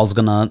fall's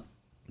gonna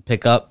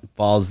pick up.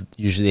 Fall's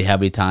usually a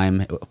heavy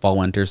time, fall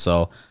winter.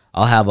 So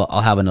I'll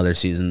have another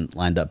season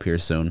lined up here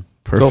soon.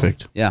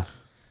 Perfect. Cool. Yeah.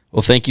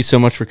 Well, thank you so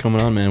much for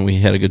coming on, man. We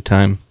had a good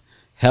time.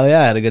 Hell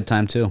yeah, I had a good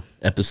time too.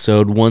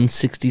 Episode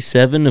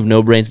 167 of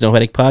No Brains, No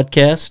Headache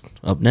podcast.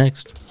 Up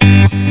next.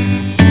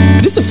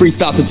 This is a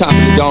freestyle off the top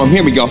of the dome.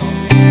 Here we go.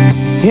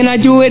 And I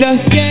do it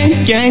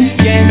again, again,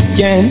 again,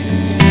 again.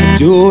 I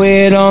do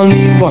it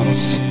only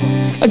once.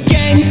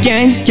 Again,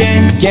 again,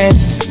 again, again.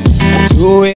 I do it.